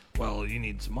like, "Well, you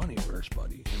need some money first,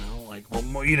 buddy."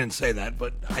 Well, you didn't say that,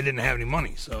 but I didn't have any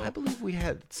money, so I believe we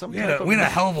had some. We had a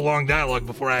hell of a long dialogue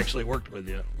before I actually worked with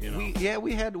you.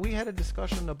 We had a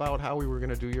discussion about how we were going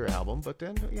to do your album, but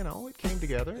then it came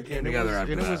together. After that.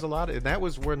 It was a lot, and that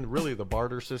was when really the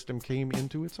barter system came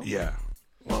into its own. Yeah.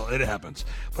 Well, it happens.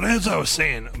 But as I was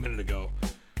saying a minute ago,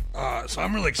 so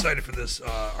I'm really excited for this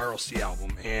RLC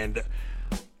album, and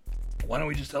why don't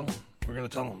we just tell them? We're going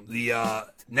to tell them. The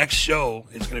next show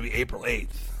is going to be April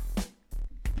 8th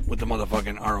with the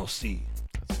motherfucking RLC.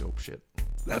 That's dope shit.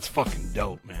 That's fucking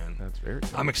dope, man. That's very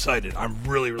dope. I'm excited. I'm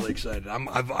really, really excited.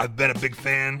 I've been a big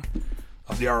fan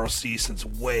of the RLC since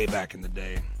way back in the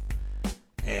day.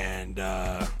 And,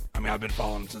 I've been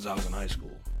following them since I was in high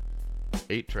school.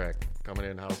 8-track coming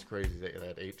in house crazy,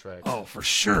 that 8-track. Oh, for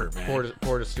sure, man.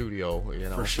 Porta Studio,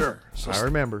 For sure. So I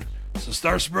remember. So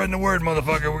start spreading the word,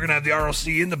 motherfucker. We're going to have the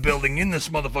RLC in the building, in this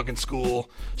motherfucking school,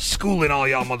 schooling all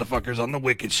y'all motherfuckers on the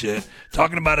wicked shit,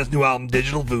 talking about his new album,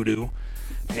 Digital Voodoo,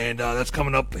 and that's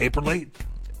coming up April 8th.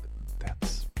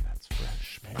 That's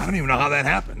fresh, man. I don't even know how that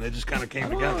happened. It just kind of came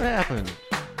together. What happened?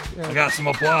 I got some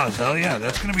applause. Hell yeah,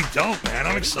 that's gonna be dope, man.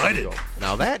 I'm excited.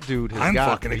 Now that dude has I'm got.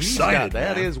 fucking excited.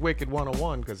 That man. is Wicked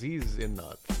 101 because he's in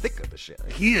the thick of the shit.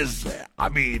 He is. I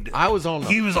mean, I was on.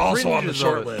 He was also on the fringes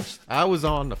short of it. list. I was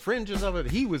on the fringes of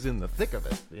it. He was in the thick of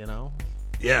it. You know.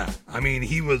 Yeah, I mean,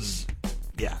 he was.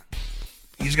 Yeah,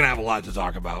 he's gonna have a lot to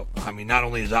talk about. I mean, not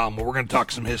only his album, but we're gonna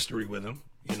talk some history with him.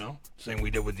 You know, same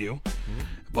we did with you. Mm-hmm.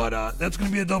 But that's going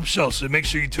to be a dope show, so make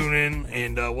sure you tune in,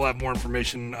 and we'll have more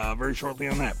information very shortly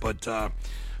on that. But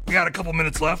we got a couple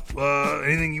minutes left.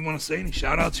 Anything you want to say? Any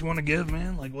shout-outs you want to give,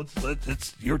 man? Like,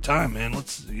 it's your time, man.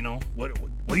 Let's, what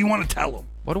do you want to tell them?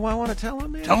 What do I want to tell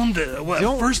him, man? Tell them to,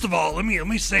 well, first of all, let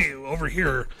me say over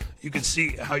here, you can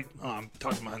see how, I'm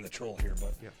talking behind the troll here,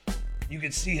 but Yeah. you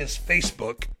can see his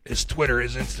Facebook, his Twitter,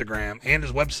 his Instagram, and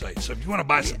his website. So if you want to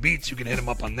buy some beats, you can hit him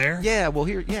up on there. Yeah, well,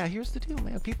 here's the deal,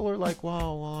 man. People are like,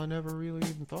 well, I never really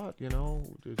even thought, do you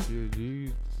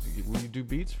do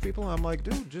beats for people? I'm like,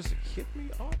 dude, just hit me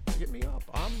up.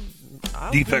 I'll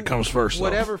Defekt do comes first, though.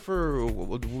 whatever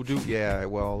we'll do. Yeah,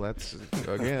 well, that's,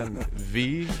 again,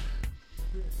 V.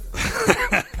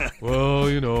 Well,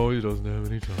 he doesn't have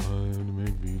any time to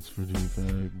make beats for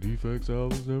Defekt. Defekt's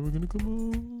album's never gonna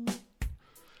come out.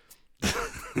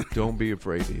 Don't be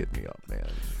afraid to hit me up, man.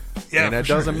 Yeah, and it for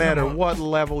doesn't sure. matter what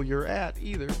level you're at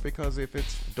either, because if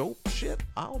it's dope shit,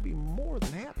 I'll be more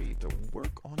than happy to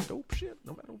work on dope shit,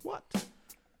 no matter what.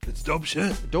 It's dope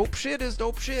shit. Dope shit is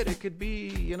dope shit. It could be,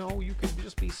 you could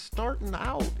just be starting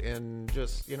out and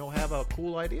just, have a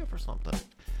cool idea for something.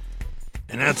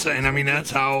 And that's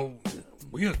how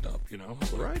we hooked up,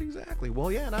 So. Right, exactly.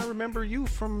 Well, yeah, and I remember you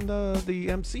from the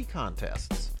MC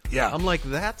contests. Yeah. I'm like,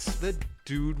 that's the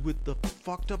dude with the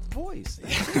fucked up voice.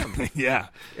 That's him. Yeah.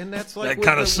 And that's like That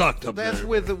kind of sucked up that's there.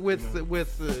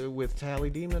 with Tally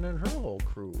Demon and her whole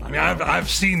crew. I mean, I've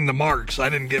seen the marks. I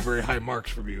didn't get very high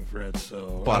marks from you, Fred.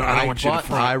 So But I don't want you to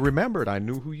front. I remembered. I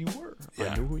knew who you were.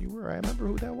 Yeah. I knew who you were. I remember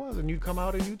who that was. And you'd come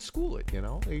out and you'd school it.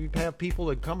 You'd have people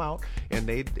that come out and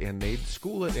they'd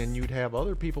school it, and you'd have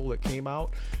other people that came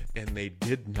out and they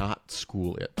did not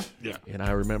school it. Yeah. And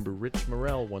I remember Rich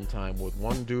Morrell one time with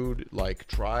one dude like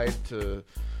tried to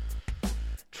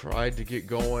get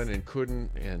going and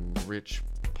couldn't, and Rich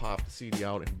popped the CD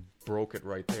out and broke it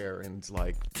right there, and it's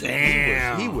like,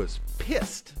 damn, he was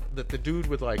pissed that the dude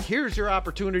was like, here's your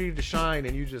opportunity to shine,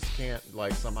 and you just can't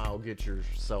like somehow get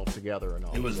yourself together and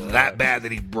all. It was that bad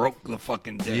that he broke the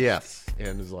fucking disc. Yes,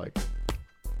 and it's like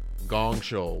gong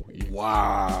show.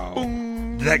 Wow.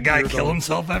 Boom. Did that guy kill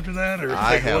himself after that? Or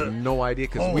I have no idea,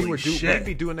 because Holy we'd shit.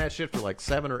 be doing that shit for like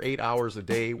 7 or 8 hours a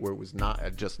day, where it was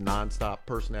not just nonstop,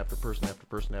 person after person after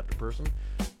person after person.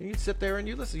 And you'd sit there and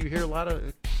you listen. You hear a lot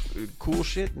of cool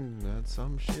shit, and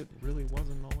some shit really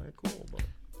wasn't all that cool.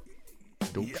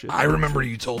 But dope shit. I remember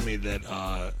you told me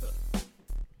that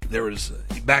there was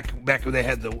back when they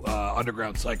had the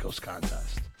Underground Psychos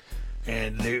contest.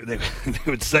 And they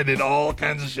would send in all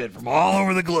kinds of shit from all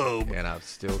over the globe. And I've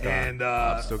still got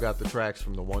the tracks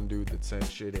from the one dude that sent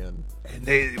shit in.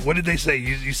 And what did they say?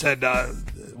 You said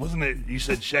wasn't it? You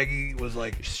said Shaggy was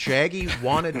like Shaggy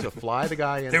wanted to fly the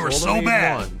guy in. They were told so him he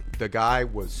bad. won. The guy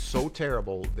was so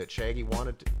terrible that Shaggy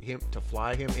wanted him to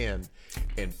fly him in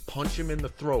and punch him in the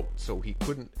throat so he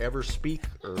couldn't ever speak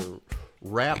or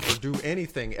rap or do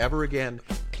anything ever again.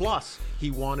 Plus,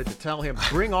 he wanted to tell him,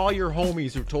 bring all your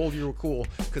homies who told you were cool,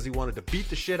 because he wanted to beat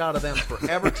the shit out of them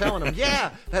forever, telling them,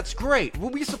 yeah, that's great. Well,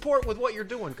 we support with what you're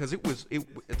doing, because it's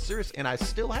serious. And I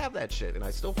still have that shit, and I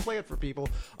still play it for people.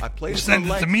 I played it for send it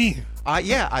Lex. to me.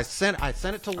 I sent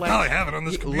it to Lex. probably have it on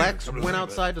this computer. Lex Come to went think of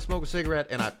it. outside to smoke a cigarette,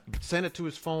 and I sent it to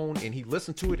his phone, and he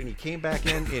listened to it, and he came back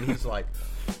in, and he's like,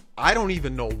 I don't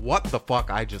even know what the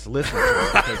fuck I just listened to,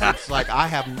 because it's like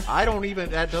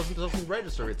that doesn't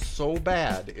register. It's so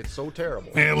bad. It's so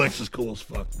terrible. Man, Lex is cool as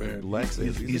fuck, man. Lex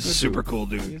is he's a super cool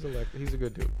dude. He's a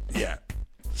good dude. Yeah.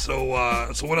 So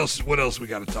what else we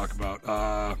got to talk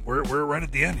about? We're right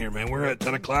at the end here, man. We're at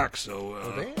 10 o'clock. So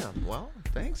Damn. Well,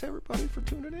 thanks everybody for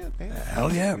tuning in, man.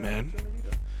 hell yeah, man.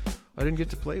 I didn't get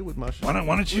to play with my shit. Why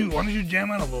don't you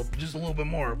jam out just a little bit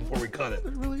more before we cut it?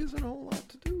 There really isn't a whole lot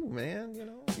to do, man.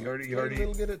 You already-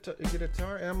 get a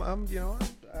guitar. I'm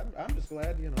just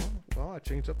glad, Well, I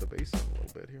changed up the bass sound a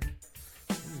little bit here.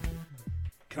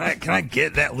 Can I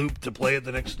get that loop to play at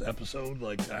the next episode?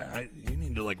 Like, you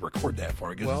need to like record that for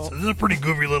me, because this is a pretty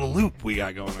goofy little loop we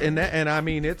got going on. And I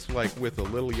mean, it's like with a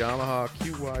little Yamaha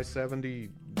QY70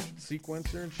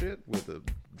 sequencer and shit with the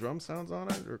drum sounds on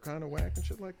it, or kind of whack and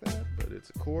shit like that. But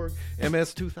it's a Korg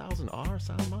MS2000R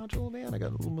sound module, man. I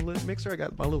got a little mixer. I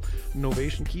got my little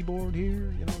Novation keyboard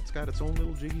here. It's got its own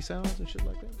little jiggy sounds and shit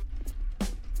like that.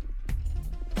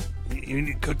 You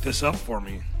need to cook this up for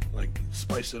me. Like,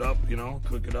 spice it up,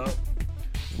 cook it up.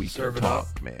 We serve can it talk,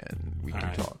 up. man. We can All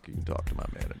right. talk. You can talk to my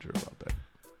manager about that.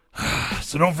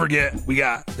 So don't forget, we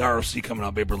got the ROC coming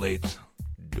up April 8th.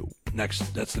 Dope. That's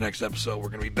the next episode. We're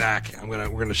gonna be back. We're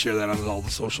gonna share that on all the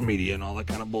social media and all that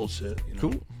kind of bullshit.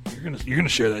 Cool. You're gonna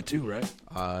share that too, right?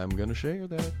 I'm gonna share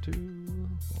that too.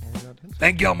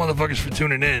 Thank y'all motherfuckers for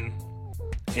tuning in.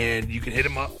 And you can hit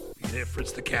him up. You can hit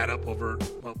Fritz the Cat up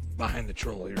behind the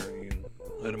troll here. You can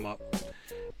hit him up.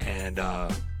 And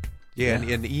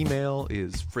And the email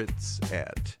is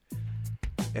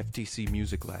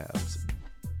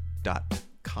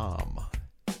fritz@ftcmusiclabs.com.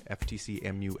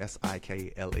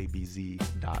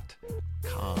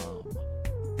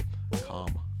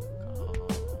 ftcmusiklabz.com.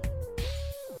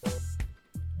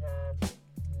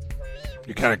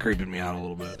 You're kind of creeping me out a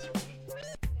little bit.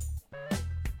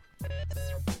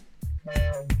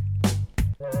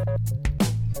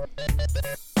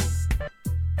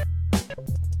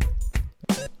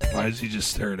 Why is he just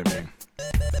staring at me?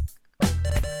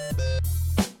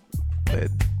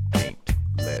 Lead paint.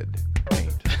 Lead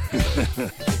paint.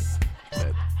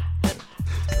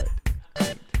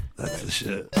 That's the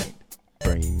shit.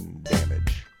 Brain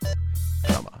damage.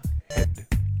 Trauma. Head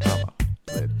trauma.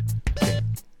 Lead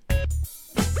paint.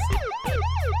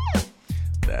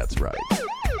 That's right.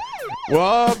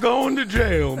 Well, going to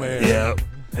jail, man. Yeah.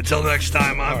 Until next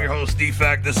time, I'm your host,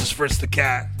 Defekt. This is Fritz the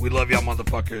Cat. We love y'all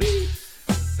motherfuckers.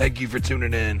 Thank you for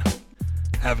tuning in.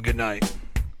 Have a good night.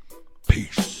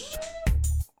 Peace.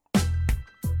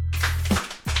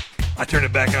 I turned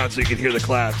it back on so you can hear the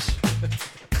claps.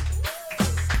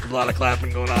 There's a lot of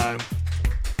clapping going on.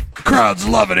 The crowd's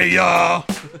loving it, y'all.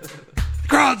 The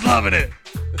crowd's loving it.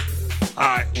 All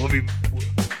right,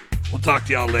 we'll talk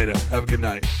to y'all later. Have a good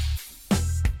night.